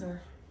gorgeous.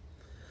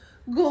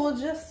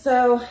 Gorgeous.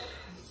 So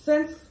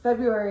since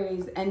February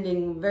is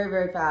ending very,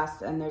 very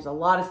fast and there's a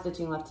lot of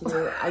stitching left to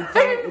do, I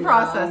didn't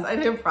process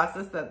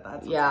that.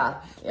 That's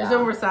There's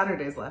no more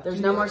Saturdays left. There's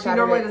no more Saturdays. She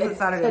normally does it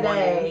Saturday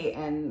today,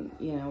 mornings.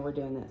 and you know we're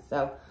doing this,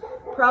 so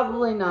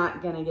probably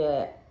not gonna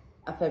get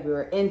a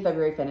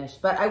February finish,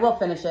 but I will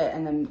finish it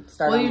and then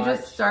start. Will you March.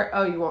 just start?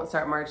 Oh, you won't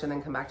start March and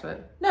then come back to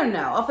it? No.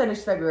 I'll finish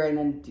February and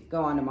then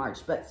go on to March,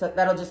 but so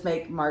that'll just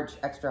make March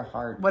extra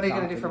hard. What are you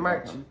gonna do for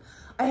March?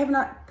 I have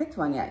not picked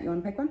one yet. You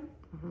want to pick one?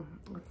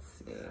 Let's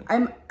see.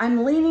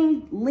 I'm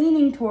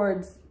leaning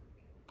towards.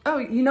 Oh,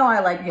 you know I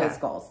like those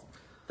skulls.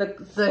 The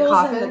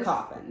coffins, and the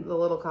coffin. The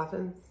little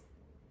coffins.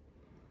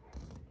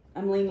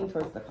 I'm leaning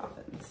towards the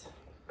coffins.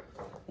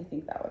 I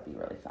think that would be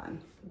really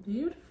fun.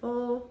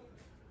 Beautiful.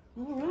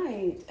 All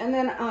right, and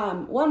then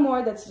one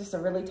more that's just a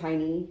really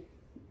tiny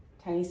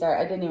star.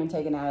 I didn't even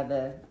take it out of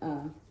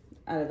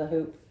the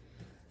hoop.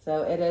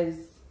 So it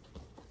is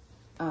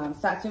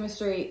Satsuma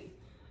Street,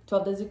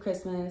 12 Days of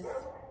Christmas,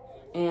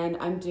 and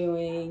I'm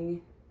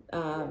doing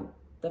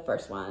the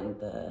first one,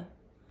 the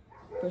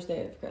first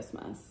day of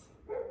Christmas.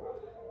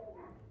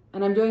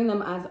 And I'm doing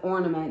them as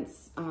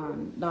ornaments,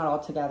 not all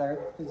together,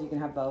 because you can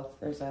have both.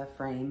 There's a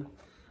frame.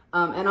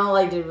 And all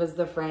I did was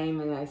the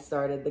frame, and I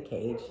started the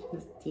cage.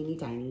 It's teeny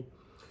tiny.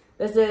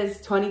 This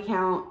is 20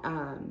 count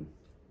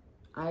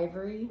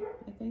ivory,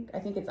 I think. I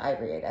think it's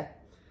ivory, Ada.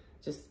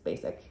 Just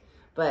basic.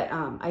 But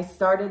I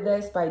started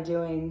this by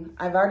doing,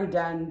 I've already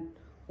done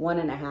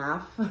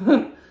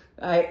 1.5.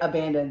 I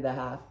abandoned the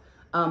half.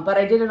 But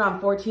I did it on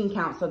 14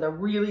 count, so they're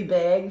really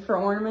big for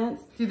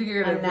ornaments. Do you think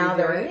you're going to now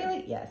they're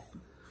really, yes,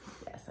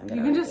 I'm going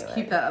to. You can just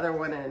keep that other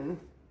one and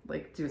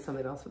like do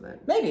something else with it.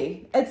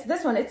 Maybe. It's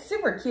this one. It's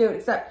super cute,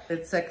 except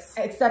it's 6.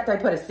 Except I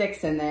put a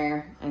 6 in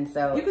there, and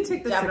so you could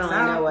take the 6 definitely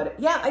out. Know what.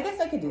 Yeah, I guess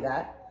I could do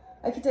that.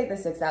 I could take the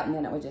 6 out, and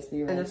then it would just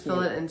be really and just cute.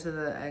 fill it into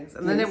the eggs,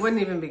 and then it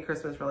wouldn't even be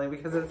Christmas really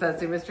because it says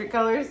Satsuma Street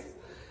colors.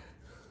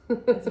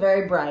 It's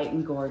very bright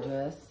and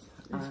gorgeous.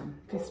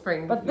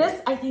 Spring. But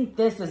this, I think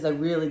this is a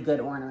really good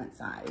ornament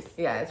size.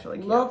 Yeah, it's really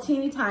cute. Little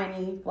teeny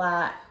tiny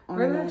flat ornaments.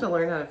 We're gonna have to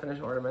learn how to finish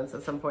ornaments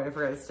at some point if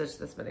we're gonna stitch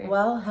this many.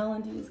 Well,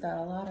 Helen D's got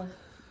a lot of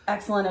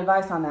excellent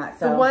advice on that.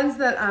 So the ones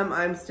that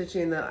I'm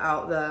stitching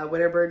the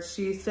Whittier birds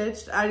she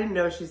stitched, I didn't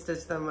know she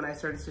stitched them when I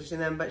started stitching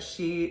them, but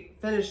she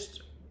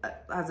finished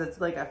as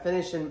it's like a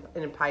finish in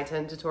a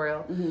Teton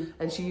tutorial,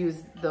 and she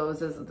used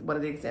those as one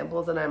of the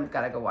examples, and I've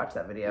got to go watch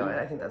that video, and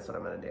I think that's what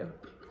I'm gonna do.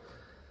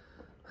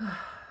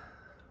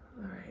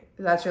 All right,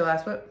 that's your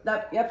last whip?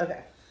 Yep.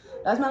 Okay,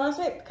 that's my last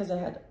whip because I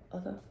had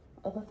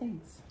other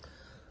things.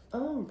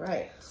 All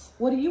right.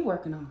 What are you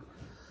working on?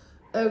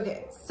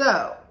 Okay,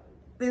 so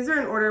these are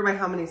in order by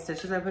how many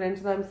stitches I put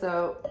into them.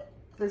 So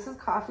this is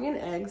Coffee and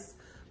Eggs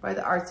by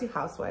the Artsy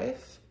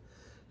Housewife.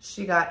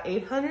 She got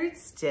 800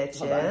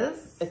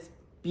 stitches. It's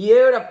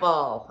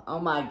beautiful. Oh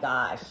my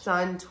gosh. It's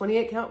on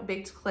 28 count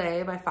baked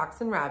clay by Fox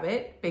and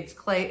Rabbit. Baked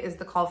clay is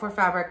the called for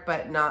fabric,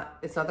 but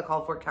it's not the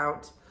called for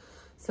count.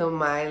 So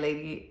my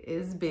lady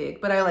is big,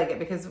 but I like it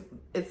because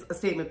it's a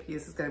statement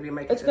piece. It's going to be in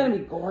my kitchen. It's going to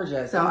be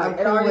gorgeous. So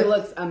it already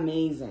looks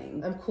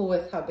amazing. I'm cool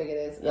with how big it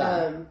is.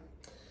 Yeah.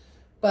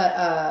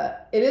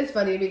 But it is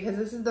funny because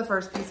this is the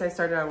first piece I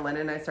started on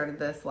linen. I started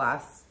this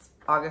last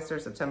August or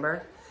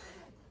September.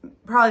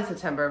 Probably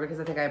September because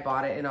I think I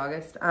bought it in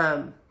August.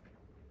 And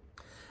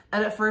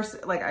at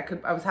first, like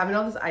I was having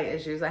all these eye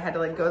issues. I had to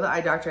like go to the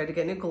eye doctor. I had to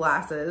get new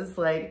glasses.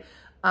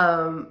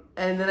 And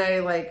then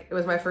it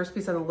was my first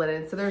piece on the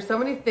linen. So there's so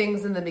many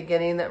things in the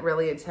beginning that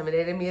really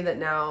intimidated me that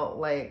now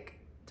like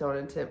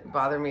don't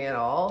bother me at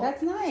all.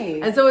 That's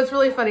nice. And so it's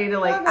really funny to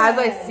like, as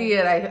I see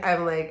it,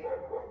 I'm like,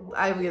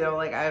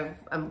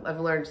 I've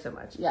learned so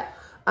much. Yeah.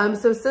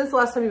 So since the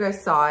last time you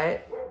guys saw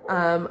it,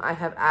 I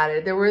have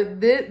added,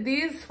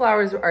 these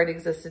flowers already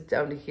existed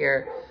down to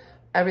here.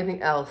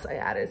 Everything else I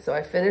added. So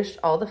I finished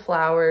all the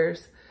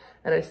flowers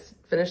and I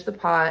finished the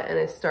pot and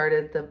I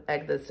started the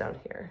egg that's down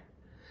here.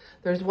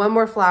 There's one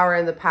more flower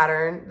in the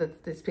pattern,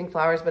 these pink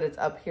flowers, but it's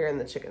up here in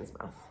the chicken's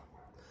mouth.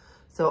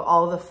 So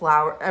all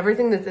the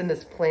everything that's in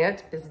this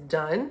plant is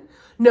done.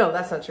 No,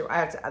 that's not true. I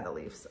have to add the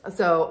leaves.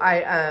 So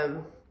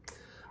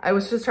I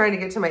was just trying to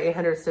get to my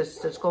 800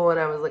 stitch goal and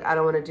I was like, I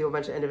don't want to do a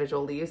bunch of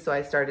individual leaves. So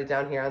I started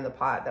down here on the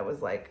pot that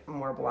was like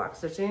more block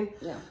stitching.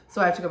 Yeah. So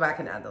I have to go back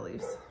and add the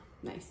leaves.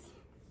 Nice.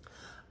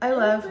 I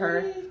love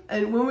her.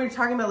 And when we were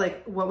talking about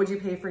like, what would you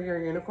pay for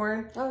your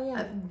unicorn? Oh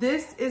yeah.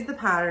 This is the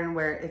pattern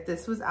where if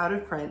this was out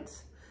of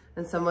print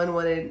and someone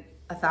wanted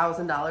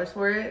 $1,000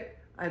 for it,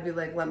 I'd be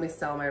like, let me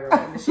sell my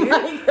rowing machine. Oh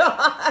my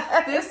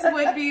God. This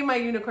would be my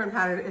unicorn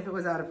pattern if it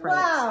was out of print.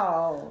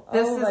 Wow.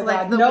 This is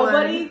like the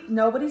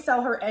nobody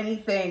sell her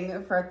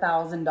anything for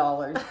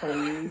 $1,000,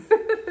 please.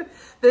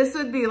 This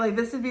would be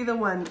the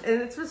one.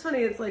 And it's just funny.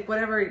 It's like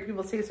whatever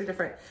people's tastes are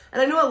different.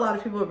 And I know a lot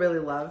of people really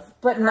love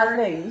but her,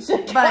 nothing.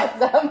 But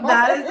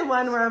that is the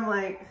one where I'm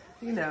like,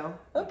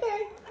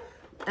 Okay.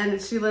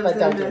 And she lives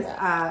in this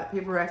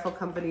Paper Rifle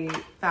Company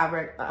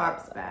fabric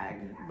box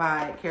bag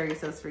by Carrie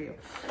Sews For You.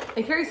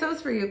 And Carrie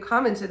Sews For You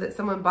commented that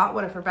someone bought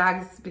one of her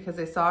bags because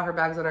they saw her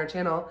bags on our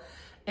channel.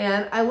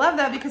 And I love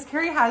that because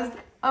Carrie has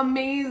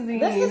amazing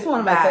This is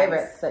one of my bags.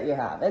 favorites that you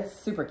have. It's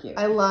super cute.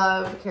 I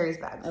love Carrie's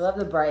bags. I love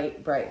the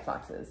bright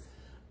foxes.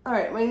 All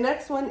right, my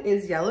next one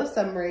is Yellow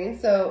Submarine.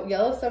 So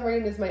Yellow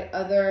Submarine is my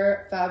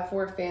other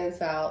Fab4 Fan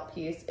Sal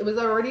piece. It was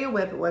already a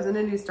whip. It wasn't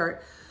a new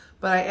start,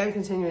 but I am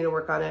continuing to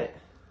work on it.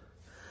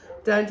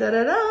 Dun, dun,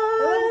 dun, dun.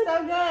 It looks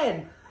so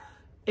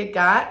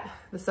good.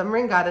 The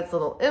submarine got its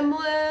little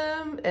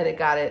emblem and it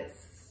got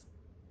its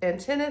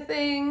antenna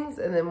things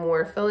and then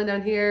more filling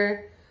down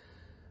here.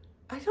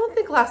 I don't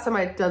think last time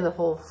I'd done the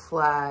whole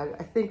flag.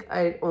 I think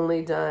maybe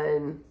I'd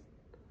done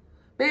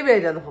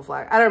the whole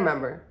flag. I don't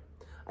remember.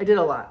 I did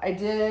a lot.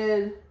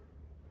 Since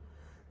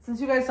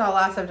you guys saw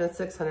last, I've done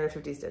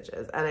 650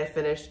 stitches and I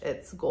finished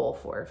its goal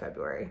for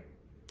February.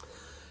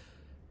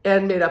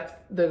 And made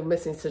up the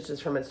missing stitches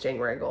from its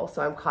January goal.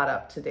 So I'm caught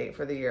up to date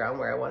for the year on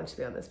where I wanted to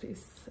be on this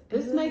piece.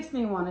 This makes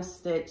me want to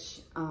stitch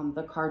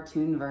the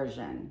cartoon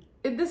version.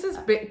 This is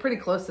pretty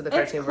close to the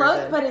cartoon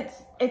version. It's close, but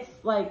it's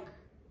like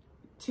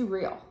too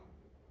real.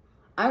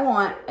 I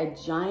want a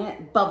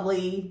giant,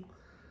 bubbly,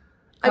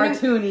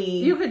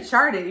 cartoony. You could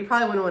chart it. You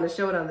probably wouldn't want to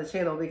show it on the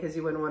channel because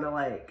you wouldn't want to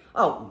like.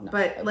 Oh, no.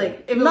 But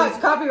like, if it was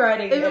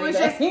copywriting, if it was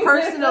just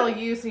personal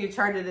use and you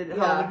charted it at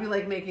home, it'd be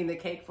like making the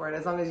cake for it.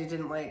 As long as you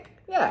didn't like.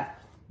 Yeah.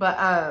 But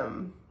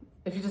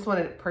if you just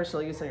wanted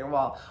personal use on your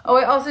wall. Oh,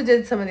 I also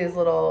did some of these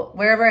little,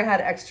 wherever I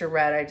had extra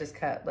red, I just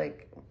cut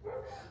like,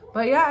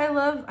 but yeah,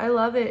 I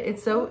love it.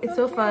 It's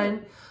so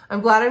fun.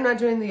 I'm glad I'm not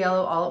doing the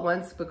yellow all at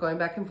once, but going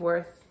back and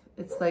forth.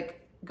 It's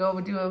like,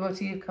 go do a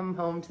motif, come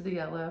home to the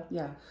yellow.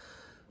 Yeah.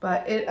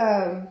 But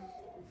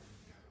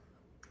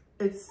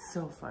it's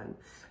so fun.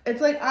 It's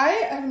like, I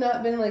have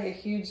not been like a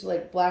huge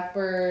like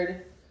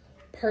Blackbird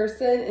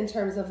person in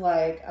terms of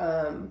like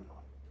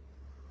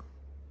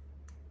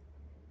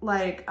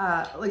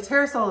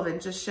Tara Sullivan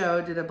just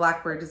did a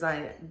Blackbird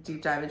design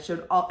deep dive and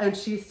showed and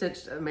she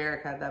stitched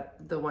America,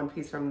 the one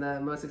piece from the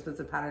Most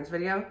Expensive Patterns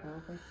video.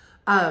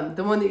 Okay.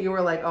 The one that you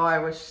were like, oh, I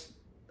wish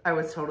I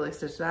was totally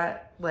stitched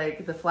that,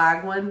 like the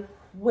flag one.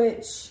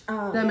 Which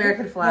the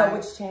American flag. No,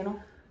 which channel?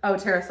 Oh,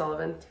 Tara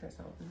Sullivan.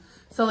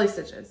 Sully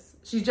Stitches.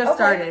 She just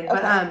started,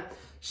 but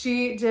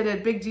she did a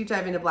big deep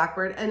dive into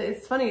Blackbird, and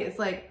it's funny. It's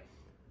like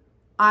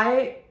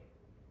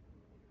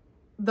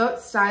the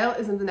style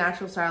isn't the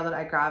natural style that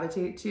I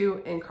gravitate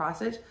to in cross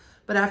stitch,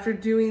 but after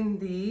doing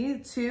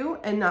these two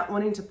and not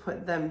wanting to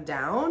put them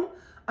down,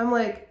 I'm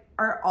like,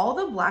 are all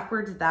the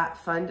Blackbirds that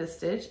fun to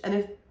stitch? And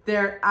if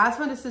they're as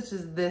fun to stitch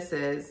as this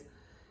is,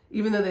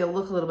 even though they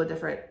look a little bit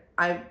different,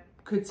 I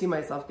could see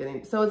myself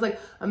getting. So it's like,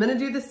 I'm going to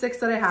do the 6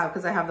 that I have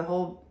because I have the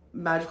whole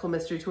Magical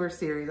Mystery Tour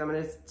series. I'm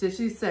going to stitch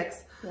these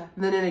 6. Yeah.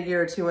 And then in a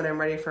year or 2 when I'm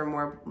ready for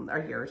more,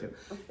 a year or 2.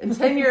 In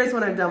 10 years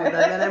when I'm done with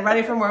it, and I'm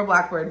ready for more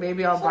Blackbird,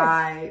 maybe I'll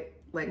buy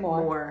like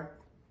more.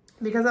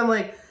 Because I'm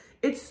like,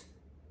 it's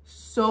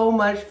so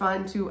much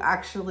fun to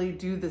actually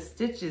do the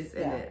stitches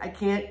in it. I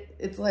can't,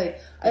 it's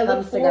like, I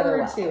look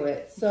forward to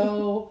it.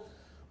 So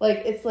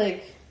like, it's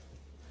like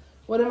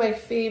one of my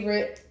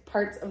favorite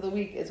parts of the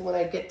week is when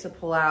I get to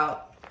pull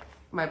out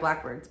my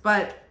Blackbirds.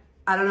 But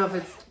I don't know if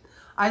it's,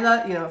 I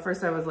thought, you know, at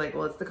first I was like,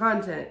 well, it's the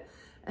content.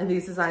 And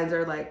these designs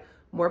are like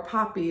more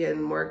poppy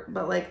and more,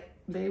 but like,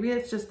 maybe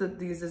it's just that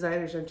these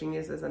designers are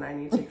geniuses and I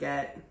need to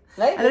get,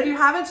 and if you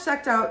haven't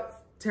checked out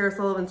Tara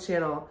Sullivan's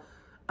channel,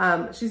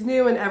 she's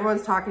new and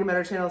everyone's talking about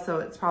her channel, so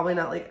it's probably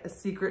not like a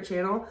secret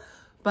channel,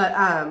 but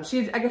I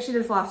guess she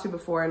did Flosstube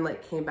before and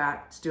like came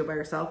back to do it by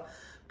herself.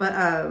 But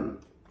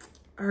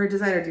her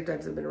designer deep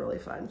dives have been really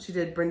fun. She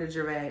did Brenda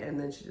Gervais and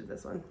then she did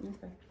this one.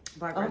 Okay.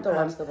 Blackbird. I'll have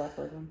to watch the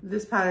Blackbird one.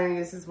 This pattern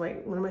uses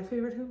like one of my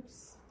favorite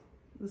hoops.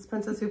 This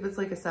princess hoop, it's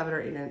like a 7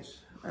 or 8 inch.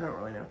 I don't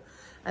really know.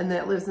 And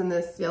that lives in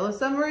this yellow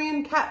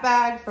submarine cat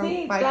bag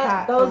from my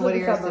cat from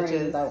Whittier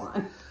Stitches. I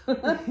want.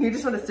 You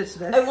just want to stitch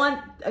this. I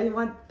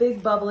want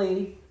big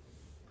bubbly,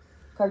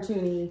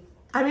 cartoony.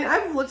 I mean,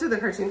 I've looked at the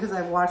cartoon because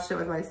I've watched it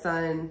with my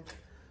son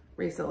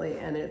recently,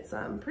 and it's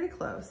pretty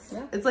close.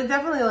 Yeah. It's like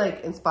definitely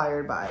like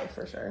inspired by,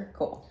 for sure.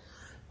 Cool.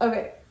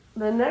 Okay,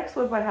 the next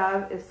whip I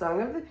have is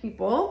Song of the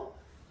People.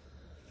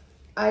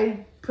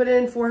 I put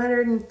in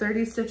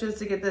 430 stitches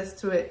to get this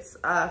to its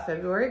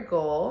February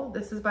goal.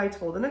 This is by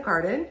Told in a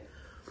Garden.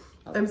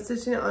 I'm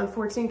stitching it on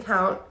 14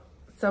 count,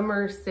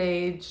 summer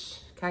sage,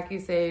 khaki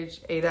sage,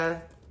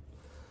 Ada,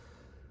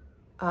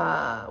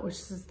 which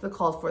is the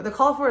called for. The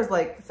called for is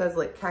like, says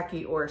like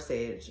khaki or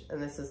sage,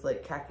 and this is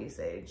like khaki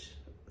sage.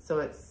 So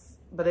it's,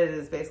 but it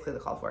is basically the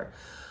called for.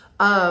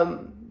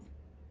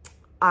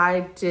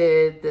 I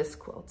did this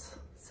quilt.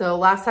 So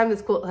last time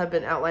this quilt had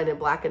been outlined in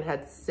black and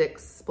had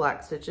 6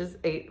 black stitches,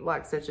 8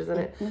 black stitches in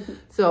it.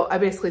 So I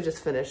basically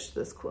just finished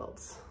this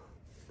quilt.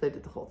 I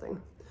did the whole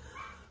thing.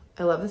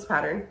 I love this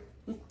pattern.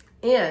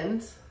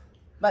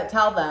 But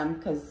tell them,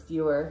 because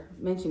you were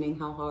mentioning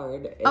how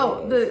hard it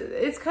is.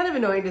 It's kind of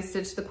annoying to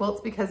stitch the quilts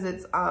because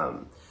it's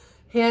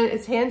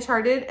hand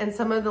charted and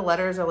some of the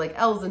letters are like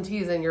L's and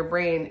T's in your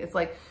brain. It's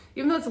like,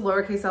 even though it's a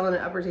lowercase L and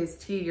an uppercase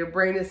T, your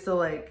brain is still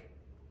like,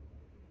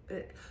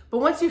 but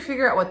once you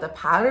figure out what the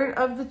pattern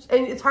of the,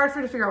 and it's hard for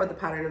you to figure out what the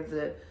pattern of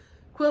the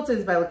quilt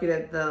is by looking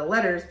at the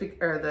letters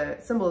or the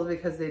symbols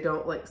because they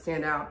don't like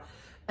stand out.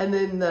 And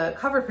then the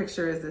cover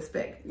picture is this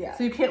big. Yeah.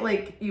 So you can't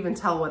like even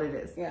tell what it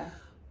is. Yeah.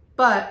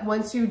 But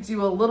once you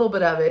do a little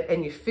bit of it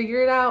and you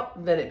figure it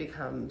out, then it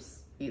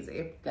becomes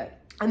easy. Good.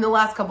 And the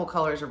last couple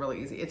colors are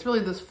really easy. It's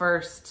really this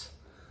first.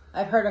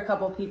 I've heard a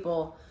couple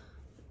people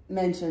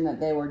mention that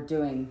they were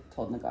doing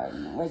Told in the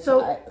Garden, which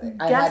so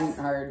I hadn't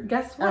heard.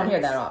 Guess what? I don't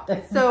hear that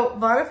often. So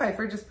Vonna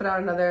Pfeiffer just put out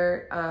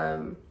another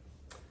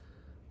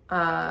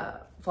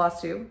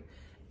Flosstube,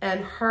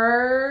 and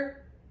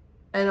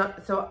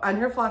so on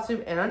her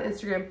Flosstube and on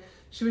Instagram,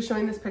 she was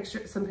showing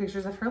some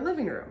pictures of her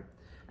living room.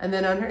 And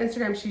then on her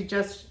Instagram, she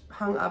just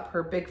hung up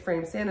her big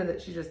frame Santa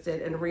that she just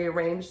did and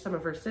rearranged some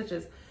of her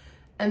stitches.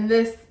 And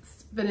this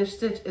finished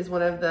stitch is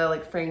one of the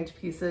like framed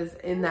pieces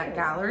in that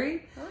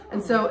gallery. Oh.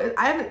 And so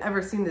I haven't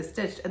ever seen this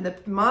stitched, and the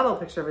model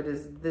picture of it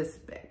is this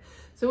big.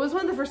 So it was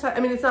one of the first time, I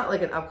mean, it's not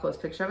like an up close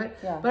picture of it,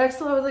 but I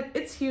was like,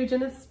 it's huge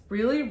and it's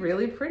really,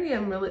 really pretty.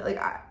 I'm really like,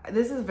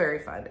 this is very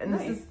fun. And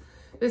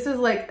this is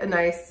like a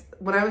nice,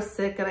 when I was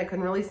sick and I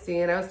couldn't really see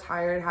and I was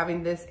tired,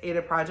 having this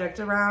Ada project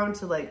around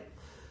to like,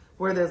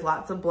 where there's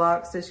lots of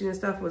block stitching and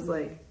stuff was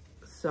like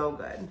so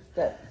good.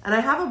 Good. And I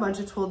have a bunch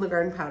of Told in the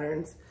Garden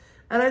patterns,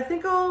 and I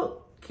think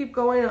I'll keep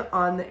going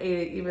on the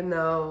Ada, even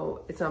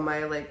though it's on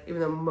my like, even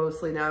though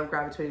mostly now I'm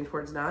gravitating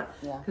towards not,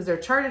 because they're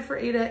charted for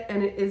Ada,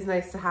 and it is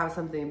nice to have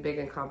something big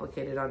and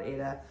complicated on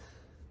Ada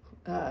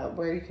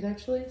where you can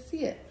actually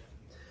see it.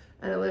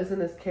 And it lives in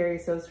this Carrie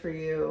Sews For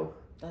You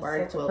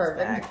Barn Quilts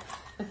bag.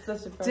 That's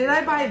such a perfect Did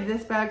I buy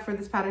this bag for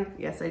this pattern?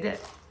 Yes, I did.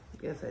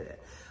 Yes, I did.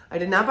 I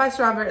did not buy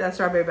that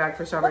strawberry bag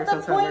for strawberry.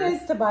 But the point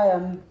is to buy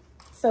them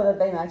so that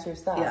they match your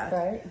stuff,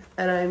 right?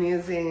 And I'm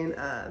using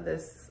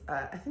this,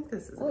 I think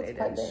this is an 8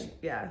 inch.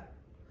 Yeah.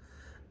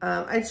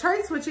 I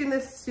tried switching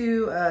this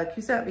to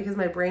Q-snap because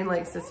my brain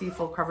likes to see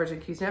full coverage in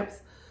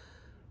Q-snaps.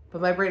 But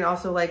my brain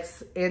also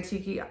likes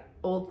antique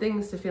old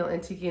things to feel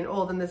antique and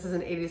old. And this is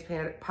an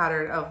 80s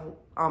pattern of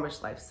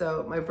Amish life.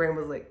 So my brain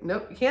was like,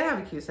 nope, you can't have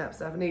a Q-snap,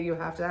 Stephanie. You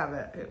have to have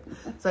it.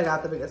 So I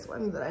got the biggest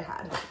one that I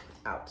had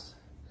out.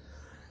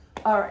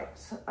 All right,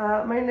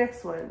 my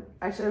next one,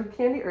 I showed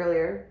Candie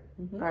earlier.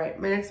 All right,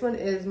 my next one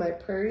is my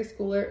Prairie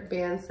Schooler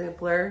band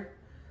sampler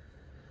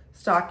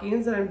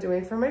stockings that I'm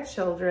doing for my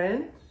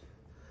children.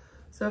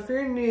 So if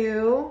you're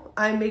new,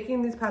 I'm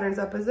making these patterns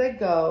up as I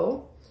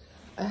go.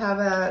 I have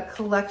a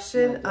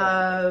collection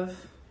of,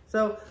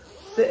 so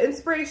the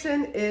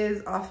inspiration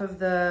is off of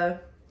the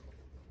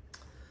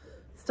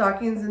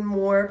Stockings and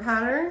More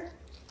pattern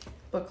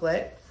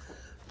booklet,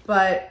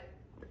 but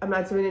I'm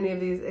not doing any of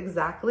these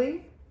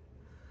exactly.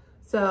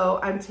 So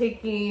I'm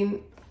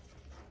taking,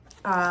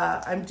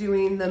 I'm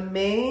doing the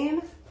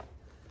main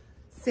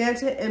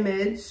Santa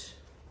image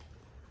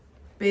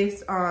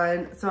based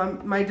on, so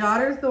my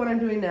daughter's, the one I'm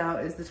doing now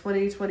is the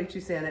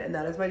 2022 Santa, and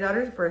that is my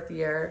daughter's birth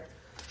year.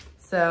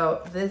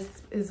 So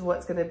this is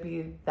what's gonna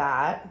be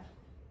that.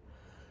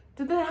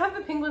 Did they have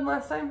the penguin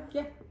last time?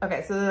 Yeah.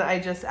 Okay, so then I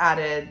just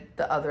added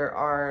the other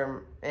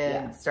arm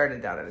and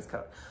started down at his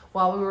coat.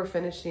 While we were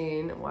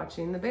finishing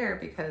watching the bear,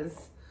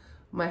 because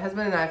my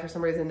husband and I, for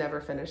some reason, never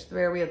finished the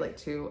bear. We had like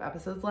 2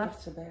 episodes left.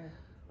 What's the bear?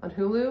 On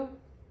Hulu.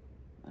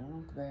 I don't know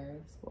what the bear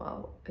is.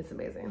 Well, it's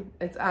amazing.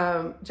 It's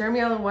Jeremy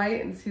Allen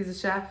White, and he's a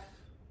chef.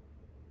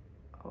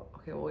 Oh,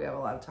 okay, well, we have a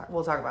lot of time.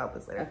 We'll talk about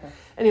this later. Okay.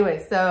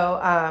 Anyway,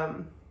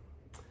 so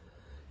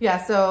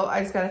yeah, so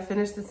I just got to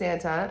finish the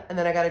Santa, and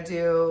then I got to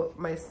do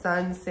my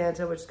son's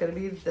Santa, which is going to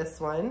be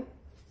this one.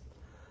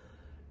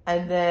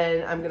 And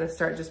then I'm going to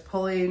start just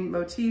pulling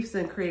motifs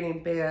and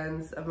creating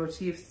bands of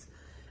motifs.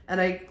 And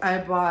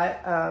I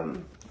bought,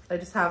 I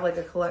just have like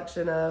a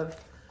collection of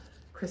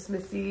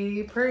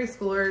Christmassy prairie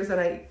schoolers, and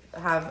I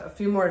have a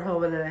few more at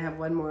home, and then I have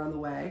one more on the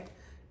way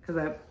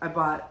because I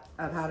bought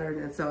a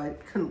pattern, and so I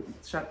couldn't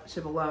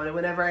ship alone. And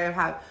whenever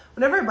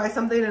I buy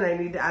something and I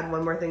need to add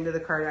one more thing to the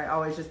cart, I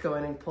always just go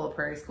in and pull a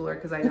prairie schooler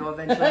because I know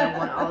eventually I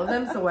want all of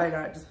them. So why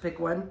not just pick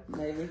one?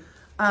 Maybe.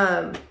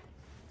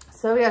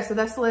 So yeah, so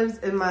this lives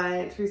in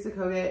my Teresa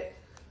Kogut.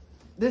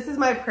 This is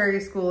my prairie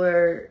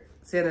schooler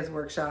Santa's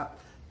workshop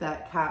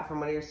that Kat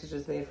from Whittier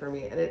Stitches made for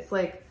me, and it's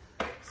like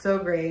so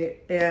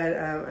great. And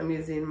I'm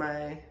using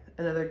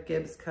another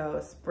Gibbs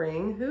Co.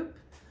 spring hoop,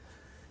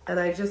 and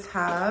I just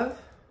have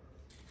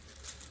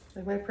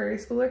like my prairie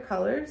schooler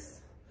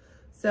colors.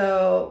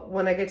 So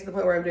when I get to the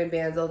point where I'm doing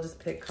bands, I'll just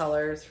pick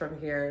colors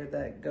from here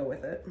that go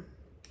with it.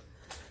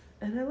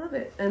 And I love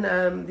it.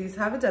 And these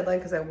have a deadline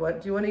because I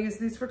do want to use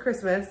these for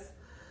Christmas.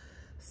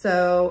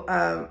 So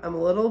I'm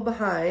a little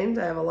behind.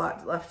 I have a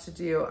lot left to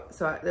do.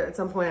 So at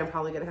some point I'm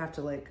probably going to have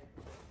to like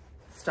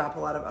stop a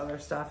lot of other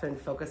stuff and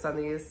focus on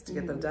these to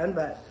get them done.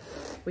 But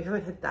we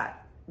haven't hit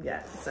that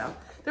yet. So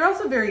they're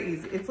also very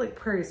easy. It's like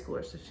prairie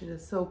schooler stitching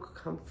is so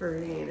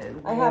comforting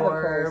and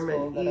warm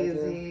and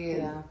easy.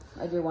 Yeah,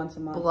 I do once a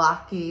month.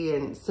 Blocky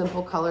and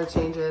simple color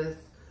changes.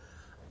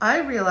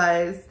 I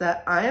realized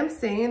that I am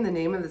saying the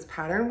name of this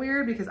pattern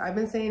weird because I've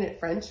been saying it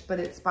French, but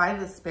it's by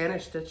the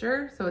Spanish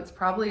stitcher. So it's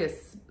probably a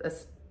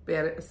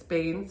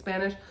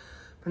Spanish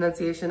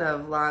pronunciation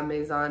of La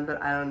Maison,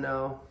 but I don't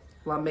know.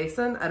 La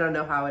Mason? I don't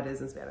know how it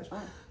is in Spanish.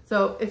 Oh.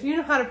 So if you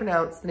know how to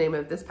pronounce the name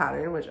of this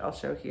pattern, which I'll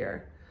show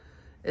here,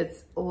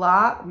 it's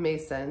La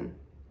Maison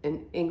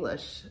in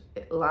English,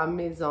 La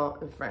Maison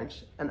in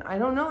French. And I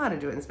don't know how to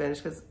do it in Spanish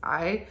because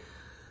I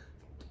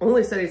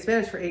only studied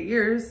Spanish for 8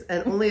 years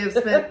and only have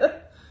spent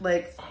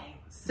like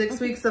 6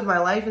 weeks of my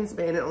life in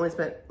Spain and only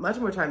spent much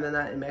more time than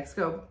that in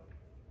Mexico.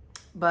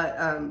 But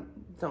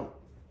don't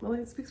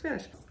really speak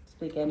Spanish.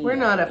 We're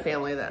not a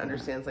family that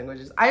understands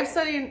languages. I've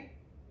studied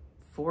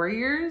 8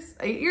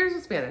 years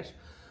of Spanish,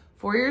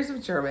 4 years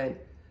of German.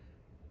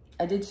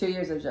 I did 2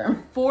 years of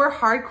German. 4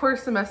 hardcore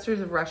semesters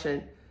of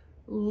Russian,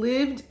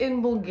 lived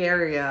in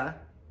Bulgaria,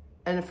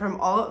 and from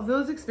all of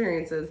those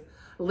experiences,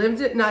 I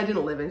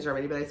didn't live in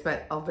Germany, but I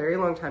spent a very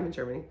long time in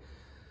Germany.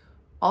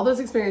 All those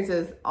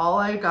experiences, all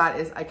I got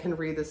is I can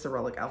read the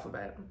Cyrillic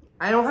alphabet.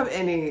 I don't have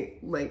any,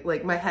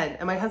 like my head,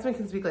 and my husband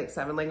can speak like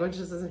 7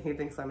 languages, and he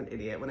thinks I'm an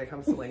idiot when it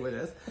comes to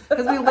languages.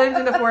 Because we lived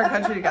in a foreign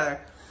country together.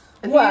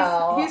 And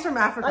he's from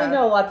Africa. I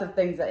know lots of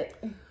things that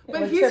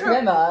but would trip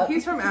him up.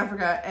 He's from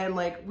Africa, and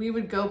like we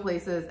would go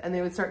places and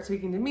they would start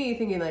speaking to me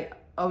thinking like,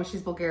 oh,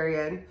 she's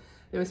Bulgarian.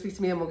 They would speak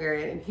to me in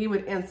Bulgarian, and he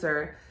would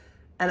answer,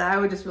 and I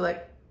would just be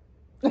like,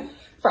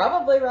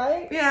 probably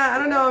right. Yeah, I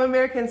don't know. I'm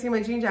American. See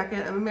my jean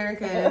jacket. I'm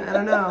American. I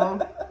don't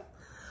know.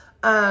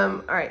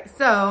 All right.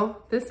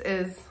 So this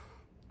is,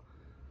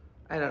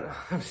 I don't know.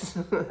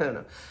 I don't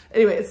know.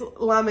 Anyway, it's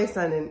La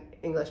Maison in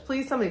English.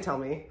 Please, somebody tell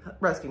me,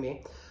 rescue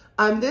me.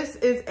 This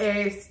is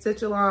a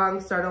stitch along,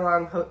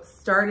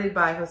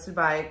 hosted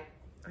by,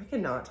 I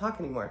cannot talk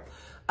anymore.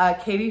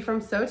 Katie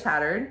from So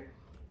Tattered.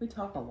 We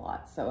talk a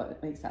lot, so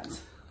it makes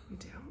sense. We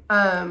do.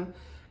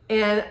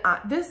 And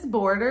this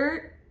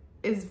border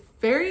is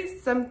very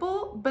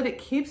simple, but it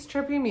keeps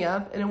tripping me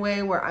up in a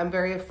way where I'm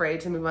very afraid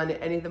to move on to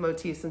any of the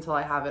motifs until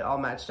I have it all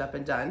matched up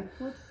and done.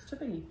 What's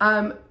tripping you?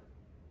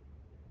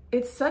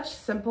 It's such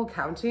simple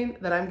counting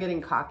that I'm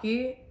getting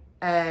cocky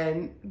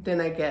and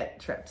then I get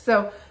tripped.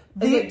 So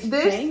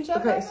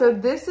so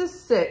this is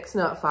 6,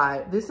 not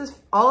 5. This is,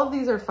 all of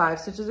these are 5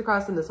 stitches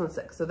across and this one's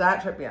 6. So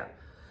that tripped me up.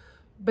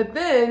 But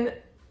then,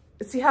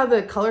 see how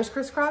the colors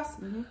crisscross?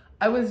 Mm-hmm.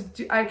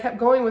 I kept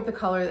going with the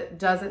color that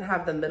doesn't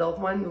have the middle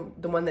one,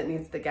 the one that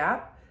needs the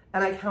gap,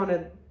 and I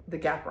counted the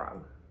gap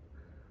wrong.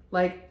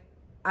 Like,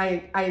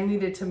 I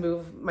needed to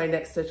move my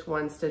next stitch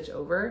 1 stitch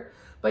over,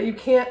 but you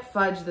can't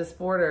fudge this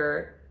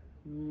border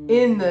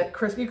in the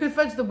crisp. You could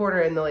fudge the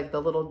border in the like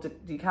the little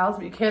decals,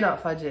 but you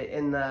cannot fudge it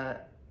in the,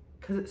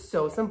 because it's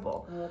so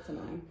simple. Oh, that's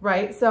annoying.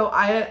 Right? So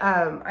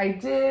I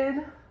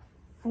did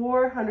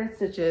 400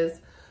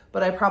 stitches,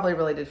 but I probably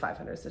really did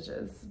 500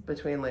 stitches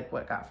between like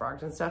what got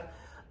frogged and stuff.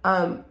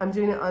 I'm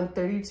doing it on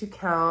 32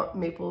 count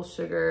maple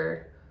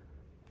sugar.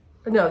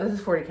 No, this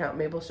is 40 count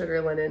maple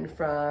sugar linen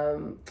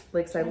from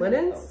Lakeside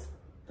Linens.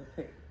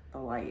 The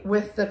light.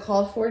 With the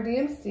called for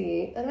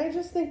DMC. And I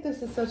just think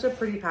this is such a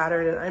pretty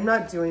pattern. And I'm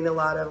not doing a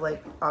lot of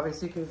like,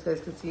 obviously you guys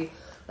can see,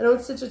 I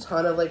don't stitch a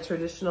ton of like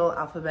traditional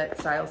alphabet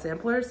style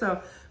samplers.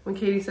 So when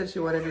Katie said she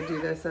wanted to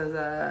do this as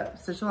a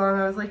stitch along,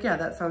 I was like, yeah,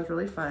 that sounds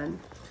really fun.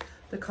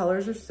 The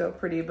colors are so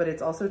pretty, but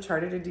it's also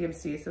charted in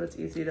DMC, so it's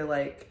easy to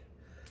like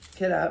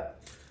get up.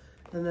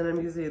 And then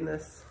I'm using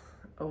this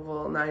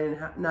oval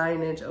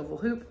 9-inch oval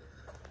hoop,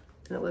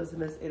 and it lives in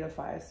this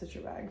 805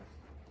 stitcher bag.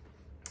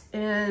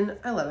 And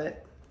I love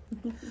it.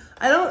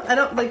 I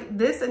don't like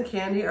this and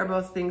Candie are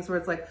both things where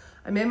it's like,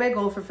 I made my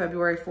goal for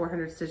February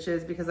 400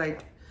 stitches because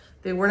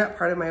they were not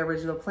part of my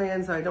original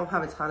plan, so I don't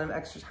have a ton of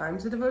extra time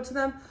to devote to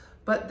them,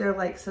 but they're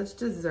like such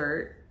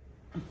dessert.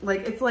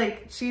 Like, it's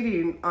like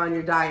cheating on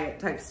your diet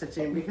type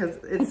stitching because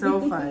it's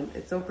so fun.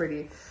 It's so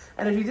pretty.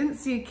 And if you didn't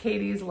see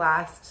Katie's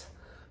last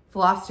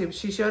Flosstube,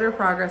 she showed her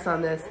progress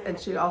on this, and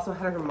she also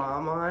had her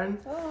mom on,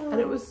 and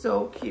it was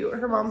so cute.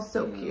 Her mom's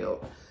so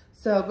cute.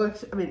 So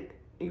I mean,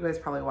 you guys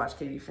probably watch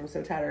Katie from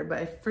So Tattered,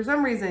 but if for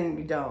some reason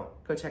you don't,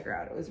 go check her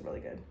out. It was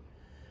really good.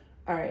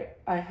 All right,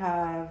 I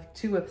have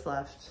 2 whips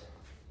left.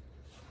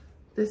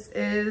 This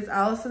is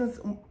Allison's,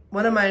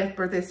 one of my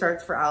birthday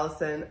starts for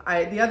Allison.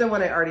 The other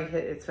one I already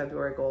hit its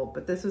February goal,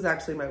 but this was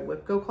actually my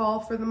whip go call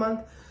for the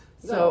month.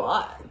 So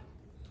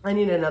I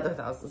need another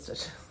 1,000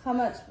 stitches. How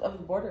much of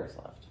the border is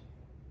left?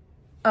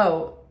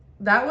 Oh,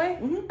 that way?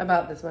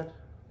 About this much.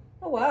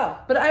 Oh,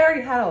 wow. But I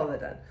already had all of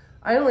it done.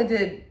 I only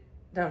did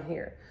down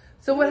here.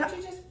 So why did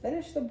you just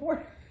finish the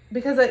border?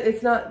 Because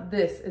it's not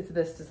this, it's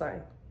this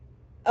design.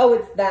 Oh,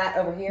 it's that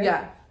over here?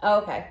 Yeah. Oh,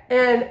 okay.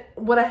 And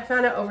what I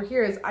found out over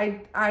here is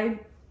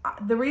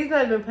the reason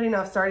I've been putting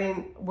off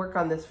starting work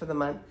on this for the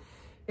month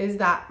is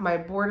that my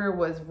border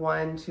was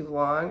one too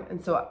long.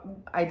 And so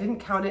I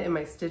didn't count it in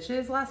my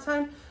stitches last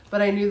time,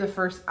 but I knew the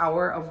first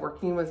hour of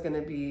working was going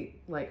to be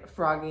like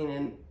frogging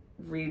and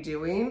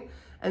redoing.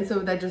 And so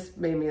that just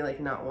made me like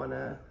not want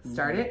to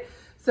start it.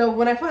 So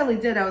when I finally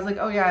did, I was like,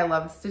 oh yeah, I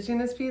love stitching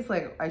this piece.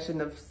 Like I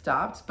shouldn't have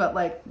stopped, but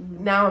like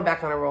now I'm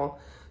back on a roll.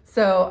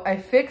 So I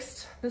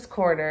fixed this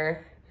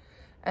corner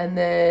and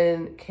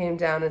then came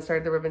down and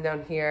started the ribbon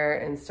down here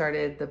and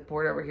started the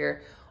border over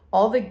here.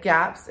 All the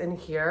gaps in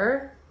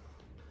here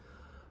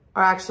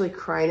are actually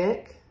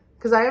Krynic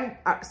because I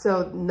have,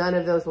 so none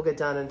of those will get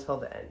done until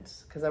the end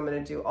because I'm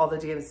going to do all the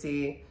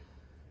DMC.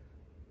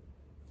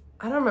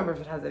 I don't remember if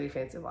it has any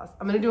fancy floss.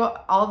 I'm going to do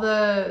all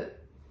the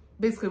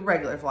basically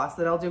regular floss,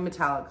 then I'll do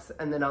metallics,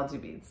 and then I'll do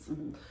beads.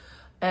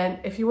 And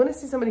if you want to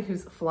see somebody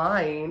who's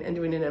flying and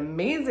doing an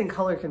amazing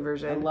color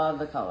conversion. I love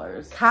the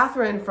colors.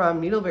 Catherine from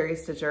Needleberry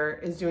Stitcher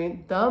is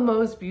doing the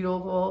most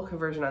beautiful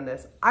conversion on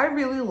this. I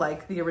really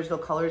like the original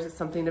colors. It's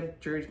something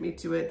that drew me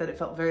to it, that it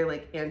felt very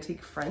like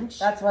antique French.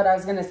 That's what I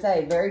was going to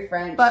say. Very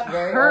French, but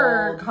very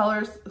her old.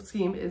 Color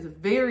scheme is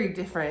very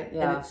different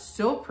and it's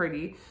so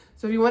pretty.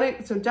 So if you want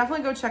to, so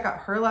definitely go check out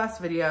her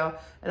last video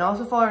and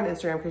also follow her on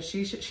Instagram because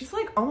she's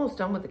like almost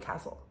done with the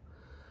castle.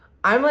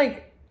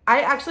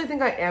 I actually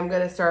think I am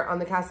going to start on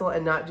the castle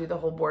and not do the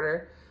whole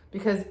border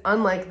because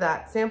unlike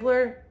that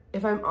sampler,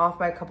 if I'm off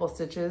by a couple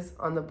stitches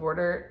on the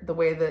border, the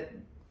way that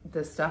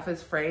the stuff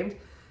is framed,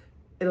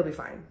 it'll be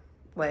fine.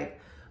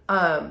 Like,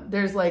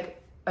 there's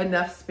like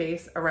enough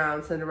space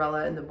around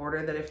Cinderella in the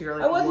border that if you're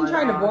like, I wasn't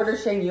trying to border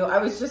shame you. I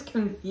was just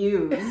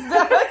confused.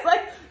 I was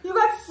like, you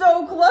got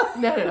so close.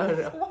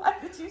 No. Why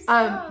did you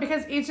stop?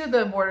 Because each of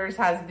the borders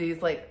has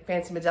these like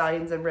fancy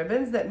medallions and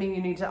ribbons that mean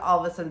you need to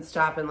all of a sudden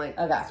stop and like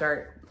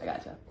start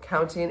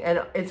counting.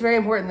 And it's very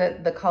important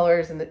that the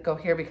colors and that go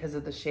here because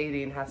of the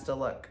shading has to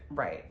look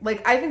right.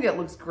 Like I think it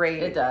looks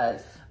great. It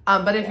does.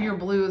 But if your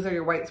blues or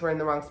your whites were in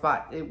the wrong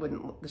spot,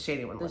 the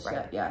shading wouldn't look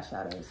right. Yeah,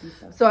 shadows and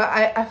stuff. So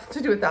I have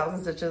to do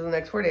 1,000 stitches in the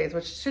next 4 days,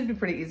 which should be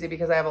pretty easy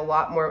because I have a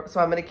lot more. So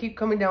I'm going to keep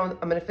coming down.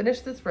 I'm going to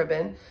finish this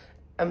ribbon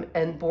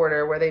and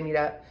border where they meet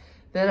up.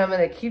 Then I'm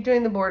going to keep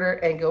doing the border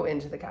and go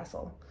into the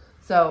castle.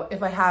 So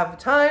if I have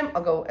time,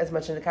 I'll go as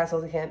much into the castle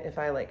as I can. If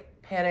I like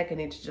panic and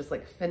need to just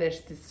like finish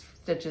these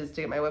stitches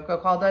to get my whip go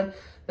call done,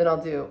 then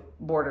I'll do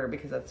border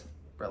because that's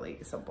really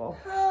simple.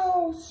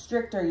 How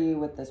strict are you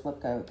with this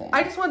whip go thing?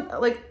 I just want,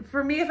 like,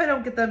 for me, if I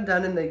don't get them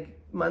done in the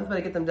month, but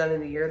I get them done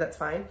in a year, that's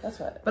fine. That's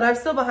right. But I'm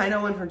still behind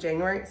on one from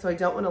January, so I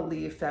don't want to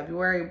leave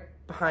February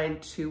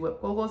behind 2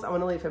 whip go goals. I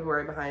want to leave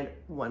February behind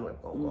 1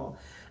 whip go goal.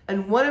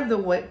 And one of the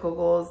whip go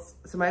goals,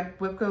 so my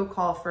whip go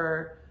call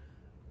for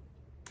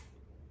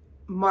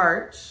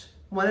March,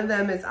 one of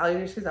them is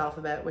Alyosha's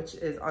Alphabet, which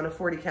is on a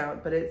 40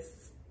 count, but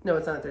it's on a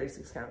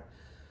 36 count.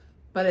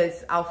 But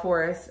it's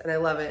OwlForest, and I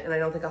love it, and I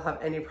don't think I'll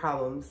have any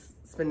problems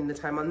spending the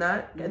time on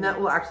that. And that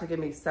will actually give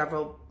me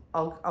several,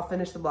 I'll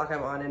finish the block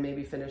I'm on and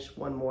maybe finish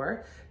one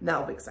more, and that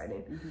will be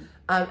exciting.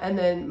 And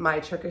then my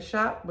Turkish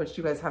shop, which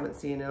you guys haven't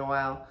seen in a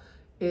while,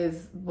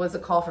 was a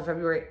call for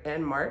February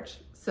and March.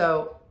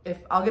 So if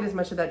I'll get as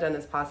much of that done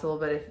as possible,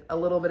 but if a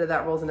little bit of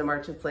that rolls into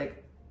March, it's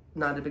like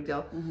not a big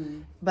deal.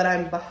 But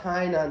I'm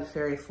behind on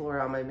Fairy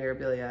Flora on my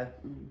Mirabilia.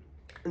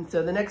 And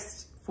so the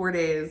next 4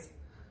 days,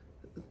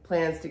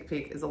 planned sneak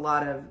peek is a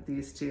lot of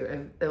these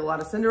two. A lot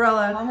of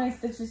Cinderella. How many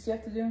stitches do you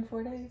have to do in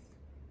 4 days?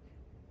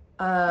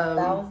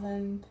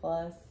 1,000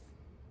 plus.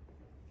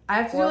 I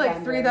have to do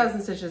like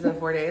 3,000 stitches in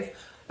 4 days.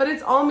 But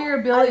it's all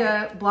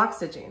Mirabilia block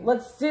stitching.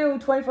 Let's do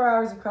 24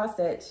 hours of cross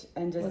stitch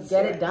and just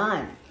get it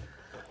done.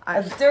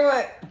 Let's do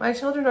it. My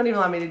children don't even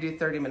allow me to do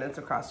 30 minutes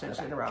of cross stitch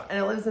in a row. And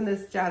it lives in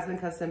this Jasmine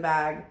custom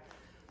bag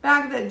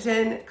that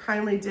Jen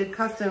kindly did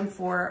custom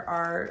for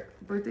our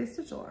birthday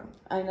stitch along.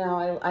 I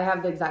know. I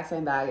have the exact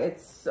same bag.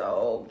 It's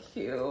so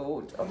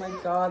cute. Oh my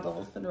God, the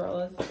little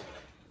Cinderellas.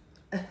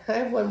 I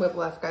have one whip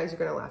left, guys. You're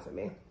going to laugh at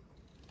me.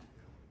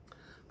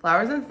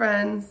 Flowers and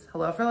Friends.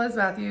 Hello for Liz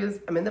Mathews.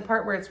 I'm in the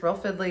part where it's real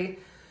fiddly.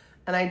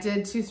 And I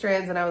did 2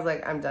 strands and I was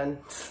like, I'm done.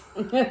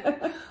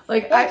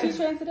 Like 2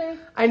 strands a day?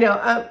 I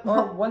know.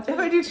 Or once if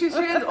I do 2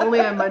 strands, only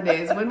on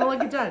Mondays. When will it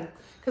get done?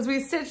 Because we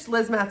stitched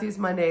Liz Mathews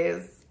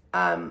Mondays.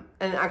 And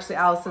actually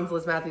Allison's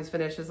Liz Mathews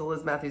finish is a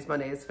Liz Mathews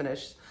Mondays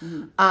finish.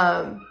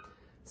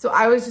 So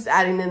I was just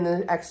adding in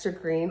the extra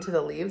green to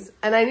the leaves.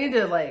 And I need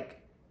to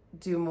like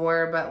do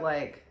more, but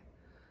like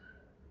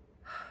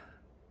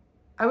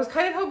I was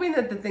kind of hoping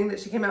that the thing that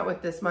she came out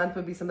with this month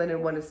would be something I'd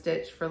want to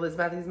stitch for Liz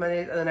Mathews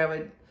Mondays, and then I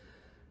would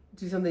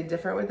do something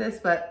different with this,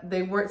 but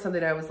they weren't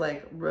something I was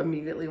like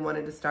immediately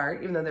wanted to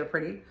start, even though they're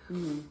pretty.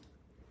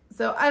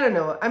 So I don't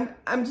know.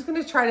 I'm just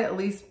going to try to at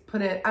least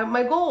put in,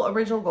 my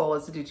original goal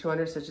is to do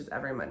 200 stitches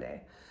every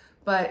Monday,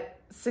 but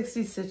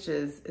 60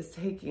 stitches is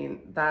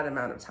taking that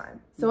amount of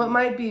time. So it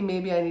might be,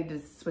 maybe I need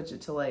to switch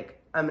it to like,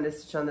 I'm going to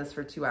stitch on this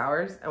for 2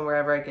 hours and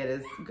wherever I get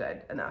is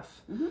good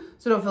enough.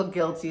 So don't feel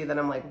guilty that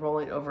I'm like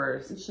rolling over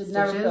You should stitches.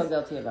 never feel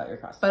guilty about your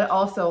cross stitch. But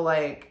also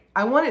like,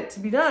 I want it to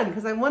be done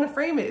because I want to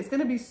frame it. It's going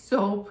to be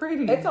so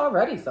pretty. It's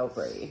already so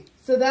pretty.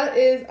 So that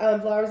is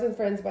Flowers and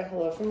Friends by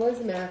Hello from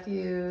Liz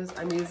Mathews.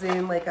 I'm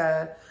using like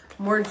a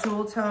more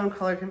jewel tone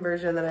color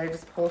conversion that I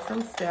just pulled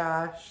from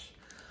Stash.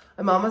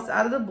 I'm almost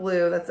out of the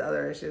blue. That's the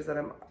other issue, is that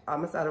I'm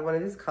almost out of one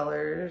of these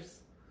colors.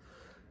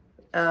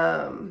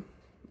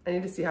 I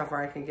need to see how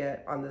far I can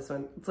get on this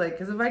one. It's like,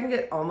 because if I can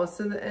get almost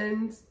to the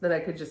end, then I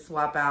could just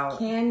swap out.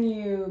 Can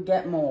you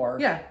get more?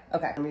 Yeah.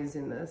 Okay. I'm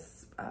using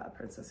this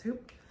Princess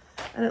Hoop.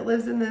 And it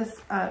lives in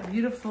this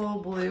beautiful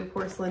blue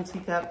porcelain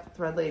teacup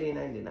Thread Lady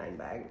 99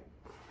 bag.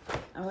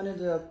 I want to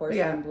do a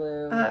porcelain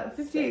blue.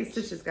 58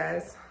 stitches,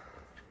 guys.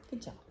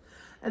 Good job.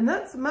 And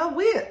that's my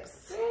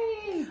whips.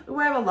 Yay. Ooh,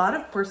 I have a lot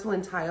of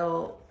porcelain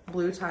tile,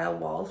 blue tile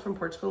walls from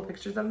Portugal,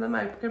 pictures of them.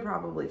 I could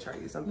probably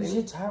chart you something. You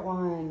should chart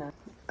one.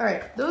 All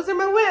right, those are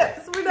my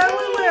whips. We're done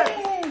with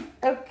whips.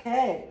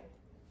 Okay.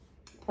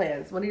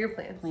 Plans. What are your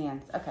plans?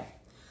 Plans. Okay.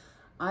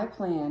 I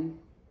plan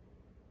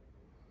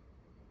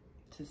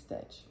to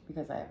stitch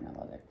because I have no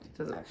other.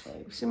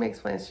 Actually, she makes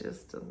plans. She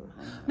just doesn't.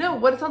 No,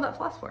 what is all that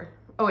floss for?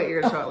 Oh wait,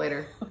 you're gonna show it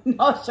later.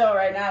 I'll show it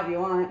right now if you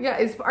want.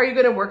 Yeah. Are you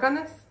gonna work on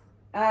this?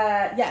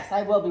 Yes,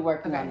 I will be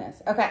working on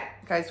this. Okay.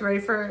 Guys, ready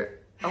for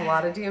a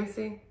lot of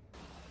DMC?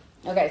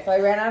 Okay, so I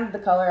ran out of the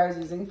color I was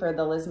using for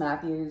the Liz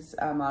Mathews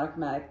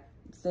monochromatic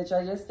stitch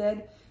I just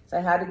did. So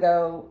I had to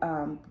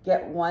go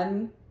get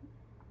one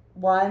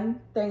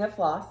thing of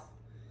floss.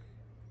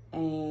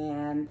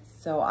 And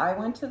so I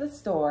went to the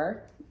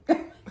store.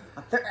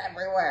 They're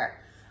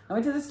everywhere. I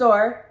went to the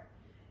store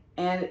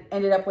and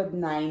ended up with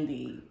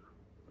 90.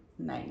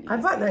 I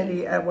bought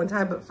 90 at one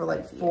time, but for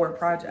like 4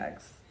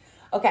 projects.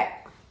 Okay.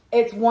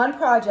 It's one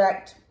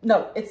project.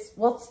 No, it's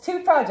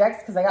 2 projects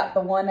because I got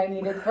the one I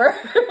needed for,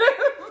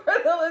 for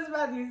the Liz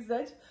Mathews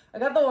stitch. I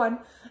got the one.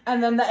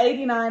 And then the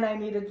 89 I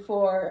needed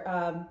for,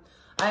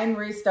 I'm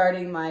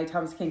restarting my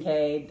Thomas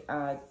Kincaid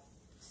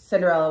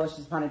Cinderella,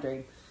 Wishes Upon a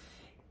Dream.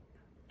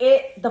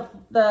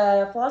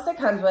 The floss it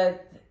comes with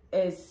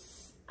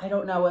is, I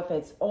don't know if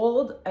it's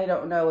old. I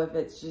don't know if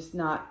it's just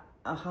not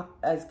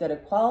as good a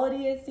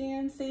quality as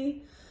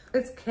DMC.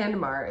 It's Candie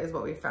is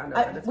what we found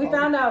out. We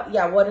found out,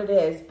 yeah, what it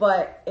is,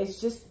 but it's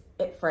just,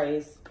 it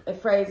frays.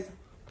 It frays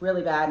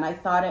really bad, and I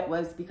thought it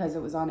was because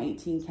it was on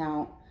 18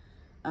 count.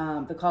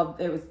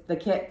 The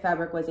kit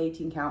fabric was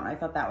 18 count, and I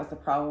thought that was the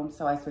problem,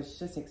 so I switched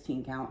to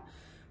 16 count.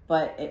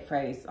 But it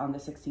frays on the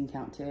 16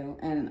 count too,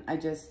 and I'm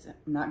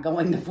not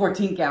going to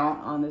 14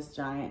 count on this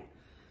giant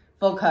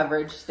full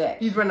coverage stitch.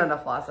 You'd run out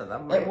of floss of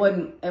them. Right? It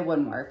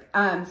wouldn't work.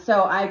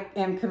 So I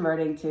am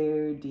converting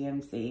to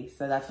DMC.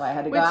 So that's why I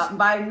had to go out and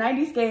buy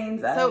 90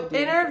 skeins. So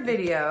in our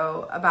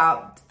video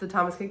about the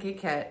Thomas Kincaid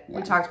kit,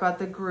 we talked about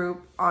the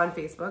group on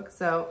Facebook.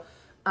 So,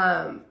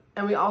 and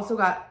we also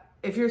got,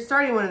 if you're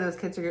starting one of those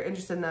kits or you're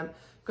interested in them,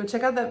 go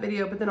check out that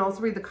video, but then also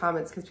read the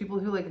comments, because people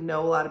who like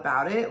know a lot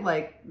about it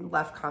like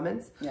left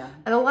comments. Yeah.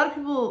 And a lot of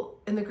people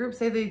in the group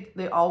say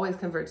they always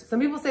convert.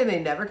 Some people say they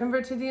never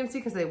convert to DMC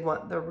because they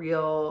want the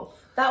real.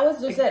 That was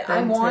just it.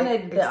 I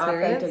wanted the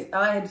authentic.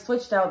 I had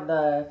switched out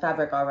the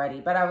fabric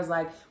already, but I was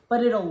like,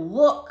 but it'll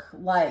look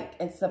like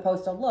it's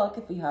supposed to look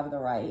if you have the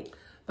right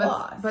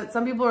floss. But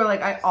some people are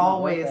like, I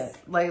always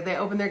like, they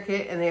open their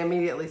kit and they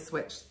immediately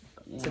switch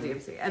to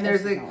DMC. And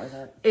there's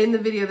in the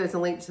video, there's a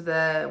link to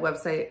the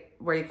website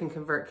where you can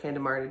convert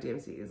Candemar to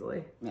DMC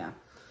easily. Yeah.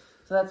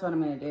 So that's what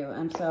I'm going to do.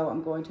 And so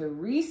I'm going to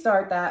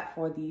restart that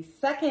for the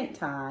second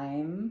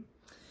time.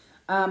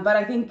 But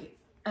I think,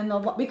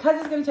 because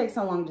it's going to take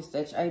so long to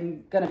stitch,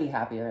 I'm going to be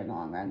happier in the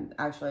long run,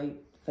 actually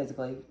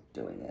physically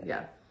doing it.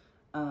 Yeah.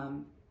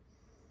 And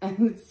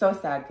it's so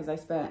sad because I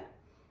spent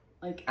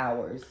like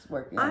hours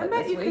working on it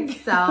this week. I bet you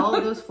can sell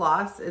those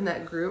floss in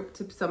that group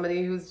to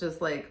somebody who's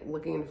just like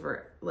looking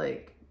for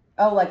like...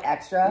 Oh, like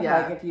extra?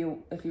 Yeah. Like if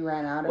you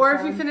ran out of Or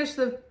if you finish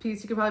the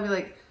piece, you could probably be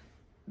like,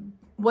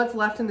 what's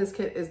left in this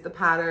kit is the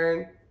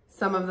pattern,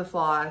 some of the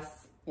floss,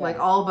 like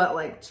all but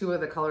like 2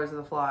 of the colors of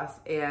the floss,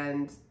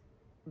 and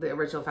the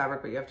original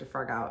fabric, but you have to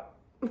frog out.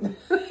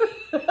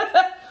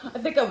 I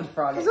think I would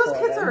frog it. Because those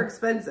kits are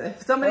expensive.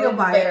 Somebody will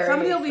buy it.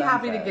 Somebody will be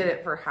happy to get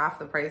it for half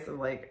the price of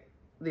like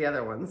the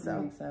other ones. So. I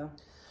think so.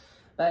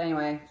 But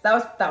anyway, that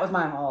was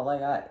my haul. I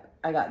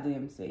got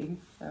DMC.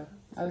 So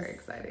very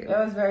exciting. It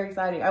was very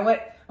exciting. I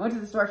went to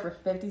the store for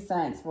 50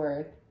 cents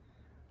worth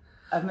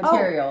of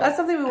material. Oh, that's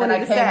something we wanted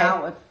to say. And I came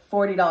out with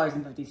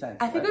 $40.50.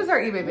 I think it was our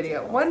eBay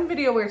video. One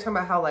video we were talking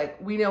about how like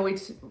we know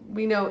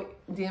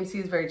DMC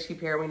is very cheap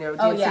here. We know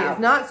DMC is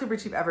not super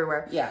cheap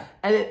everywhere. Yeah.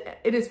 And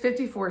it is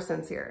 54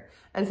 cents here.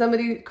 And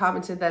somebody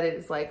commented that it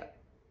is like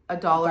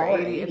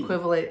 $1.80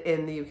 equivalent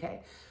in the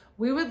UK.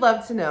 We would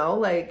love to know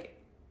like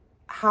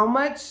how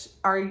much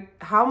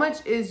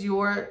is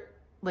your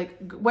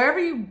like wherever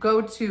you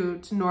go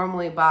to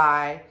normally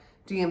buy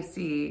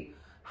DMC,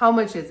 how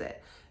much is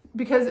it?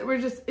 Because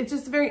it's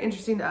just very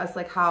interesting to us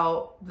like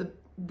how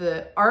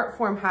the art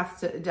form has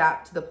to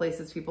adapt to the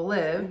places people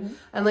live. Mm-hmm.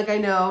 And like I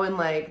know and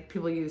like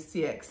people use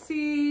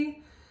CXC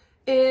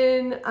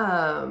in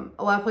a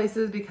lot of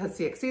places because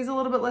CXC is a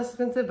little bit less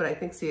expensive, but I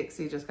think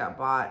CXC just got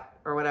bought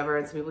or whatever,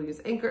 and some people use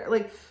Anchor,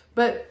 like,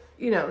 but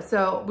you know,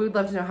 so we would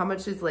love to know how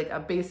much is like a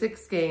basic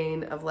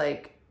skein of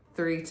like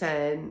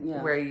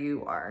 310 where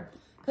you are.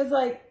 Because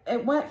like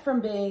it went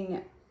from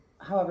being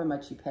however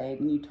much you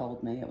paid, and you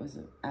told me it was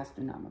an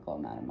astronomical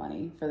amount of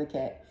money for the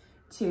kit,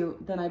 to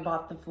then I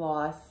bought the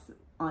floss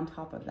on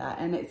top of that,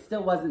 and it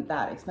still wasn't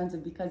that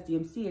expensive because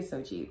DMC is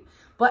so cheap.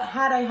 But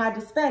had I had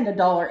to spend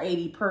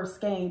 $1.80 per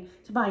skein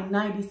to buy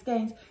 90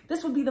 skeins,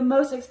 this would be the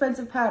most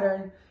expensive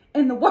pattern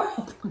in the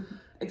world.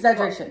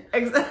 Exaggeration.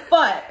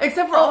 But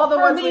except for all the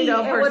ones we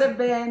know, it would have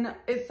been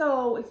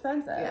so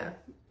expensive. Yeah,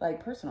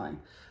 like personally.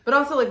 But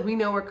also, like we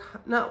know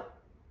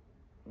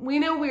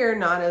we're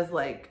not as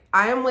like,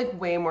 I am like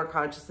way more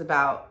conscious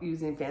about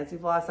using fancy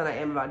floss than I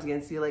am about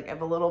DMC. Like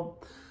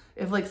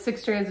if like 6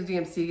 strands of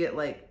DMC get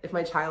like, if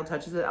my child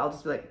touches it, I'll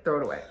just be like, throw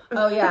it away.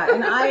 Oh yeah,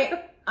 and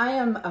I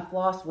am a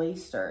floss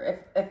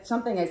waster. If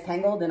something is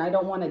tangled and I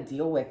don't want to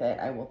deal with it,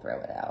 I will throw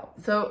it out.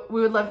 So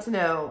we would love to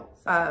know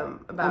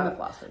about the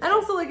floss waster. And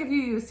also like if you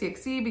use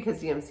CXC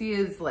because DMC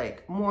is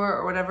like more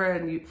or whatever,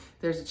 and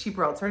there's a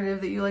cheaper alternative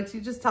that you like to,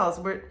 just tell us.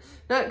 We're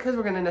not because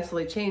we're going to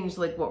necessarily change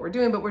like what we're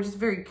doing, but we're just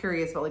very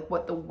curious about like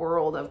what the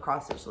world of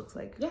cross stitch looks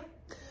like. Yeah.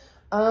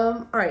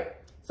 All right.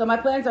 So my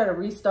plans are to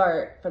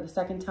restart for the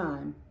second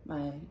time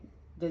my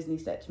Disney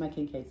stitch, my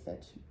Kincaid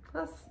stitch.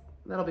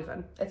 That'll be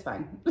fun. It's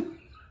fine.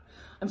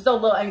 I'm still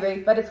a little angry,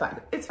 but it's fine.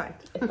 It's fine.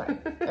 It's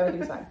fine.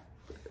 Everything's fine.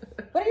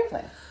 What are your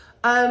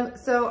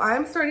plans? So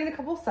I'm starting a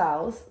couple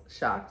sals.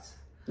 Shocked.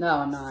 No,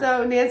 I'm not.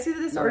 So Nancy, the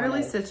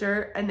Disorderly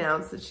Stitcher,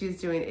 announced that she's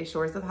doing a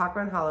Shores of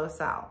Hakron Hollow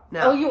sal.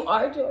 No. Oh, you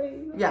are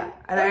doing that? Yeah.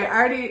 And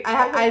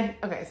I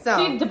okay,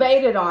 so. She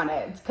debated on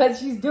it because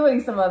she's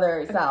doing some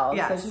other sals.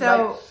 Yeah,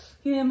 so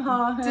she's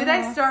like, did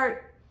I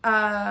start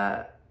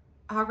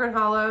Hakron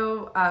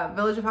Hollow,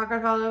 Village of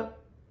Hakron Hollow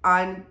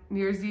on New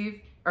Year's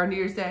Eve or New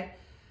Year's Day?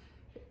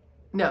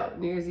 No,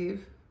 New Year's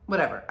Eve.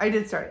 Whatever. I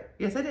did start it.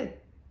 Yes, I did.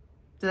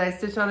 Did I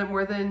stitch on it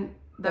more than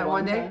that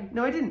one day? Time?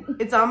 No, I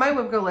didn't. It's on my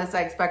WIPCO list.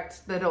 I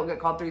expect that it'll get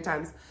called 3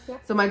 times. Yeah.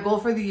 So my goal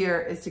for the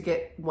year is to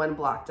get 1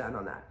 block done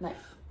on that. Nice.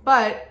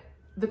 But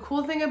the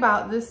cool thing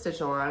about this stitch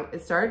along,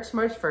 it starts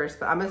March 1st,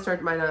 but I'm going to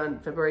start mine on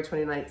February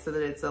 29th so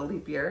that it's a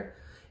leap year,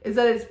 is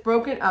that it's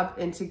broken up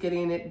into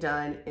getting it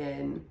done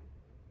in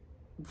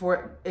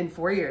 4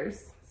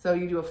 years. So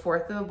you do a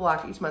 1/4 of a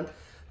block each month.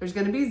 There's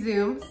going to be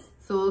Zooms.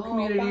 So a little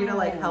community to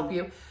like help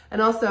you.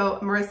 And also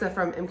Marissa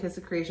from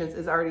MKissa Creations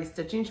is already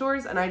stitching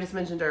Shores. And I just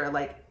mentioned her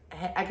like,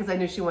 because I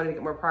knew she wanted to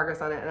get more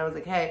progress on it. And I was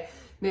like, hey,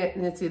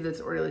 Nancy,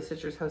 this Orderly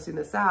Stitcher is hosting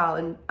the sal,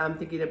 and I'm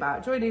thinking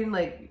about joining,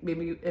 like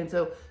maybe, and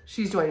so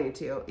she's joining it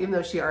too, even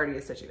though she already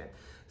is stitching it.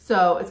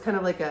 So it's kind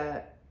of like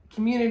a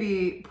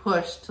community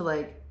push to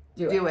like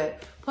do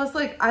it. Plus,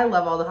 like, I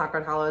love all the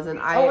Hakron Hollows, and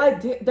I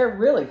do. They're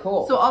really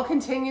cool. So I'll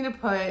continue to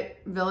put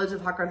Village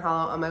of Hakron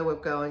Hollow on my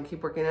WIPCO and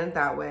keep working on it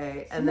that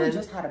way. Someone and then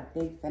just had a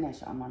big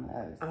finish on one of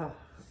those. Oh,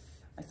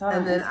 I saw it.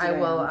 And then I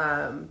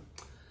will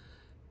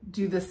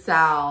do the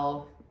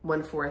sal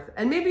 1/4,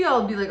 and maybe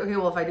I'll be like, okay,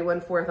 well, if I do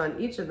 1/4 on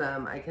each of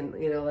them, I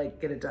can, you know, like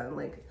get it done.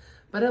 Like,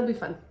 but it'll be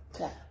fun.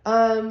 Yeah.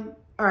 All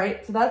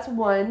right. So that's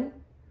one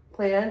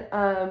plan.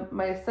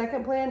 My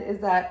second plan is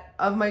that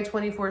of my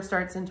 24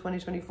 starts in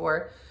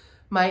 2024.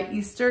 my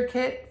Easter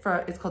kit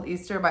it's called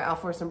Easter by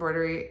OwlForest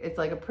Embroidery. It's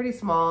like a pretty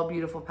small,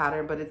 beautiful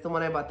pattern, but it's the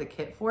one I bought the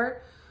kit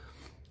for.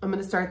 I'm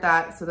going to start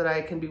that so that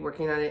I can be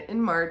working on it in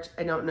March.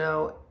 I don't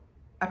know.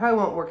 I probably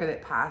won't work on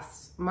it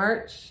past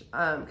March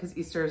because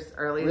Easter's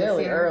early this year.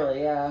 Really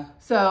early, yeah.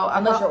 So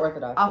unless you're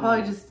Orthodox. I'll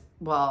probably just,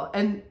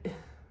 and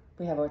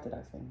we have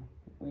Orthodox family.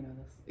 We know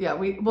this. Yeah,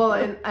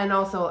 and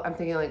also I'm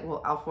thinking like,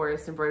 well,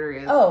 OwlForest Embroidery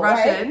is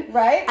Russian.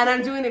 Right. And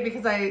I'm doing it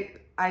because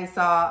I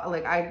saw,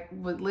 like,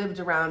 lived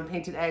around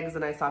painted eggs,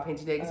 and I saw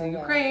painted eggs in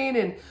Ukraine,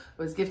 and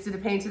was gifted a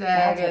painted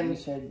egg. That's and what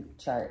you should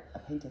chart, a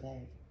painted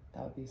egg.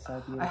 That would be so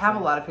beautiful. I have a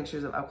lot of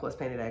pictures of up close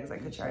painted eggs I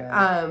could chart.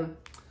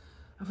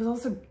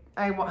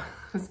 I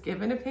was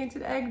given a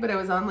painted egg, but I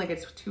was on like a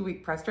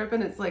 2-week press trip,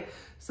 and it's like,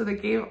 so they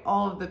gave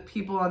all of the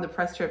people on the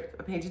press trip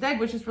a painted egg,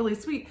 which is really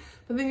sweet.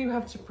 But then you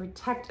have to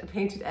protect a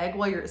painted egg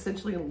while you're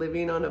essentially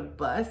living on a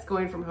bus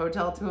going from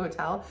hotel to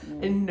hotel,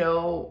 and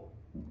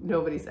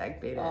nobody's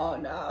egg painted. Oh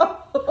no.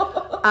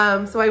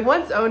 So I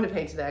once owned a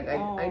painted egg.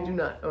 I do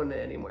not own it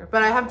anymore,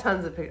 but I have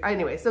tons of pictures.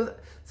 Anyway,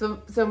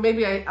 so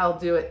maybe I'll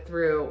do it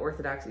through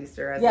Orthodox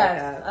Easter. As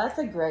that's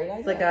a great idea.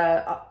 It's like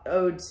a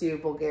ode to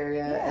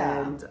Bulgaria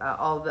and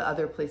all the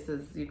other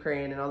places,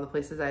 Ukraine, and all the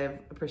places I have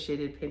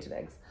appreciated painted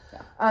eggs.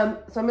 Yeah.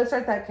 So I'm gonna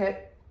start that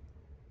kit,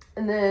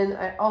 and then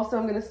I'm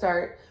gonna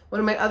start. One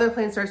of my other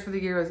planned starts for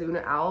the year was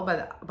Una Owl by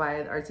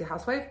the Artsy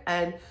Housewife,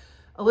 and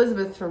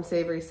Elizabeth from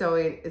Savory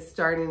Sewing is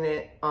starting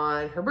it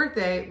on her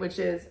birthday, which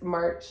is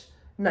March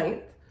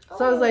 9th.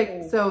 So I was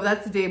like, so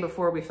that's the day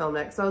before we film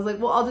next. So I was like,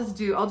 well, I'll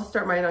just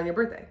start mine on your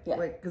birthday. Yeah.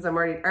 Like, cause I've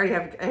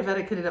had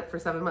it kitted up for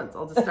 7 months.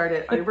 I'll just start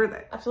it on your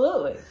birthday.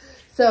 Absolutely.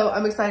 So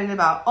I'm excited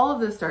about all of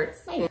those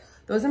starts. Nice.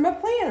 Those are my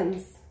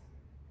plans.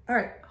 All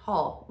right.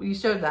 Haul. You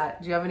showed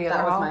that. Do you have any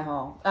other haul? That was my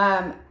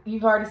haul.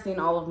 You've already seen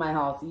all of my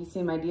hauls. You've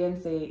seen my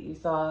DMC. You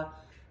saw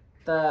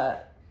the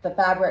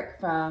fabric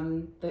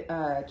from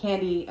the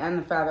Candie and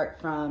the fabric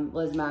from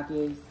Liz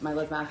Mathews. My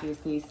Liz Mathews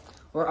piece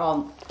were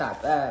all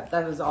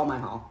that was all my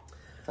haul.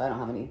 So I don't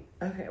have any.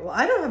 Okay, well,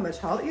 I don't have much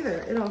haul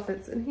either. It all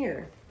fits in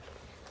here.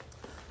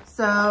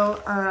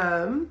 So,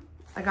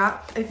 I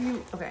got,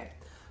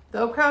 the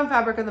Oak Crown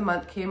fabric of the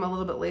month came a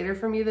little bit later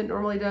for me than it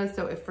normally does.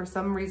 So if for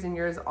some reason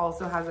yours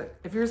also hasn't,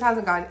 if yours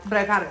hasn't gone, but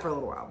I've had it for a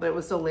little while, but it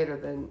was still later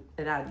than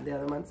it had the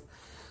other months.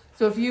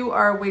 So if you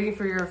are waiting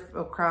for your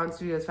Oak Crown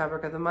Studios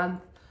fabric of the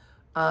month,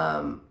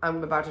 I'm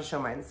about to show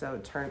mine. So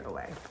turn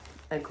away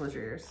and close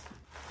your ears.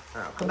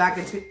 Come back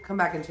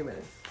in 2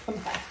 minutes.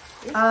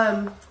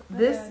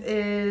 This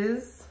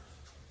is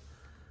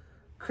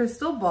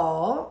Crystal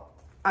Ball.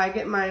 I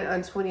get mine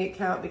on 28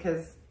 count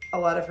because a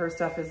lot of her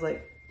stuff is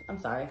like, I'm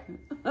sorry.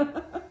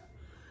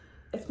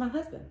 It's my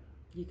husband.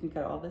 You can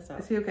cut all this out.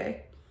 Is he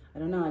okay? I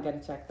don't know. I got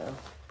to check though.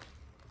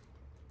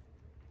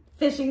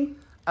 Fishing.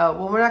 Oh,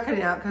 well, we're not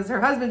cutting out because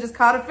her husband just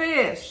caught a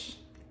fish.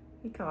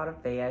 He caught a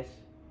fish.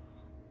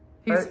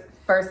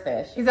 First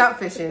fish. He's out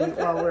fishing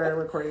while we're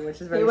recording,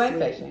 which is very sweet. He went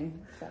fishing.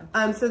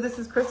 So this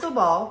is Crystal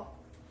Ball.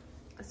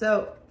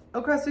 So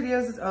Oak Crown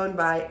Studios is owned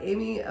by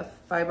Amy of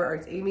Fiber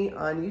Arts Amy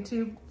on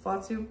YouTube,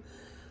 Flosstube.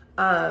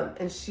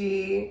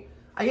 And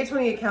I get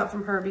 28 count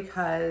from her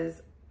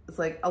because it's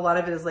like a lot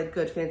of it is like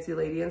good fancy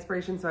lady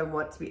inspiration. So I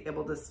want to be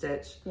able to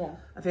stitch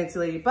a fancy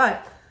lady.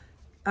 But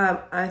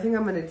I think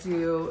I'm going to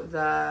do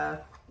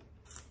the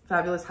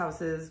Fabulous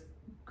Houses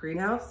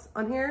greenhouse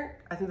on here.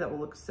 I think that will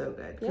look so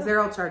good because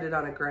they're all charted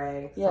on a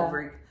gray,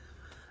 silvery.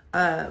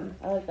 I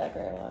like that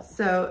gray a lot.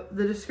 So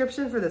the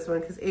description for this one,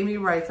 because Amy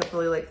writes up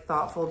really like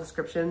thoughtful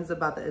descriptions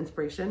about the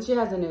inspiration. She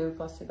has a new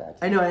Flosstube bag.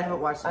 I know, I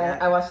haven't watched it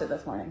yet. I watched it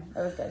this morning. It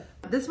was good.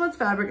 This month's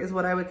fabric is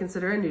what I would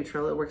consider a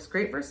neutral. It works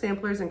great for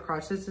samplers and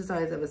cross-stitch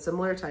designs of a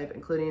similar type,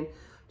 including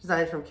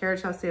designs from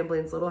Carriage House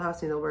Samplings, Little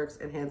House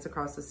Needleworks, and Hands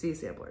Across the Sea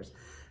samplers.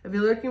 If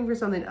you're looking for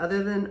something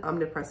other than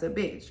omnipresent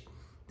beige.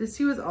 This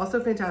too is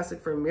also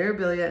fantastic for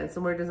mirabilia and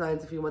similar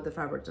designs if you want the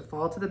fabric to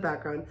fall to the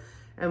background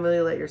and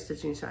really let your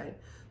stitching shine.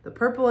 The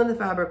purple in the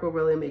fabric will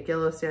really make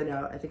yellow stand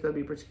out. I think it would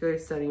be particularly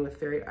stunning with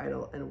Fairy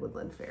Idol and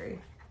Woodland Fairy.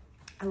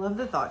 I love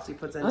the thought she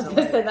puts into it. I was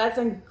going to say, that's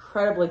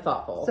incredibly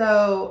thoughtful.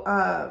 So,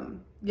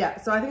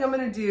 yeah. So I think I'm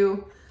going to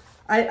do,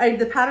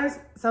 the patterns,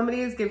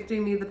 somebody is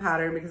gifting me the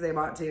pattern because they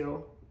bought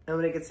two. And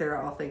when it gets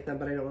there, I'll thank them,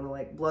 but I don't want to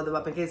like blow them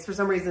up in case for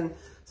some reason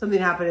something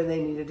happened and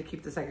they needed to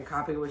keep the second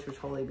copy, which would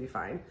totally be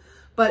fine.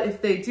 But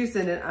if they do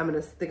send it, I'm going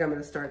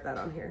to start that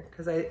on here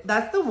because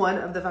that's the one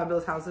of the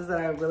Fabulous Houses that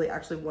I really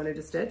actually wanted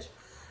to stitch.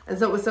 And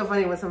so it was so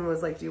funny when someone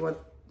was like, do you want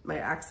my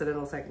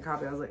accidental second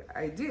copy? I was like,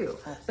 I do.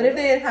 Absolutely. But if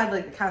they had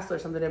like a castle or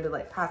something, I'd be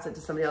like, pass it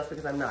to somebody else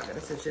because I'm not going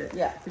to stitch it.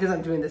 Yeah. Because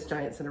I'm doing this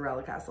giant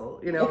Cinderella castle,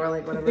 you know, or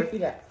like whatever.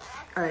 Yeah.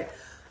 All right.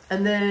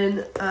 And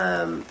then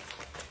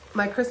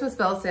my Christmas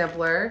Bell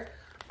sampler,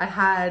 I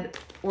had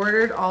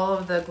ordered all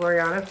of the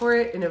Gloriana for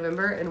it in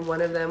November, and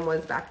one of them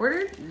was back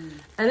ordered,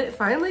 and it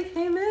finally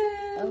came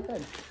in. Oh,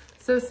 good.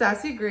 So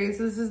Sassy Green,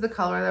 so this is the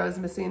color that was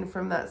missing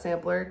from that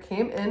sampler,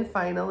 came in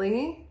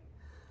finally.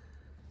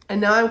 And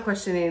now I'm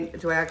questioning,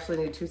 do I actually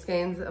need two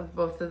skeins of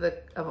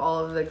all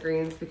of the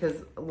greens because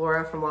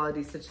Laura from Wild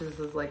D Stitches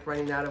was like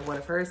running out of one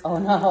of hers. Oh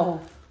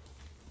no.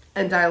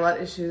 and dial-out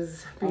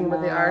issues being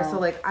what they are. So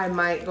like I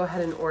might go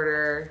ahead and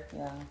order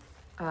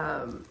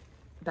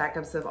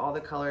backups of all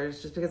the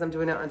colors just because I'm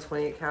doing it on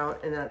 28 count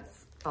and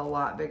that's a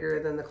lot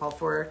bigger than the call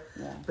for.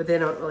 Yeah. But they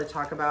don't really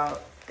talk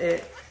about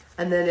it.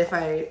 And then if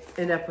I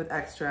end up with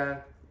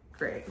extra,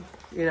 great.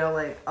 You know,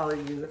 like I'll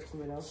use it for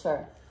something else.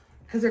 Sure.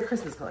 Because they're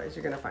Christmas colors,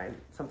 you're gonna find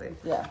something.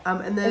 Yeah.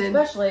 And then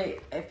especially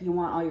if you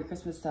want all your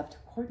Christmas stuff to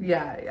coordinate.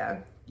 Yeah.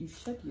 You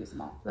should use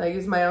them all. I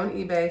use my own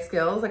eBay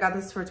skills. I got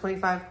this for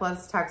 25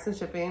 plus tax and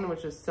shipping,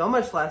 which is so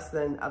much less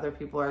than other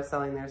people are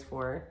selling theirs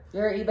for.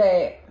 Your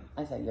eBay,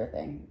 I said your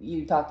thing.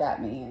 You talked at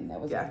me and it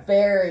was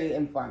very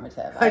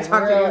informative. I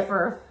talked to you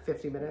for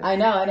 50 minutes. I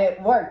know, and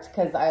it worked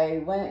because I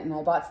went and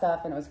I bought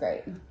stuff and it was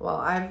great. Well,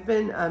 I've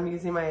been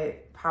using my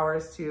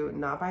powers to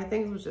not buy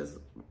things, which is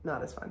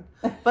not as fun.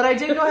 But I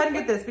did go ahead and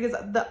get this because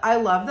I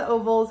love the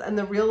ovals, and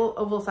the real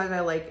oval size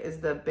I like is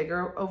the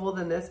bigger oval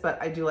than this, but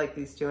I do like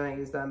these two and I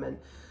use them, and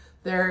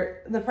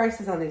the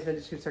prices on these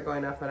vintage hoops are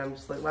going up, and I'm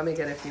just like, let me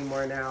get a few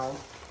more now.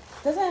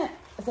 Is it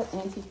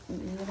antique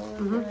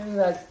needle?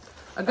 That's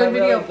a good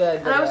video. Really good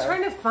and I was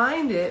trying to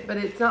find it, but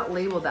it's not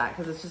labeled that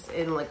because it's just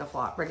in like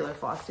a regular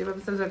Flosstube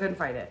episode, so I couldn't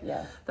find it.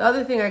 Yeah. The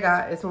other thing I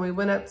got is when we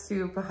went up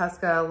to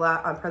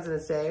Pawhuska on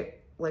President's Day,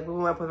 like we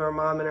went up with our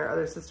mom and our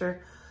other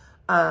sister,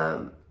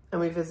 and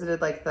we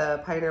visited like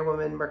the Pioneer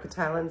Woman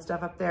Mercantile and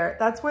stuff up there.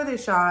 That's where they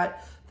shot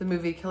the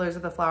movie Killers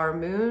of the Flower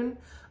Moon.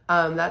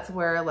 That's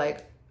where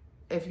like,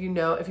 if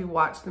you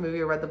watch the movie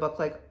or read the book,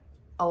 like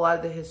a lot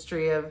of the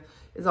history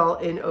is all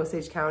in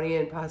Osage County,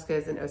 and Pawhuska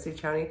is in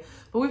Osage County.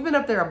 But we've been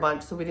up there a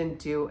bunch, so we didn't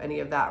do any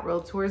of that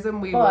real tourism.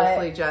 We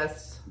mostly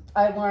just...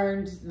 I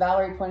learned,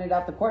 Valerie pointed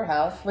out the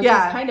courthouse, which is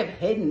kind of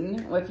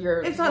hidden with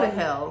your... It's not a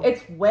hill.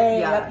 It's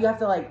way up. You have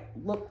to like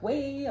look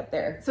way up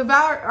there. So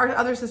our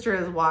other sister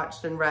has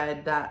watched and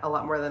read that a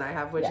lot more than I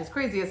have, which is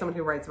crazy as someone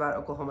who writes about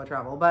Oklahoma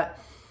travel. But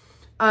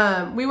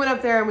we went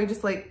up there and we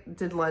just like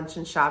did lunch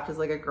and shopped as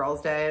like a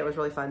girls' day. It was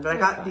really fun. But I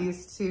got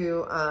these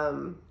two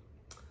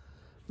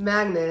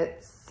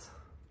magnets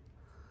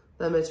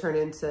that I'm going to turn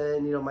into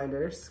needle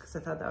minders because I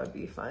thought that would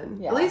be fun.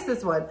 Yeah. At least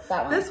this one.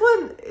 That one. This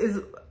one is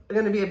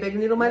going to be a big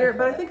needle minder,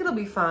 but I think it'll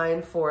be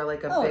fine for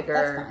like a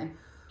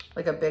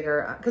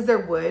bigger, because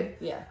they're wood.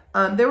 Yeah.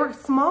 There were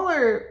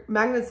smaller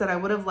magnets that I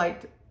would have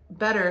liked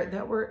better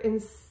that were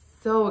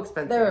so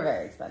expensive. They were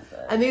very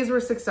expensive. And these were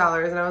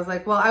 $6, and I was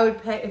like, well, I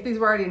would pay, if these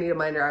were already a needle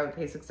minder, I would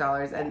pay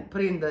 $6, and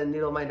putting the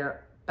needle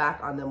minder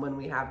back on them when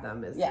we have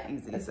them is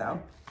easy.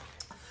 So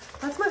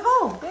that's my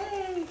haul.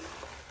 Yay.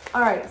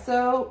 All right,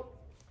 so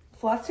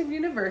Flosstube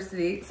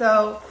University.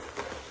 So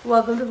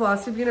welcome to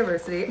Flosstube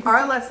University.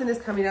 Our lesson is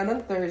coming out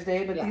on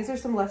Thursday, but these are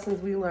some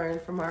lessons we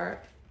learned from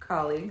our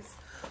colleagues.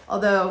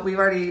 Although we've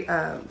already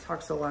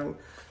talked so long.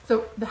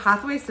 So the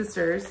Hathaway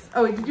sisters.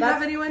 Oh, wait, did you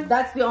have anyone?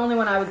 That's the only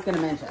one I was going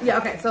to mention. Yeah,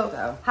 okay.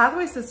 So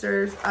Hathaway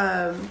sisters,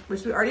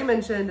 which we already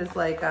mentioned, is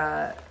like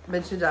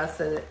mentioned us,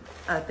 and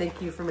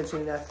thank you for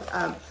mentioning us.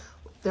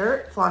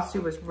 Their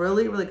Flosstube was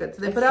really, really good.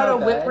 So they put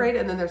out a whip braid,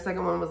 and then their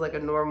second one was like a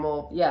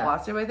normal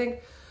Flosstube, I think.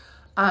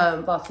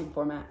 Flosstube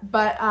format.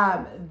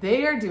 But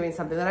they are doing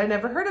something that I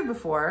never heard of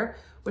before,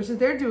 which is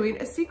they're doing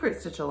a secret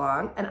stitch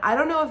along. And I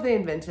don't know if they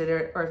invented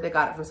it or if they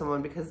got it from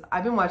someone, because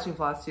I've been watching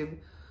Flosstube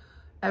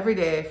every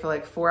day for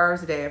like 4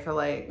 hours a day for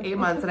like 8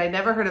 months, and I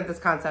never heard of this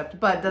concept,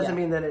 but it doesn't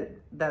mean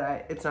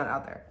that it's not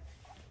out there.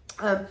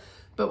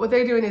 But what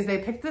they're doing is they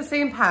pick the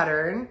same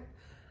pattern,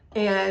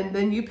 and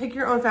then you pick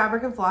your own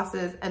fabric and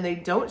flosses, and they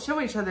don't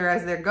show each other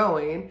as they're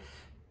going.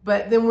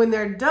 But then when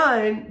they're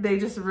done, they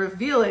just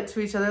reveal it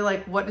to each other,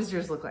 like, what does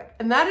yours look like?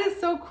 And that is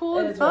so cool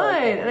and fun.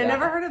 Really cool, and I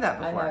never heard of that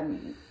before.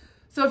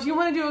 So if you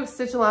want to do a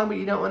stitch along, but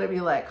you don't want to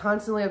be like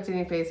constantly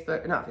updating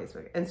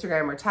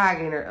Instagram or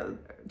tagging or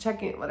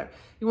checking, whatever.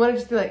 You want to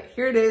just be like,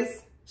 here it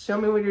is. Show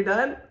me when you're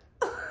done.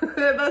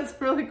 That's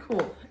really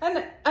cool.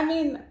 And I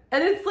mean,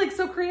 and it's like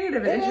so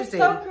creative and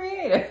interesting. It is so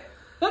creative.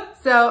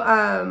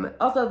 So,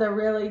 also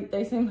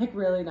they seem like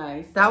really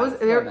nice. That was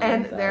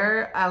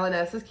their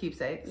LNS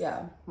keepsakes.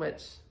 Yeah.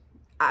 Which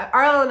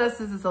our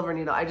LNS is a silver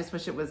needle. I just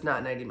wish it was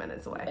not 90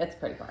 minutes away. It's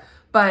pretty far.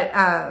 But,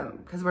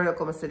 because we're in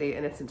Oklahoma City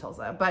and it's in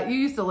Tulsa. But you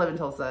used to live in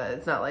Tulsa.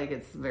 It's not like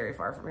it's very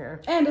far from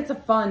here. And it's a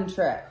fun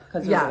trip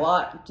because there's a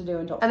lot to do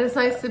in Tulsa. And it's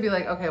nice to be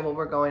like, okay, well,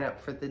 we're going up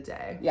for the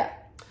day. Yeah.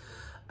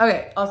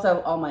 Okay.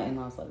 Also, all my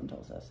in-laws live in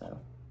Tulsa, so.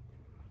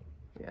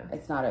 Yeah.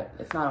 It's not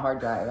a hard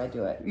drive. I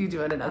do it. You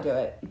do it enough. I do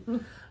it.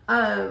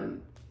 All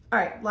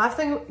right. Last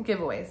thing,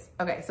 giveaways.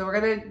 Okay. So we're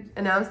going to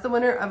announce the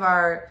winner of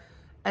our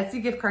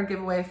Etsy gift card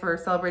giveaway for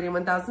celebrating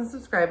 1,000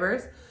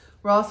 subscribers.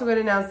 We're also going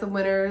to announce the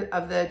winner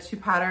of the 2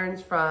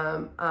 patterns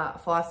from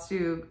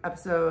Flosstube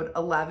episode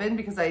 11,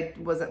 because I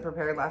wasn't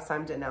prepared last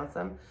time to announce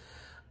them.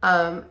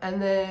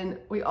 And then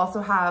we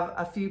also have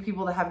a few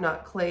people that have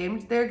not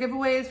claimed their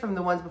giveaways from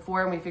the ones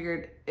before, and we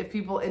figured if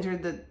people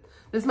entered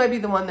this might be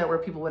the one where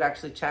people would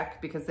actually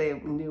check, because they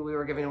knew we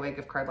were giving away a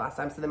gift card last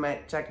time, so they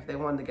might check if they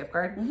won the gift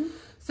card. Mm-hmm.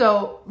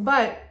 So,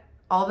 but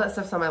all of that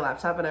stuff's on my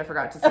laptop, and I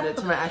forgot to send it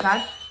to my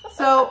iPad.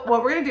 So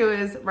what we're gonna do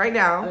is right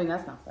now. I mean,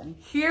 that's not funny.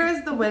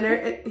 Here's the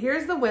winner.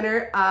 Here's the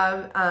winner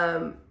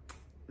of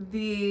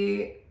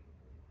the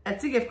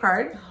Etsy gift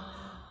card.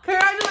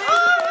 Congratulations!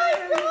 Oh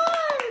my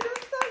God,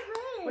 that's so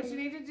great. What you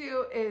need to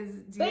do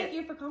is thank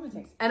you for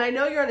commenting. And I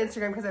know you're on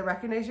Instagram because I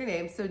recognize your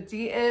name. So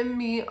DM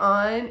me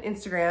on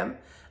Instagram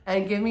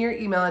and give me your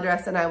email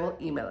address and I will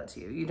email it to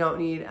you. You don't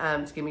need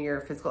to give me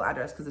your physical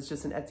address because it's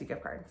just an Etsy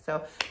gift card.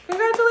 So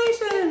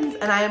congratulations.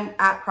 And I am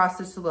at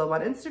Flosstubes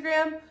on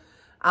Instagram.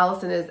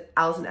 Allison is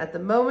Allison at the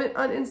moment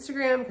on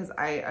Instagram because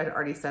I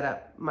already set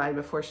up mine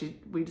before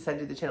we decided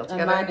to do the channel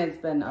together. And mine has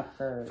been up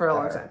for a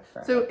long time.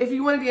 So if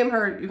you want to DM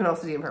her, you can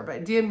also DM her,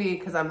 but DM me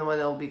because I'm the one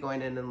that will be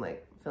going in and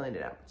like filling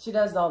it out. She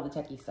does all the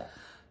techie stuff.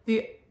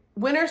 The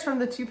winners from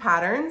the 2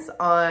 patterns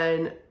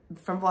from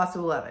Flosstube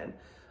 11.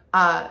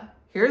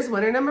 Here's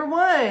winner number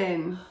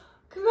 1.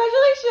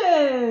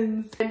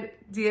 Congratulations! And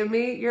DM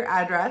me your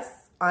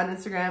address on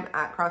Instagram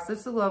at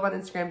CrossStitchTheGlobe on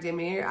Instagram. DM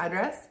me your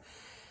address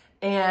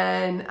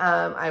and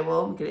I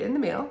will get it in the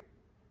mail.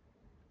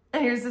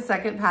 And here's the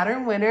second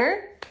pattern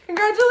winner.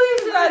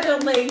 Congratulations!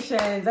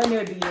 Congratulations! I knew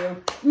it'd be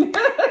you.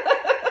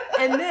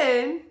 And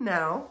then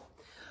now,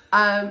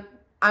 I'm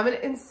gonna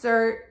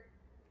insert,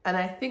 and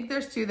I think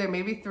there's 2, there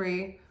may be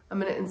 3. I'm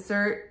gonna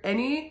insert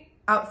any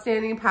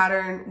outstanding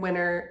pattern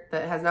winner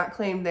that has not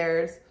claimed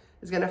theirs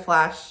is gonna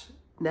flash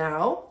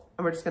now.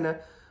 And we're just gonna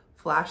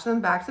flash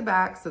them back to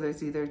back. So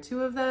there's either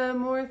 2 of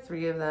them or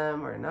 3 of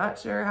them. We're not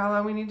sure how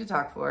long we need to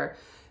talk for.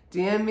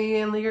 DM me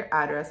and leave your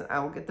address and I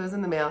will get those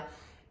in the mail.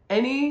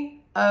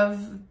 Anything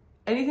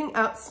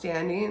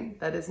outstanding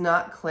that is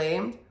not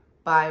claimed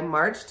by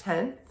March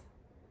 10th,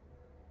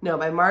 no,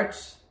 by March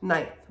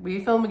 9th.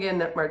 We film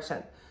again at March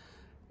 10th.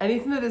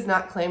 Anything that is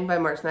not claimed by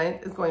March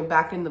 9th is going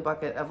back in the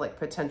bucket of like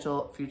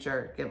potential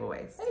future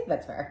giveaways. I think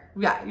that's fair.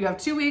 Yeah, you have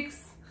 2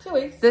 weeks. 2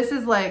 weeks. This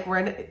is like,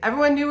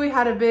 everyone knew we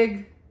had a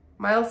big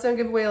milestone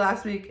giveaway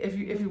last week if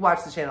you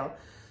watched the channel.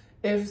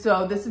 If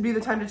so, this would be the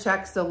time to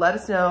check. So let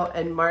us know.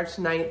 And March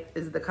 9th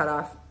is the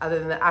cutoff. Other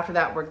than that, after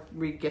that, we're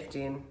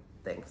re-gifting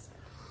things.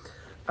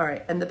 All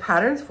right, and the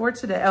patterns for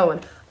today. Oh,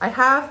 and I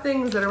have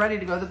things that are ready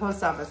to go to the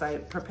post office. I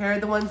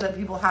prepared the ones that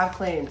people have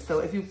claimed. So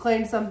if you've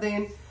claimed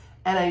something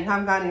and you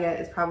haven't gotten it yet,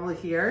 it's probably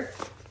here.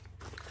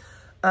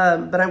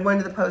 But I'm going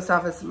to the post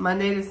office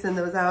Monday to send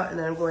those out, and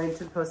then I'm going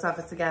to the post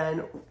office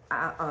again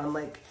on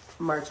like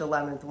March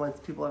 11th once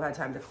people have had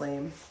time to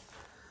claim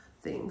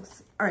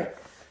things. All right,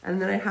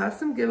 and then I have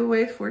some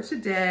giveaways for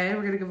today.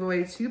 We're gonna give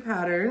away 2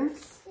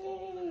 patterns.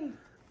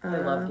 I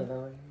love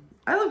giveaways.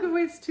 I love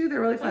giveaways too. They're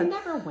really fun. I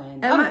never win.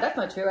 That's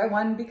not true. I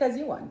won because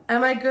you won.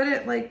 Am I good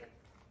at like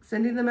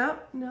sending them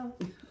out? No,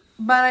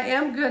 but I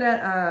am good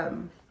at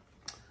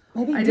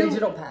maybe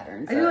digital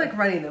patterns. I do like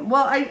running them.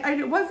 Well, I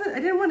didn't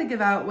want to give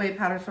out away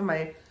patterns from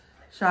my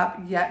shop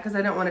yet because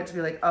I don't want it to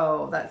be like,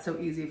 oh, that's so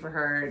easy for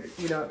her.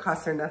 You know, it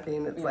costs her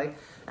nothing. It's like,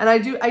 and I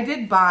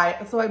did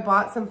buy. So I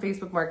bought some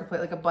Facebook Marketplace,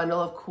 like a bundle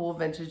of cool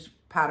vintage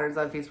patterns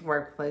on Facebook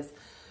Marketplace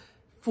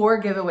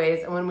for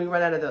giveaways. And when we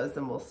run out of those,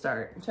 then we'll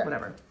start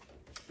whatever.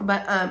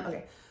 But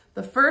okay,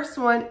 the first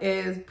one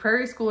is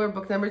Prairie Schooler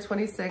book number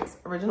 26,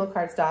 original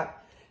cardstock.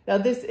 Now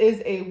this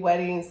is a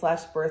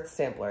wedding/birth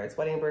sampler. It's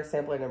wedding birth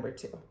sampler number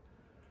 2.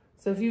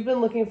 So if you've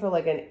been looking for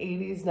like an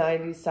 80s,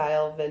 90s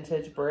style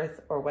vintage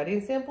birth or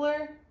wedding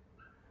sampler,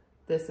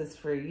 this is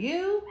for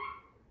you.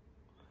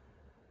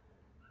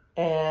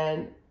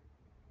 And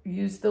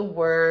use the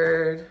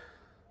word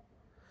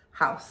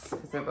house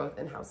because they're both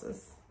in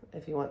houses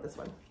if you want this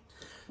one.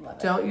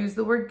 Don't use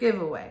the word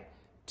giveaway.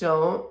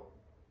 You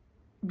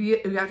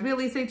have to be at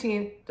least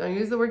 18. Don't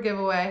use the word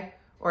giveaway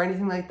or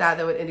anything like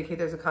that would indicate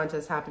there's a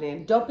contest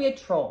happening. Don't be a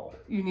troll.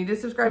 You need to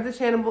subscribe to the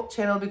channel.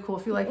 It'd be cool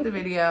if you like the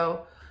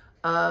video.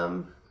 Is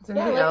there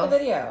anything else? The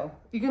video.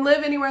 You can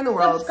live anywhere in the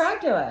world.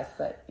 Subscribe to us,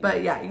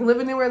 but yeah, you can live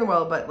anywhere in the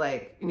world, but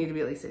like you need to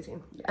be at least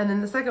 18. Yeah. And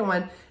then the second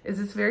one is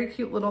this very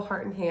cute little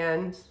heart in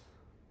hand.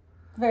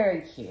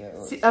 Very cute.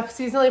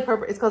 Seasonally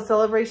appropriate. It's called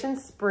Celebration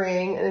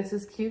Spring, and it's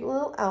this cute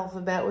little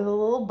alphabet with a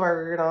little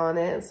bird on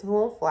it and some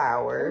little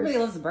flowers. Everybody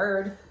loves a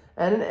bird.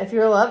 And if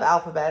you love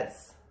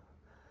alphabets,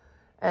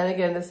 and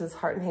again, this is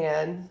heart in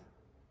hand.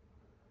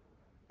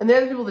 And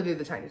they're the people that do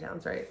the tiny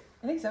towns, right?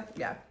 I think so.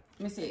 Yeah.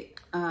 Let me see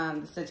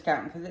the stitch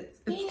count because it's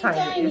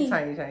tiny. It's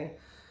tiny, tiny.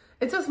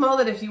 It's so small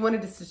that if you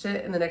wanted to stitch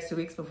it in the next 2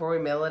 weeks before we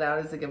mail it out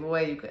as a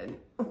giveaway, you could.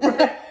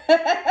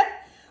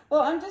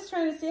 Well, I'm just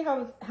trying to see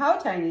how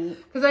tiny.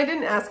 Because I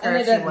didn't ask her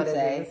if she wanted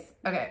these.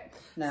 Okay.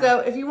 No. So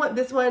if you want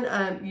this one,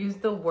 use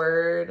the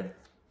word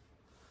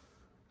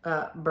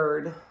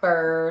bird.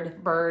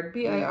 Bird.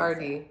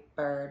 B-I-R-D.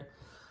 Bird.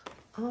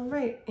 All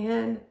right.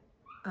 And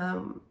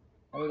are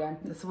we done?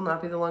 This will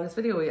not be the longest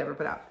video we ever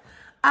put out.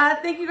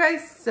 Thank you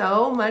guys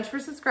so much for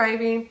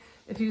subscribing.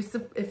 If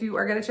you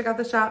are going to check out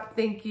the shop,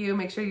 thank you.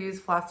 Make sure you use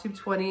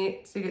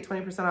Flosstube20 to get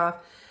 20% off.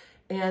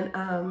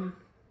 And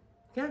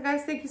yeah,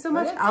 guys, thank you so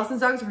much.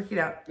 Allison's dogs are freaking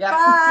out. Yep.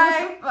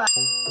 Bye.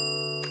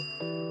 Bye.